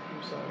something, y'all.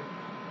 I'm sorry.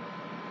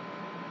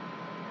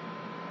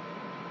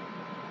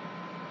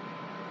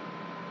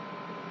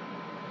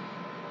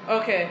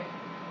 Okay.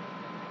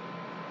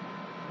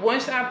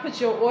 Once I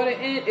put your order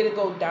in, it'll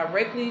go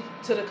directly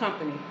to the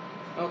company.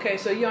 Okay,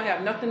 so you don't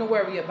have nothing to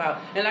worry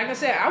about. And like I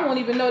said, I won't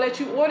even know that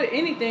you ordered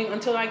anything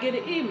until I get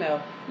an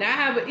email. Now I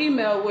have an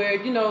email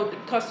where, you know, the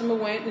customer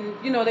went and,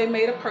 you know, they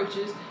made a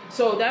purchase.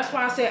 So that's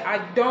why I said I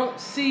don't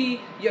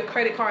see your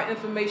credit card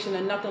information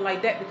or nothing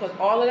like that, because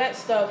all of that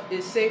stuff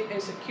is safe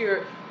and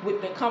secure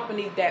with the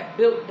company that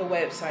built the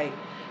website.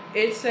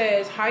 It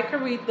says, "Hi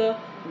Coretha,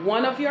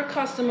 one of your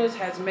customers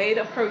has made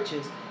a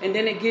purchase," and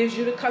then it gives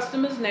you the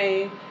customer's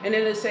name, and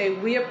then it say,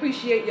 "We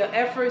appreciate your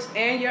efforts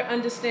and your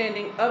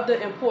understanding of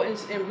the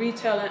importance in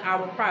retailing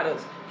our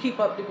products. Keep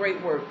up the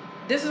great work."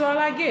 This is all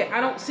I get. I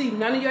don't see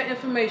none of your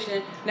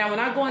information. Now when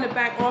I go in the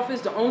back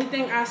office, the only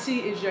thing I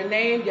see is your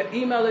name, your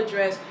email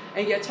address,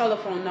 and your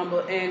telephone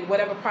number, and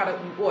whatever product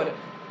you order.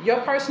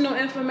 Your personal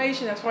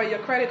information, as far as your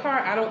credit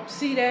card, I don't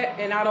see that,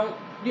 and I don't,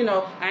 you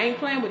know, I ain't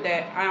playing with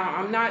that.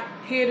 I'm not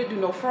here to do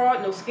no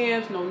fraud, no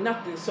scams, no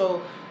nothing.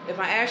 So if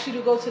I ask you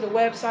to go to the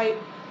website,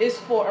 it's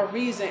for a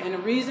reason. And the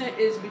reason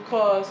is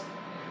because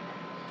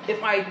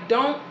if I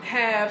don't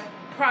have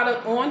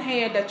product on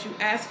hand that you're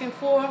asking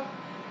for,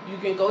 you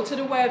can go to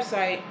the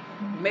website,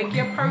 make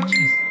your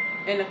purchase,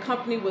 and the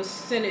company will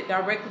send it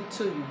directly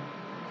to you.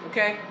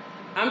 Okay?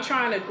 I'm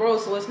trying to grow,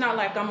 so it's not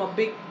like I'm a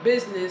big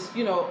business,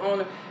 you know,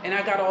 owner, and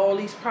I got all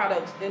these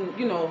products, and,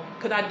 you know,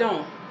 because I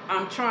don't.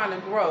 I'm trying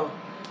to grow.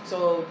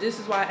 So this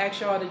is why I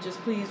ask y'all to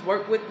just please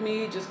work with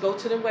me. Just go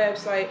to the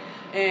website.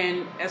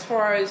 And as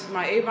far as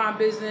my Avon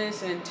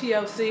business and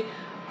TLC,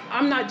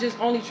 I'm not just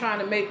only trying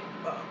to make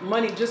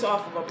money just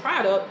off of a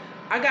product.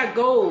 I got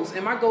goals,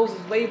 and my goals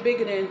is way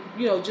bigger than,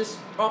 you know, just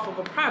off of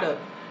a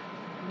product.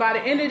 By the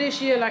end of this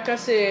year, like I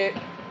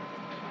said,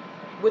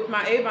 with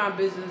my Avon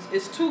business,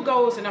 it's 2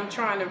 goals that I'm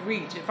trying to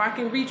reach. If I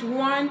can reach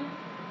one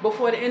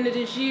before the end of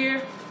this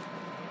year,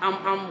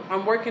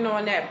 I'm working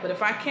on that. But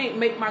if I can't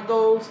make my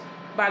goals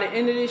by the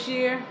end of this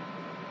year,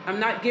 I'm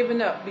not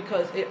giving up,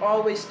 because it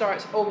always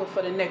starts over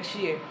for the next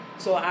year.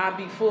 So I'll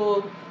be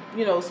full,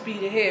 you know,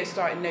 speed ahead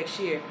starting next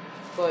year.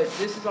 But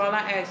this is all I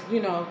ask,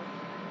 you know,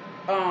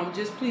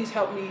 just please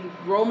help me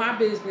grow my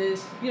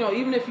business. You know,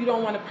 even if you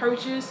don't want to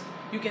purchase,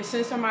 you can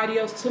send somebody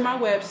else to my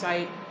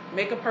website,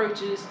 make a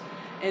purchase,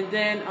 and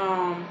then,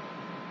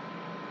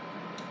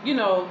 you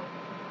know,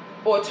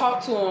 or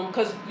talk to them.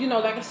 Because, you know,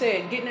 like I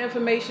said, getting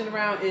information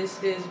around is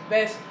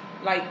best,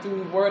 like,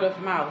 through word of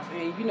mouth.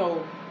 And, you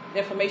know,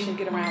 information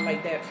get around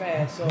like that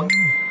fast. So,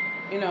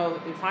 you know,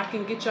 if I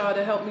can get y'all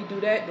to help me do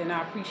that, then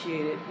I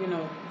appreciate it, you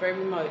know,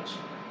 very much.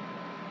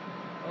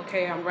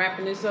 Okay, I'm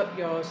wrapping this up,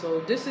 y'all. So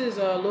this is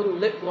a little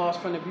lip gloss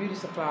from the beauty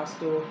supply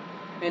store.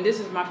 And this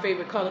is my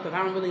favorite color, because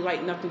I don't really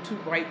like nothing too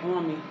bright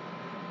on me.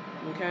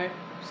 Okay,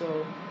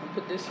 so I'll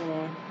put this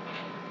on.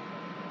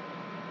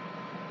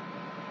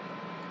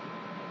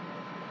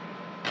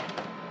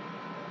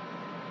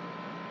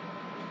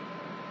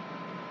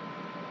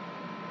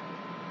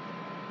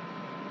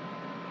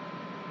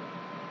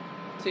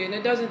 See, and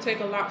it doesn't take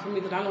a lot for me,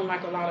 because I don't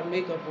like a lot of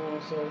makeup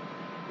on, so,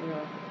 you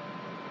know.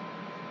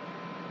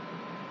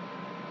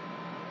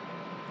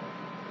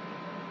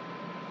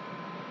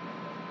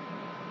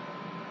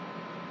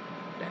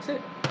 That's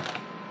it.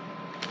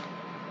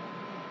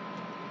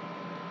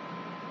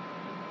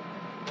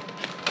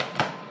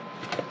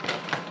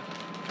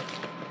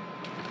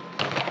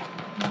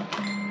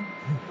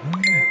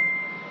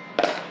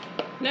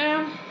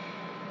 Now,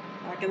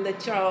 I can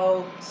let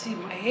y'all see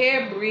my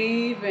hair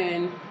breathe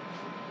and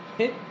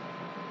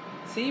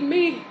see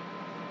me,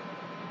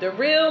 the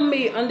real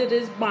me under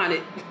this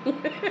bonnet.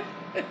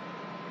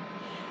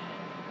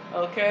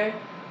 Okay,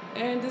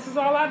 and this is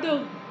all I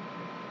do.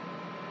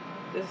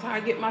 This is how I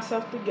get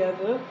myself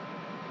together.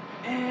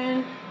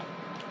 And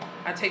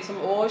I take some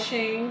oil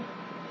sheen.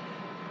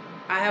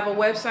 I have a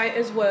website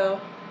as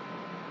well,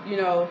 you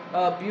know,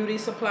 a beauty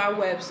supply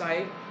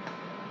website.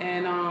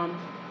 And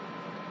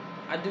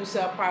I do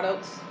sell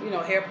products, you know,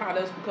 hair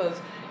products,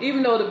 because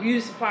even though the beauty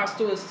supply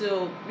store is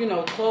still, you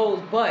know,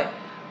 closed, but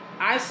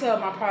I sell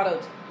my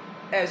products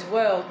as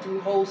well through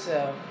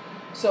wholesale.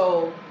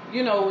 So,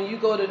 you know, when you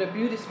go to the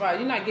beauty supply,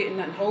 you're not getting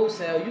nothing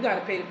wholesale. You got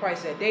to pay the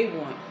price that they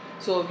want.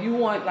 So if you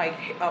want like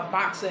a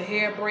box of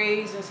hair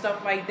braids and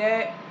stuff like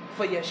that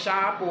for your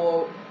shop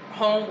or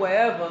home,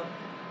 wherever,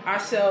 I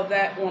sell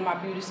that on my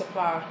beauty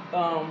supply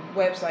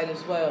website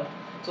as well.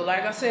 So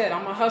like I said,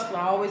 I'm a hustler.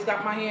 I always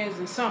got my hands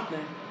in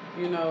something,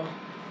 you know,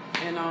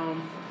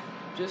 and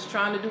just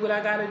trying to do what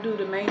I got to do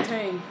to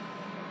maintain.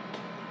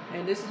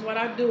 And this is what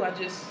I do. I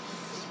just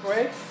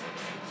spray.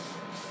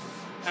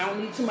 I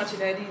don't need too much of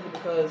that either,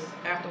 because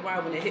after a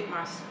while when it hit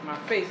my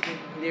face,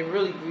 it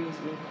really grieves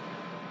me.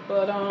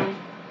 But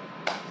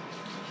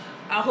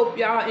I hope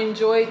y'all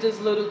enjoyed this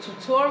little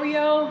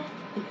tutorial.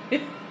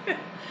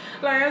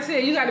 Like I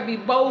said, you got to be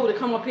bold to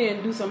come up here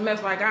and do some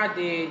mess like I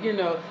did, you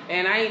know.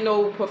 And I ain't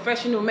no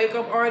professional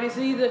makeup artist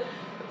either.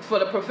 For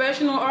the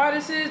professional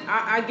artists,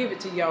 I give it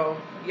to y'all.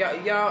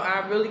 Y'all,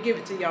 I really give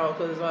it to y'all,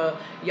 because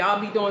y'all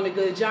be doing a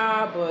good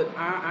job, but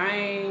I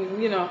ain't,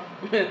 you know,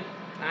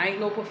 I ain't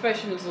no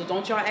professional, so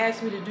don't y'all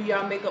ask me to do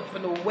y'all makeup for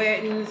no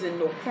weddings and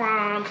no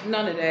proms,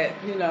 none of that,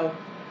 you know.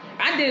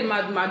 I did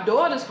my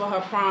daughter's for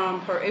her prom,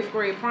 her 8th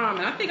grade prom,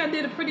 and I think I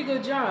did a pretty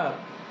good job.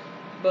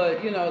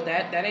 But, you know,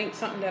 that ain't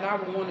something that I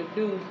would want to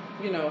do,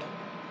 you know.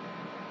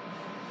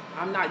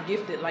 I'm not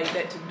gifted like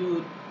that to do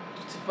it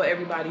for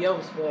everybody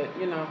else, but,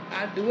 you know,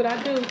 I do what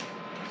I do.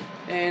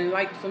 And,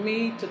 like, for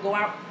me to go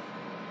out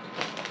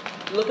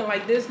looking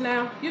like this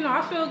now, you know,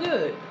 I feel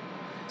good.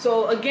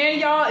 So, again,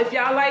 y'all, if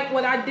y'all like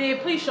what I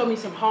did, please show me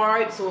some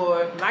hearts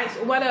or likes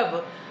or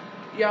whatever.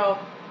 Y'all,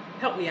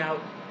 help me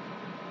out.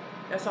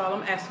 That's all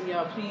I'm asking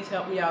y'all. Please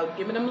help me out.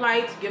 Give me them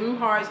likes. Give me them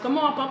hearts. Come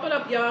on, pump it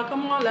up, y'all.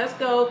 Come on, let's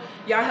go.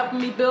 Y'all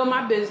helping me build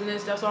my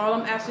business. That's all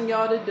I'm asking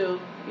y'all to do.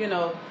 You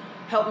know,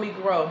 help me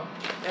grow.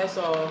 That's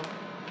all.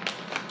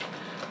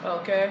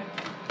 Okay?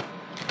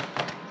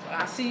 So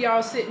I see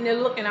y'all sitting there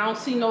looking. I don't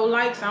see no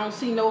likes. I don't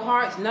see no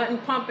hearts. Nothing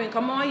pumping.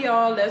 Come on,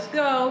 y'all. Let's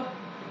go.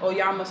 Oh,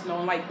 y'all must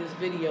don't like this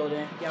video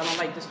then. Y'all don't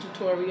like this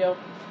tutorial.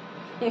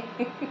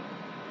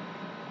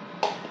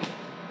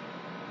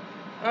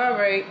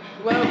 Alright.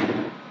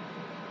 Well,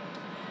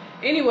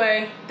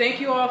 anyway, thank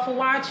you all for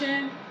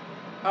watching.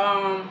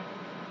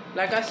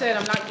 Like I said,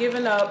 I'm not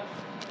giving up.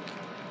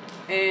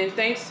 And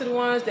thanks to the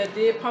ones that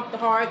did pump the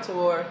hearts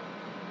or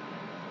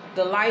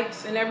the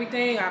likes and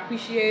everything. I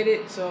appreciate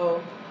it.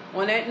 So,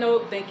 on that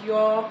note, thank you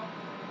all.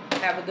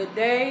 Have a good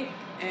day.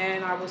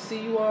 And I will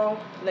see you all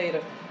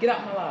later. Get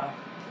out my live.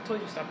 I told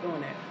you to stop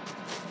doing that.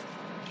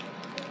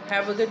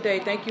 Have a good day.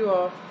 Thank you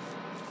all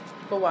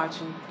for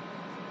watching.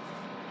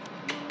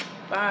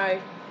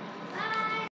 Bye.